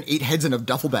even good in 8 Heads in a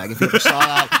Duffel Bag, if you ever saw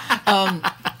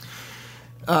that.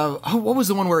 What was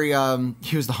the one where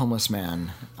he was the homeless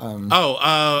man? With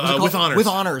Honors. With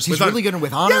Honors. He's really good in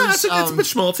With Honors. Yeah, it's a bit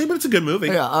schmaltzy, but it's a good movie.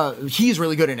 Yeah, he's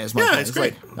really good in his. Yeah, it's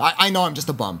great. Like, I know I'm just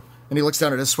a bum. And he looks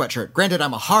down at his sweatshirt. Granted,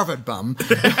 I'm a Harvard bum.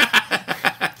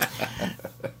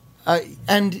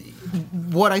 And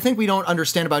what I think we don't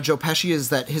understand about Joe Pesci is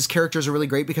that his characters are really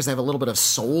great because they have a little bit of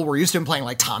soul. We're used to him playing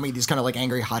like Tommy, these kind of like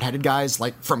angry, hot-headed guys,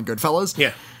 like from Goodfellas.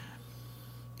 Yeah.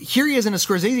 Here he is in a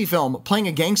Scorsese film playing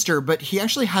a gangster, but he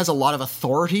actually has a lot of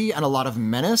authority and a lot of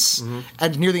menace. Mm-hmm.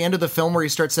 And near the end of the film where he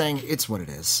starts saying, it's what it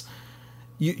is,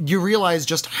 you realize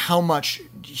just how much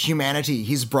humanity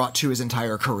he's brought to his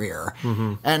entire career.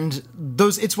 Mm-hmm. And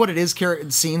those it's what it is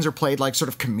scenes are played like sort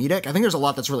of comedic. I think there's a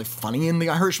lot that's really funny in The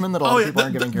Irishman that a lot of people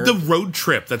aren't giving care. The road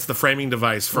trip, that's the framing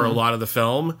device for a lot of the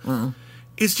film.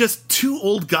 It's just two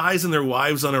old guys and their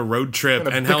wives on a road trip,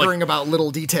 and how bickering about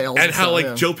little details, and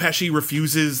how Joe Pesci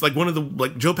refuses,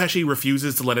 Joe Pesci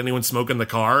refuses to let anyone smoke in the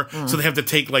car, so they have to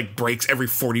take breaks every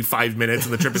 45 minutes,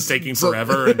 and the trip is taking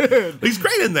forever. And he's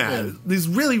great in that. Yeah. He's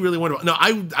really, really wonderful. No,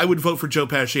 I would vote for Joe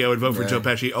Pesci. I would vote for Joe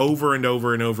Pesci over and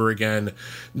over and over again.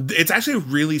 It's actually a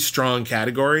really strong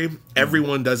category.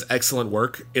 Everyone does excellent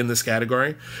work in this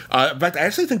category. In fact, I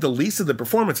actually think the least of the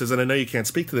performances, and I know you can't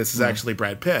speak to this, is actually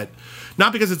Brad Pitt.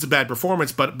 Not because it's a bad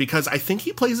performance, but because I think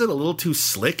he plays it a little too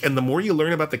slick, and the more you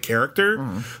learn about the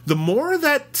character, the more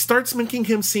that starts making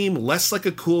him seem less like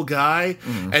a cool guy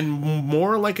and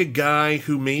more like a guy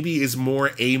who maybe is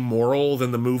more amoral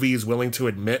than the movie is willing to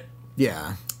admit.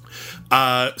 Yeah.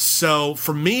 So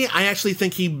for me, I actually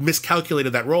think he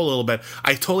miscalculated that role a little bit.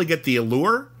 I totally get the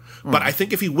allure, but I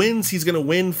think if he wins, he's going to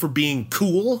win for being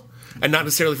cool and not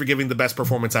necessarily for giving the best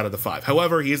performance out of the five.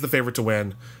 However, he is the favorite to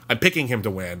win. I'm picking him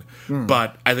to win,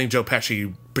 but I think Joe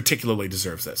Pesci particularly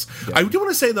deserves this. Yeah. I do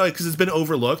want to say, though, because it's been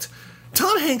overlooked,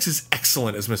 Tom Hanks is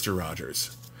excellent as Mr.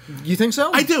 Rogers. You think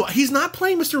so? I do. He's not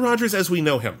playing Mr. Rogers as we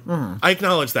know him. I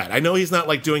acknowledge that. I know he's not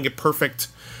doing it perfect.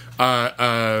 He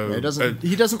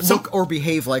doesn't look or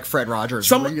behave like Fred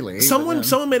Rogers, really.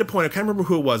 Someone made a point, I can't remember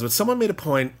who it was, but someone made a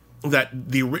point that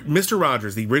the Mr.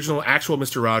 Rogers, the original actual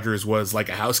Mr. Rogers, was like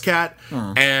a house cat,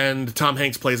 and Tom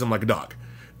Hanks plays him like a dog.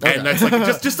 Okay. And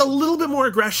that's just a little bit more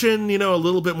aggression, a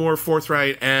little bit more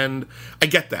forthright, and I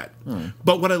get that.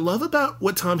 But what I love about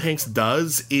what Tom Hanks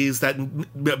does is that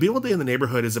Beautiful Day in the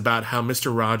Neighborhood is about how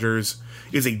Mr. Rogers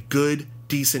is a good,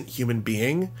 decent human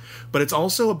being, but it's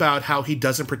also about how he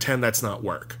doesn't pretend that's not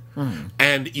work.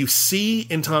 And you see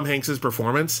in Tom Hanks's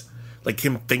performance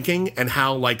him thinking and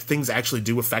how things actually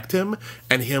do affect him,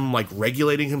 and him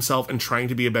regulating himself and trying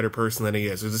to be a better person than he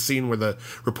is. There's a scene where the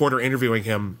reporter interviewing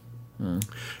him,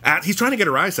 he's trying to get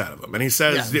a rise out of him, and he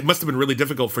says, it must have been really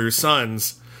difficult for your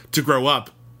sons to grow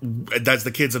up as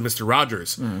the kids of Mr.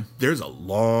 Rogers. There's a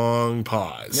long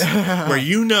pause where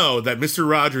that Mr.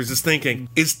 Rogers is thinking,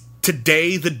 is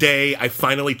today the day I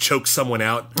finally choke someone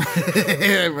out?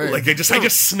 I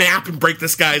just snap and break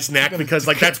this guy's neck because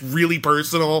that's really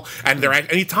personal, and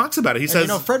he talks about it. He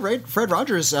says, Fred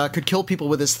Rogers could kill people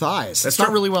with his thighs. That's not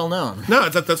really well known. No,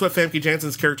 that's what Famke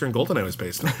Janssen's character in GoldenEye was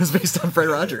based on. It was based on Fred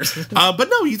Rogers. But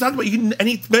no, he talked about, and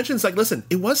he mentions listen,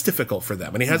 it was difficult for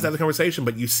them, and he has that conversation.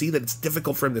 But you see that it's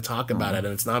difficult for him to talk about it,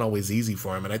 and it's not always easy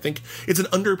for him. And I think it's an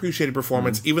underappreciated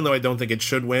performance, even though I don't think it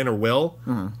should win or will.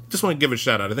 Just want to give a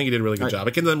shout out. I think he did a really good job.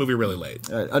 I came to that movie really late.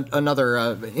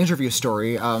 Another interview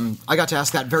story. I got to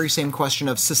ask that very same question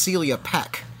of Cecilia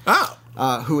Peck,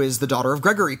 who is the daughter of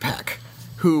Gregory Peck,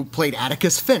 who played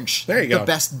Atticus Finch, the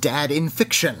best dad in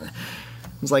fiction.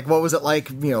 It's what was it like,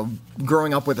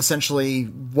 growing up with essentially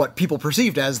what people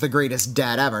perceived as the greatest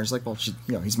dad ever? It's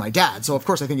he's my dad, so of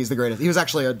course I think he's the greatest. He was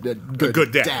actually a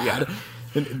good dad. Yeah.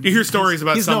 You hear stories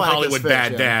about some Hollywood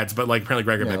bad dads, but apparently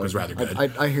Gregory Peck was rather good.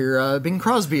 I hear Bing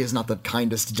Crosby is not the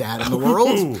kindest dad in the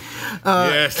world.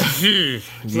 Yes,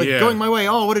 going my way.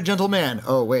 Oh, what a gentle man.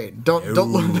 Oh, wait, don't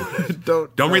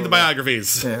read the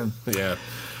biographies. Yeah.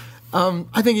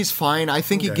 I think he's fine. I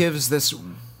think he gives this.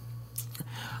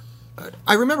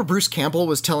 I remember Bruce Campbell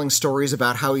was telling stories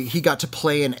about how he got to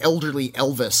play an elderly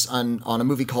Elvis on a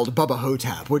movie called Bubba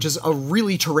Hotep, which is a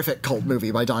really terrific cult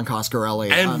movie by Don Coscarelli.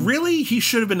 And really, he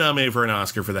should have been nominated for an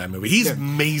Oscar for that movie. He's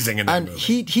amazing in that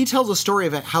movie. And he tells a story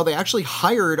of how they actually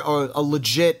hired a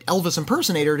legit Elvis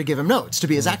impersonator to give him notes, to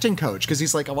be his acting coach, because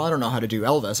he's I don't know how to do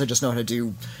Elvis. I just know how to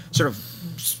do sort of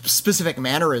specific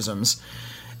mannerisms.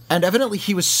 And evidently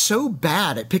he was so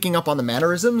bad at picking up on the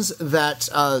mannerisms that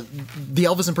the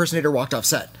Elvis impersonator walked off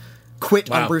set, quit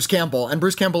on Bruce Campbell, and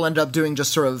Bruce Campbell ended up doing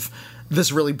just sort of this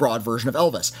really broad version of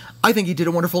Elvis. I think he did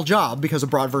a wonderful job because a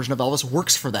broad version of Elvis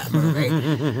works for that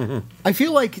movie. I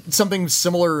feel like something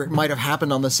similar might have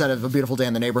happened on the set of A Beautiful Day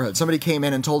in the Neighborhood. Somebody came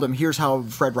in and told him, here's how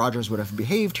Fred Rogers would have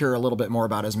behaved, here a little bit more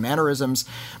about his mannerisms,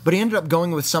 but he ended up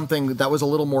going with something that was a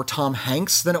little more Tom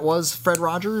Hanks than it was Fred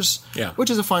Rogers, which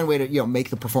is a fine way to make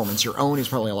the performance your own. He's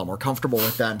probably a lot more comfortable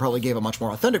with that and probably gave a much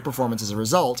more authentic performance as a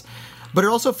result. But it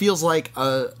also feels like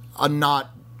a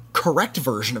not correct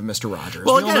version of Mr. Rogers.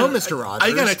 Well, we all know Mr.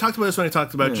 Rogers. Again, I talked about this when I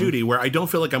talked about Judy, where I don't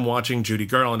feel like I'm watching Judy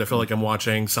Garland. I feel like I'm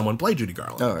watching someone play Judy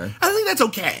Garland. Oh, right. I think that's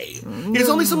okay. There's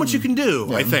only so much you can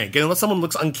do, I think. And unless someone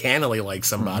looks uncannily like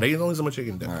somebody, there's only so much you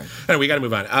can do. All right. Anyway, we got to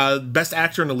move on. Best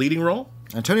actor in a leading role?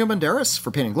 Antonio Banderas for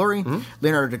Pain and Glory,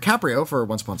 Leonardo DiCaprio for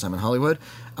Once Upon a Time in Hollywood,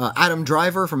 Adam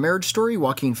Driver for Marriage Story,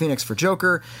 Joaquin Phoenix for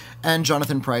Joker, and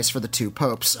Jonathan Pryce for The Two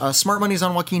Popes. Smart money's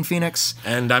on Joaquin Phoenix,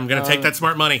 and I'm going to take that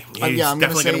smart money. He's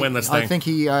definitely going to win this thing. I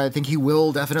think he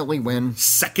will definitely win.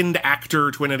 Second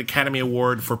actor to win an Academy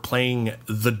Award for playing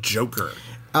the Joker.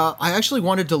 I actually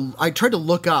I tried to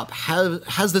look up,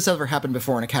 has this ever happened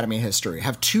before in Academy history?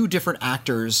 Have two different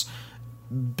actors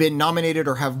been nominated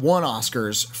or have won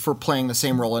Oscars for playing the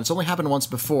same role? And it's only happened once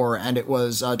before, and it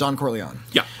was Don Corleone.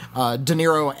 Yeah. De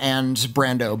Niro and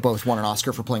Brando both won an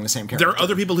Oscar for playing the same character. There are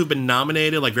other people who've been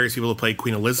nominated, like various people who played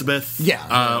Queen Elizabeth.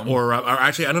 Yeah. Or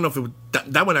actually, I don't know if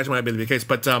that one actually might be the case,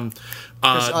 but Kate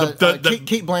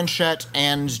Blanchett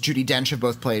and Judi Dench have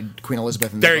both played Queen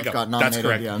Elizabeth, and there they you both go. got nominated. That's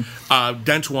correct. Yeah.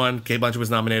 Dench won. Kate Blanchett was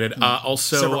nominated.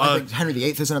 Also, I think Henry VIII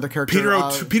is another character.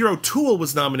 Peter O'Toole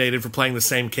was nominated for playing the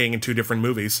same king in two different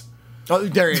movies. Oh,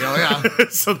 there you go. Yeah.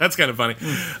 So that's kind of funny.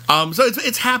 So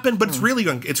it's happened, but it's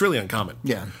really uncommon.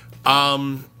 Yeah.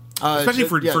 Especially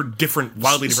for different,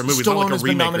 wildly different movies. Stallone not like a has been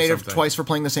remake nominated twice for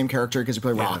playing the same character because he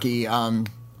played Rocky.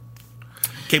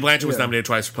 Kate Blanchett was nominated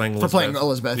twice for playing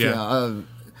Elizabeth.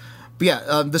 But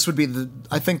yeah, this would be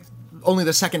I think only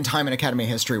the second time in Academy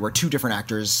history where two different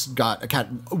actors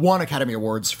won Academy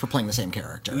Awards for playing the same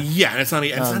character. Yeah, and it's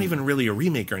not even really a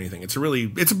remake or anything. It's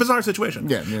a bizarre situation.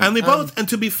 Yeah. And they both, and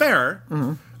to be fair,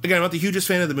 again, I'm not the hugest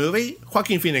fan of the movie.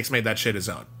 Joaquin Phoenix made that shit his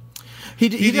own. He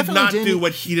did not do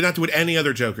what any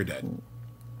other Joker did.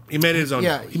 He made it his own.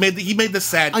 Yeah. He made the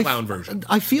sad clown version.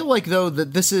 I feel like though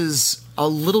that this is a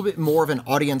little bit more of an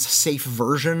audience-safe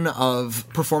version of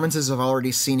performances I've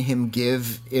already seen him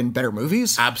give in better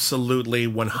movies. Absolutely,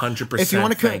 100%. If you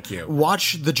want to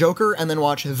watch The Joker and then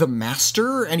watch The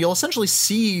Master, and you'll essentially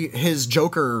see his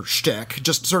Joker shtick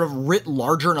just sort of writ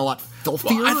larger and a lot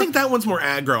filthier. Well, I think that one's more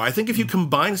aggro. I think if you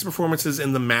combine his performances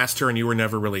in The Master and You Were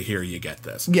Never Really Here, you get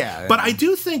this. Yeah. But I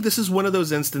do think this is one of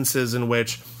those instances in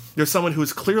which there's someone who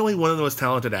is clearly one of the most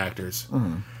talented actors,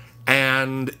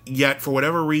 and yet, for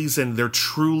whatever reason, their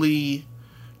truly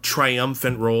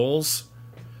triumphant roles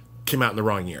came out in the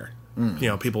wrong year. You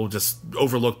know, people just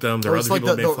overlooked them. There are other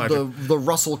people that made the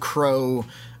Russell Crowe,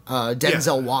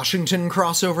 Denzel Washington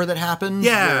crossover that happened.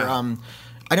 Yeah. Where,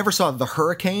 I never saw The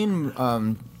Hurricane.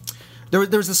 There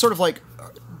was this sort of like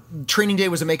Training Day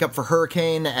was a makeup for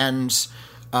Hurricane, and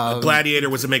Gladiator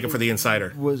was a makeup for The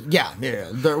Insider.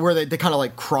 Where they kind of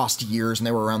like crossed years and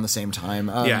they were around the same time.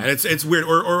 And it's weird.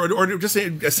 Or just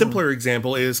a simpler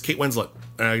example is Kate Winslet.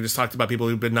 I just talked about people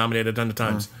who've been nominated a ton of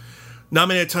times.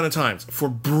 Nominated a ton of times for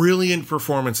brilliant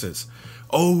performances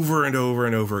over and over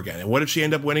and over again. And what did she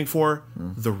end up winning for?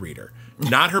 The Reader.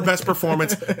 Not her best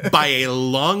performance by a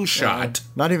long shot.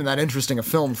 Not even that interesting a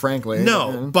film, frankly.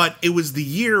 No, but it was the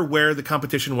year where the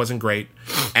competition wasn't great,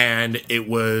 and it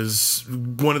was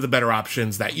one of the better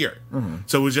options that year.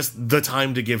 So it was just the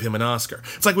time to give him an Oscar.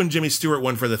 It's like when Jimmy Stewart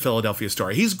won for The Philadelphia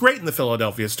Story. He's great in The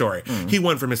Philadelphia Story. He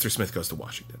won for Mr. Smith Goes to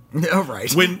Washington. Oh,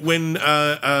 right.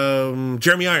 When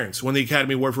Jeremy Irons won the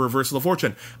Academy Award for Reversal of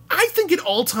Fortune, I think an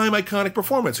all-time iconic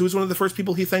performance. Who was one of the first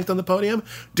people he thanked on the podium?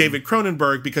 David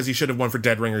Cronenberg, because he should have won for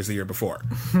Dead Ringers the year before.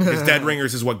 Because Dead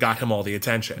Ringers is what got him all the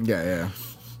attention. Yeah.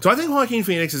 So I think Joaquin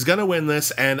Phoenix is going to win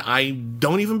this, and I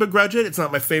don't even begrudge it. It's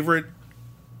not my favorite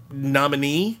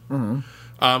nominee.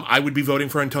 I would be voting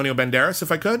for Antonio Banderas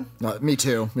if I could. Me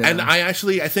too. Yeah. And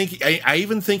I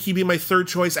even think he'd be my third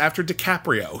choice after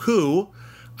DiCaprio, who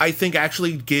I think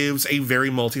actually gives a very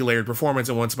multi-layered performance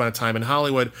in Once Upon a Time in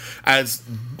Hollywood, as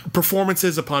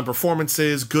performances upon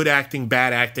performances, good acting,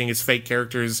 bad acting, his fake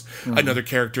characters, another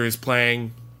character is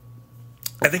playing.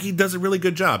 I think he does a really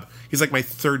good job. He's like my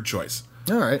third choice.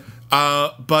 All right.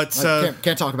 But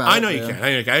can't talk about it. I know you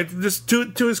can. Just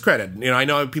to his credit, I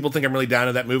know people think I'm really down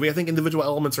to that movie. I think individual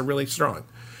elements are really strong.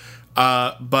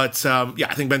 I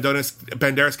think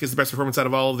Banderas gives the best performance out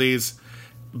of all of these.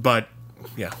 But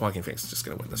yeah, Joaquin Phoenix is just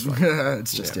going to win this fight.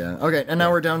 It's just okay. And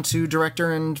now we're down to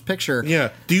director and picture.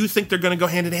 Yeah. Do you think they're going to go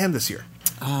hand in hand this year?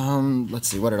 Let's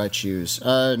see. What did I choose?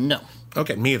 No.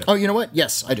 Okay, me either. Oh, you know what?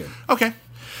 Yes, I do. Okay.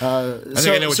 I think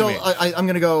I know what you mean. I'm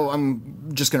going to go.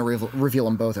 I'm just going to reveal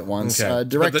them both at once. Okay.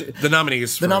 The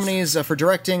nominees. The nominees for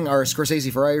directing are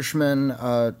Scorsese for Irishman,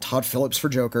 Todd Phillips for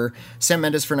Joker, Sam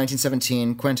Mendes for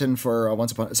 1917, Quentin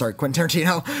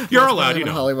Tarantino. You're allowed,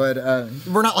 Hollywood.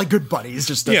 We're not like good buddies.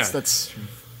 That's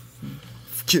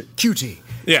QT.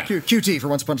 Yeah. QT for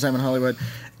Once Upon a Time in Hollywood.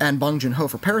 and Bong Joon-ho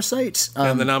for Parasite.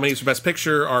 And the nominees for Best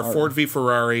Picture are Ford v.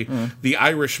 Ferrari, The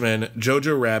Irishman,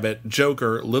 Jojo Rabbit,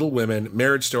 Joker, Little Women,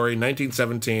 Marriage Story,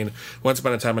 1917, Once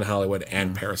Upon a Time in Hollywood,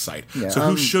 and Parasite. Yeah, so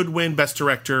who should win Best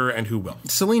Director and who will?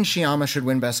 Celine Sciamma should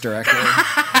win Best Director.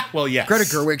 Well, yes. Greta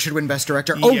Gerwig should win Best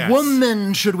Director. Yes. A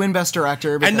woman should win Best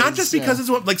Director. Because, and not just because it's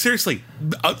what, like, seriously,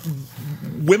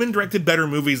 women directed better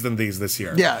movies than these this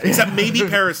year. Yeah. Except maybe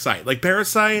Parasite. Like,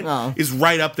 Parasite is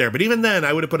right up there. But even then,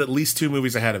 I would have put at least 2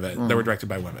 movies ahead of it that were directed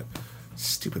by women.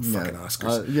 Stupid fucking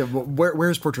Oscars.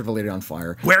 Where's Portrait of a Lady on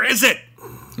Fire? Where is it?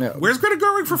 Yeah. Where's Greta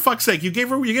Gerwig, for fuck's sake? You gave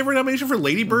her a nomination for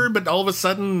Lady Bird, but all of a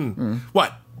sudden,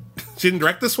 what? She didn't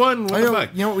direct this one? What the fuck?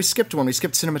 You know what? We skipped one. We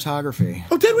skipped cinematography.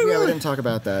 Oh, did we Yeah, really? we didn't talk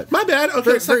about that. My bad.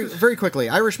 Okay. Very quickly.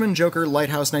 Irishman, Joker,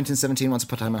 Lighthouse, 1917, Once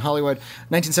Upon a Time in Hollywood.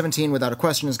 1917, without a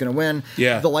question, is going to win.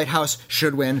 Yeah. The Lighthouse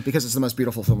should win because it's the most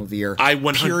beautiful film of the year.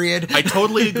 Period. I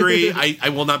totally agree. I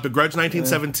will not begrudge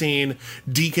 1917.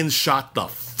 Deakins shot the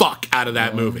fuck out of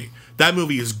that movie. That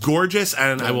movie is gorgeous,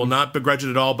 and I will not begrudge it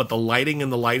at all, but the lighting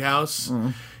in the Lighthouse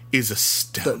is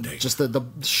astounding. Just the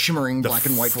shimmering black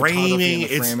and white framing.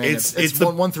 It's the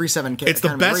 1:37. It's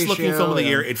the best looking film of the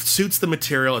year. It suits the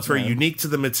material. It's very unique to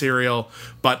the material.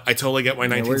 But I totally get why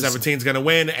 1917 is going to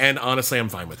win, and honestly, I'm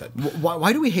fine with it.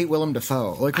 Why do we hate Willem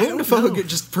Dafoe? Like Willem Dafoe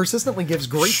just persistently gives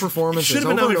great performances. Should have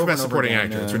been nominated for Best Supporting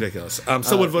again. Actor. It's ridiculous.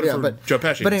 Still would vote for Joe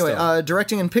Pesci. But anyway,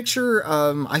 directing and picture.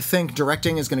 I think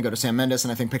directing is going to go to Sam Mendes,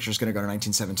 and I think picture is going to go to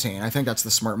 1917. I think that's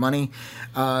the smart money.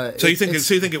 So you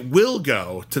think it will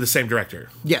go to the same director?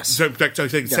 Yes. So you think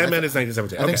Sam Mendes,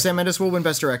 1917. I think Sam Mendes will win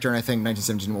Best Director, and I think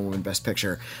 1917 will win Best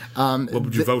Picture. What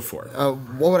would you vote for?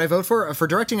 What would I vote for? For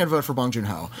directing, I'd vote for Bong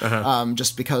Joon-ho,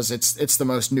 just because it's the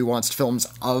most nuanced films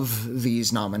of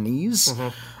these nominees.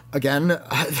 Again,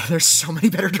 there's so many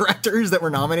better directors that were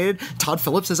nominated. Todd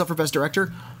Phillips is up for Best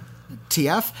Director.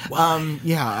 TF.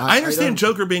 I understand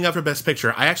Joker being up for Best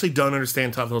Picture. I actually don't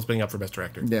understand Todd Phillips being up for Best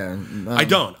Director. Yeah, I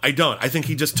don't. I think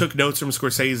he just took notes from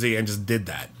Scorsese and just did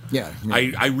that. Yeah.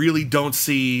 I really don't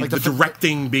see the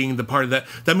directing being the part of that.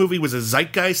 That movie was a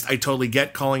zeitgeist. I totally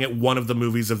get calling it one of the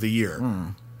movies of the year.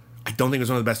 I don't think it was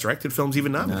one of the best directed films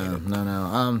even nominated.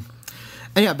 No.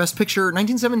 And yeah, Best Picture,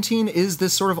 1917 is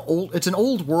this sort of it's an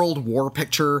old World War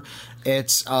picture.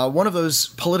 It's one of those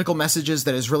political messages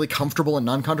that is really comfortable and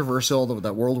non-controversial,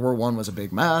 that World War I was a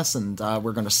big mess, and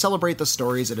we're going to celebrate the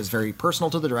stories. It is very personal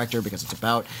to the director because it's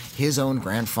about his own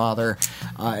grandfather.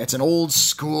 It's an old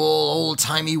school,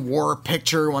 old-timey war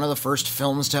picture. One of the first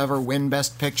films to ever win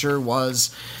Best Picture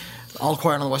was All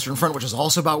Quiet on the Western Front, which is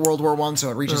also about World War I, so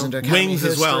it reaches into Academy Wings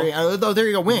history. as well. Oh, there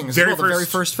you go, Wings. The very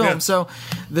first film. Yeah. So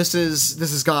this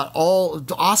has got all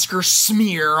the Oscar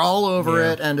smear all over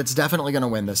it, and it's definitely going to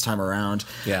win this time around.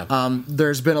 Yeah.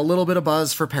 There's been a little bit of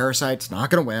buzz for Parasite. It's not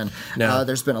going to win. No.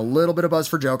 There's been a little bit of buzz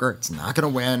for Joker. It's not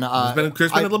going to win.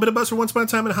 There's been a little bit of buzz for Once Upon a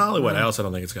Time in Hollywood. I also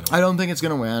don't think it's going to win. I don't think it's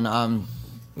going to win.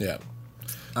 Yeah.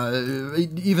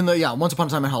 Even though, Once Upon a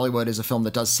Time in Hollywood is a film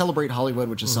that does celebrate Hollywood,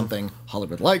 which is something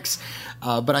Hollywood likes,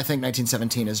 but I think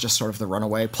 1917 is just sort of the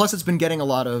runaway. Plus, it's been getting a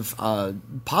lot of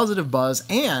positive buzz,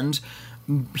 and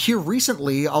here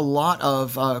recently, a lot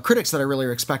of critics that I really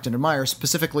respect and admire,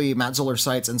 specifically Matt Zoller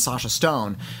Seitz and Sasha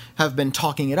Stone, have been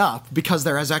talking it up because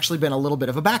there has actually been a little bit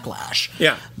of a backlash.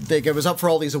 Yeah. It was up for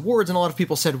all these awards, and a lot of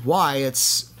people said why.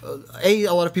 It's a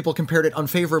lot of people compared it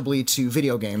unfavorably to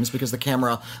video games because the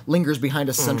camera lingers behind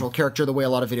a central character the way a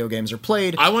lot of video games are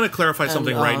played. I want to clarify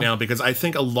something right now because I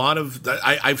think a lot of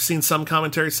I've seen some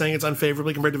commentary saying it's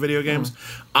unfavorably compared to video games.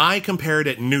 I compared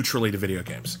it neutrally to video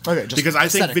games. Okay, just because I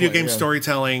think video game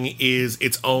storytelling is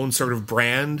its own sort of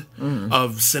brand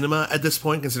of cinema at this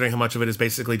point, considering how much of it is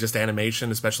basically just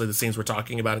animation, especially the scenes we're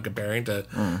talking about and comparing to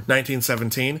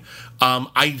 1917.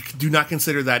 I do not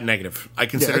consider that negative. I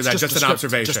consider that just an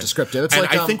observation. Just descriptive. It's and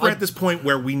like, I think we're at this point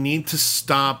where we need to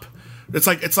stop. It's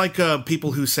like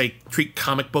people who say treat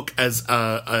comic book as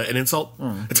an insult.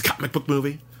 It's a comic book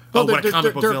movie. Well, what a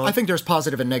comic book villain. I think there's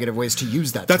positive and negative ways to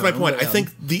use that. That's my point. I think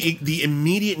the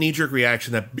immediate knee-jerk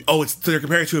reaction that they're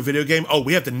comparing it to a video game. Oh,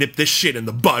 we have to nip this shit in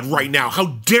the bud right now.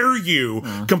 How dare you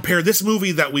compare this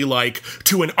movie that we like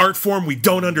to an art form we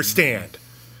don't understand?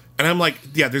 And I'm like,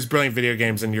 yeah, there's brilliant video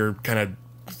games, and you're kind of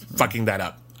fucking that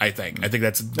up. I think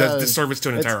that's disservice to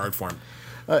an entire art form.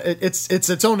 It's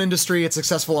its own industry. It's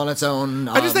successful on its own.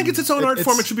 I just think it's its own art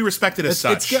form. It should be respected as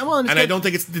such. I don't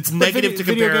think it's negative to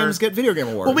compare. Video games get video game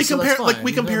awards. Well,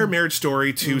 we compare Marriage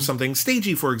Story to something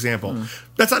stagey, for example.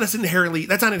 That's not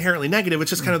inherently negative.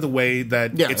 It's just kind of the way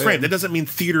that it's framed. That doesn't mean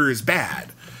theater is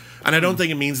bad. And I don't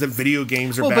think it means that video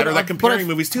games are bad or that comparing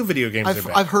movies to video games are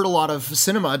bad. I've heard a lot of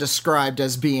cinema described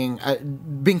as being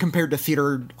compared to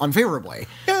theater unfavorably.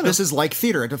 Yeah, this is like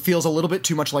theater. It feels a little bit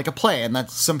too much like a play, and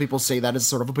that's some people say that is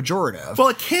sort of a pejorative. Well,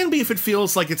 it can be if it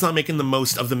feels like it's not making the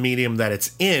most of the medium that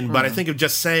it's in, but I think of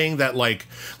just saying that, like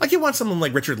you want someone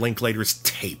like Richard Linklater's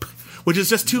Tape, which is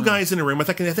just two guys in a room. I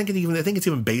think it's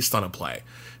even based on a play.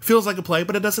 It feels like a play,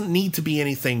 but it doesn't need to be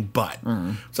anything but.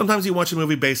 Sometimes you watch a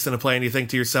movie based on a play and you think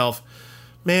to yourself,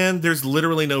 man, there's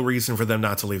literally no reason for them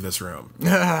not to leave this room.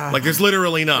 Like, there's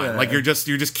literally none. Yeah. Like, you're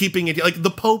just keeping it. Like,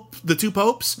 the Two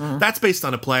Popes, that's based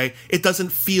on a play. It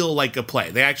doesn't feel like a play.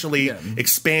 They actually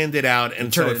expand it out,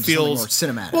 and so it feels more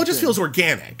cinematic. Well, it just feels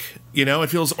organic. It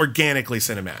feels organically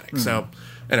cinematic. So,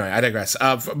 anyway, I digress.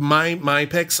 My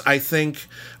picks, I think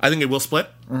it will split.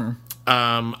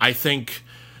 I think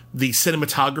the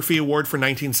cinematography award for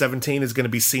 1917 is going to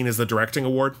be seen as the directing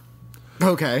award.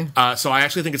 Okay. So I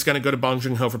actually think it's going to go to Bong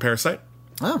Joon-ho for Parasite.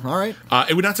 Oh, all right.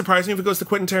 It would not surprise me if it goes to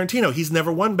Quentin Tarantino. He's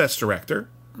never won Best Director.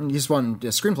 He's won a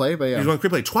screenplay, but yeah. He's won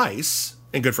screenplay twice,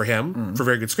 and good for him, for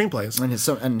very good screenplays.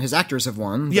 And his actors have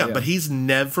won. But he's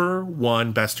never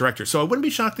won Best Director. So I wouldn't be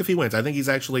shocked if he wins. I think he's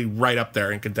actually right up there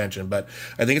in contention, but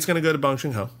I think it's going to go to Bong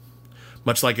Joon-ho,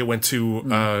 much like it went to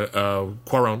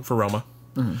Cuarón for Roma.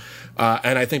 And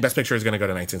I think Best Picture is going to go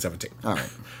to 1917. All right.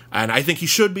 And I think he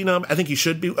should be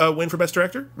win for Best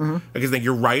Director. Because I think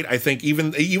you're right. I think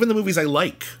even the movies I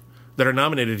like that are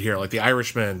nominated here, like The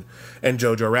Irishman and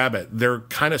Jojo Rabbit, they're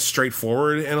kind of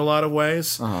straightforward in a lot of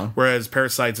ways, whereas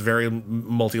Parasite's very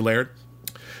multi-layered.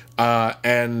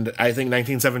 And I think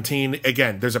 1917,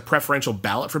 again, there's a preferential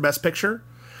ballot for Best Picture.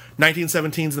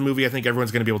 1917 is the movie I think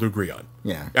everyone's going to be able to agree on.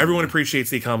 Yeah. Everyone appreciates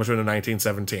the accomplishment of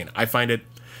 1917. I find it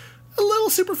a little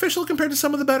superficial compared to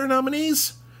some of the better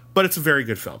nominees, but it's a very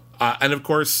good film. And of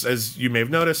course, as you may have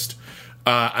noticed,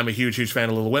 I'm a huge fan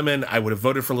of Little Women. I would have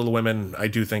voted for Little Women. I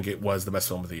do think it was the best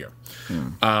film of the year.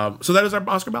 So that is our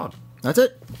Oscar ballot. That's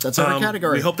it. That's our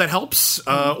category. We hope that helps,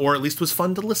 or at least was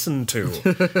fun to listen to.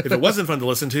 If it wasn't fun to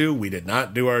listen to, we did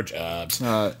not do our jobs.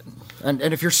 And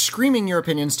if you're screaming your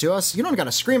opinions to us, you don't got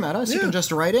to scream at us. Yeah. You can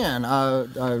just write in.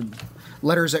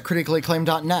 Letters at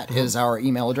criticallyacclaimed.net is our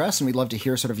email address, and we'd love to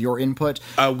hear sort of your input.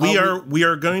 We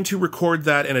are going to record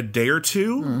that in a day or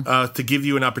two to give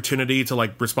you an opportunity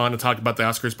to respond and talk about the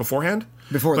Oscars beforehand.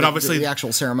 Before the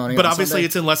actual ceremony. But obviously Sunday.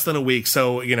 It's in less than a week,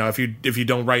 so if you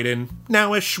don't write in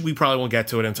nowish, we probably won't get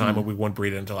to it in time, but we won't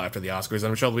read it until after the Oscars. And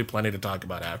I'm sure there'll be plenty to talk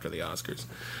about after the Oscars.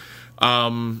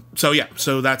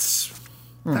 So that's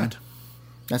that.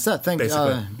 That's that thing.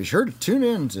 Be sure to tune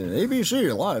in to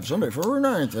ABC Live Sunday, February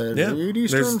 9th at 8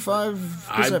 Eastern, 5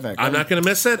 Pacific. I'm not going to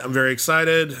miss it. I'm very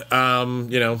excited.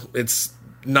 It's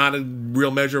not a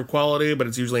real measure of quality, but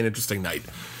it's usually an interesting night.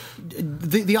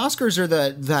 The Oscars are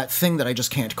that thing that I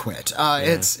just can't quit.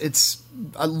 It's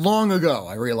long ago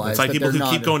I realized it's like people who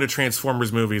keep going to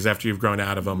Transformers movies after you've grown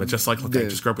out of them. It's just like, look, I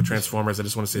just grew up with Transformers. I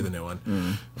just want to see the new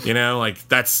one.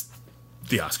 That's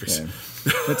the Oscars. Yeah.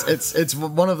 It's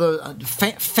one of the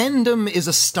fandom is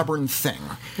a stubborn thing.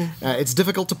 It's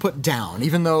difficult to put down,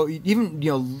 even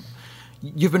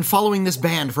you've been following this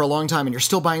band for a long time and you're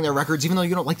still buying their records, even though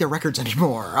you don't like their records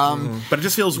anymore. But it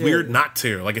just feels weird not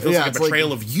to. It feels like a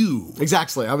betrayal of you.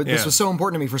 Exactly. This was so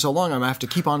important to me for so long. I'm gonna have to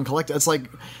keep on collecting. It's like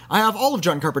I have all of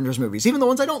John Carpenter's movies, even the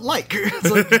ones I don't like. It's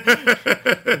like,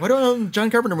 why do I own John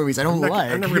Carpenter movies I don't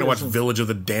like? I'm never gonna watch Village of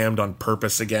the Damned on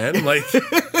purpose again.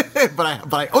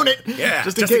 But I own it,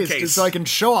 just in case, so I can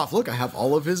show off. Look, I have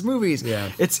all of his movies.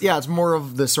 It's more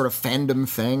of this sort of fandom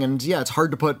thing, and it's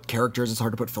hard to put characters, it's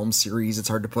hard to put film series, it's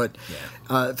hard to put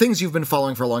things you've been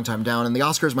following for a long time down. And the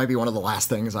Oscars might be one of the last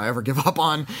things I ever give up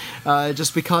on,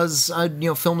 just because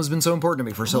film has been so important to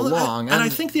me for so long. And I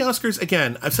think the Oscars,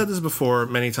 again, I've said this before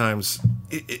many times.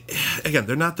 Again,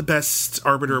 they're not the best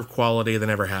arbiter of quality they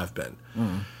never have been.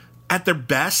 At their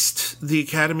best, the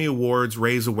Academy Awards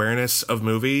raise awareness of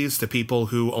movies to people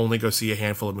who only go see a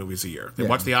handful of movies a year. They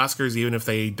watch the Oscars even if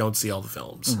they don't see all the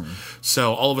films.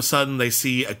 So all of a sudden they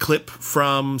see a clip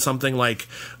from something like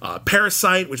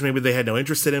Parasite, which maybe they had no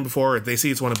interest in before. They see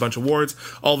it's won a bunch of awards.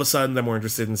 All of a sudden they're more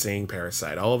interested in seeing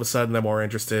Parasite. All of a sudden they're more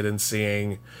interested in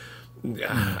seeing...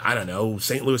 I don't know,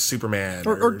 St. Louis Superman,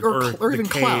 or even The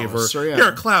Cave, Klaus,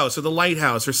 or Klaus, or The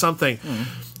Lighthouse, or something.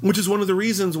 Which is one of the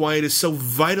reasons why it is so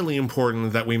vitally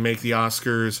important that we make the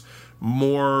Oscars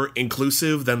more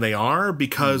inclusive than they are,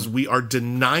 because we are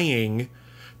denying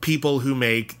people who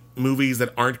make movies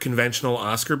that aren't conventional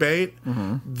Oscar bait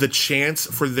the chance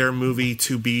for their movie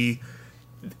to be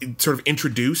sort of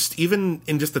introduced, even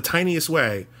in just the tiniest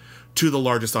way, to the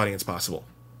largest audience possible.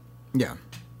 Yeah.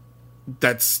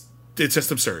 It's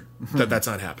just absurd that that's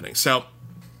not happening. So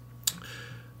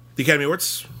The Academy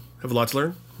Awards have a lot to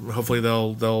learn. Hopefully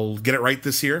they'll get it right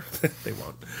this year. They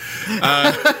won't.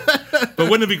 But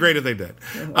wouldn't it be great if they did?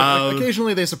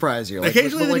 Occasionally they surprise you.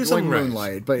 Occasionally they do something like right.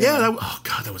 Moonlight. But yeah,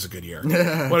 that was a good year.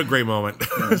 What a great moment.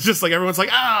 It's just like everyone's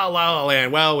like, La La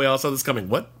Land. Well, we all saw this coming.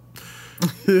 What?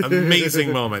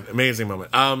 Amazing moment.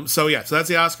 So that's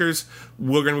the Oscars.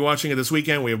 We're going to be watching it this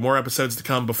weekend. We have more episodes to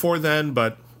come before then,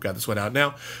 but got this one out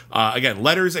now. Again,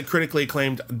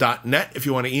 letters@criticallyacclaimed.net if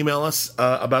you want to email us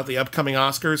about the upcoming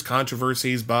Oscars,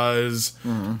 controversies, buzz,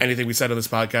 anything we said on this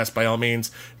podcast, by all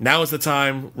means. Now is the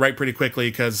time. Write pretty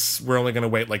quickly because we're only going to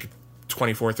wait like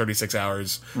 24, 36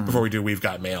 hours before we do We've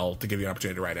Got Mail to give you an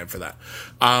opportunity to write in for that.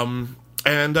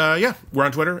 We're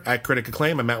on Twitter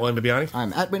 @CriticAcclaim. I'm Matt William Bibiani.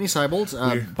 I'm @Whitney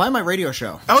Seibold. Buy my radio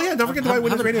show. Oh yeah, don't forget to buy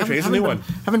Whitney's radio show. He's a new one.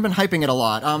 Haven't been hyping it a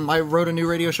lot. I wrote a new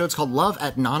radio show. It's called Love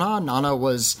at Nana. Nana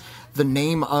was the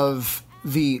name of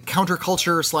the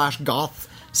counterculture / goth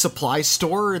supply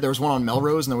store. There was one on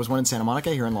Melrose and there was one in Santa Monica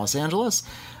here in Los Angeles.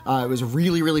 It was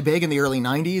really, really big in the early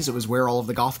 90s. It was where all of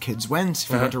the goth kids went.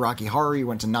 If you went to Rocky Horror, you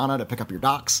went to Nana to pick up your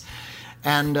docs.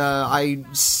 And I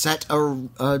set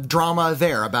a drama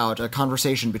there about a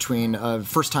conversation between a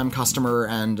first-time customer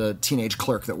and a teenage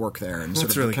clerk that work there, and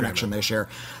sort of the connection they share.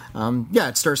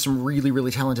 It stars some really,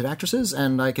 really talented actresses,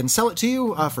 and I can sell it to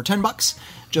you for $10.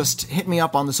 Just hit me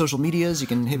up on the social medias. You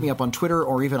can hit me up on Twitter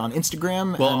or even on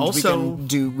Instagram. Well, and also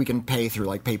we can pay through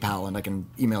like PayPal, and I can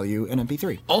email you an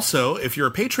MP3. Also, if you're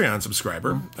a Patreon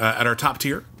subscriber at our top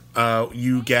tier,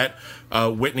 you get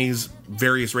Whitney's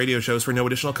various radio shows for no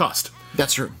additional cost.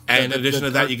 That's true. And in addition to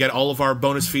that, you get all of our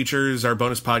bonus features, our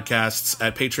bonus podcasts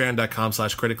at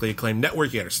patreon.com/critically-acclaimed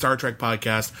network. You get our Star Trek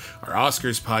podcast, our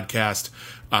Oscars podcast.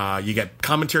 You get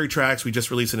commentary tracks. We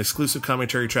just released an exclusive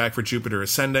commentary track for Jupiter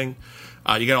Ascending.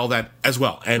 You get all that as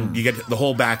well. And you get the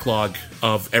whole backlog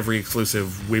of every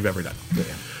exclusive we've ever done.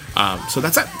 Yeah. So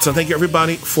that's it. So thank you,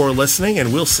 everybody, for listening,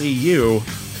 and we'll see you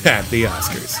at the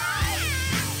Oscars.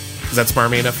 Is that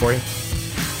smarmy enough for you?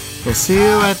 We'll see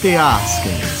you at the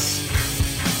Oscars.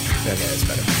 Okay, that's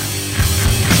better.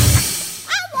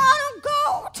 I want to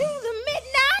go to the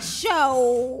midnight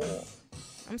show.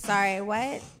 I'm sorry,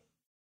 what?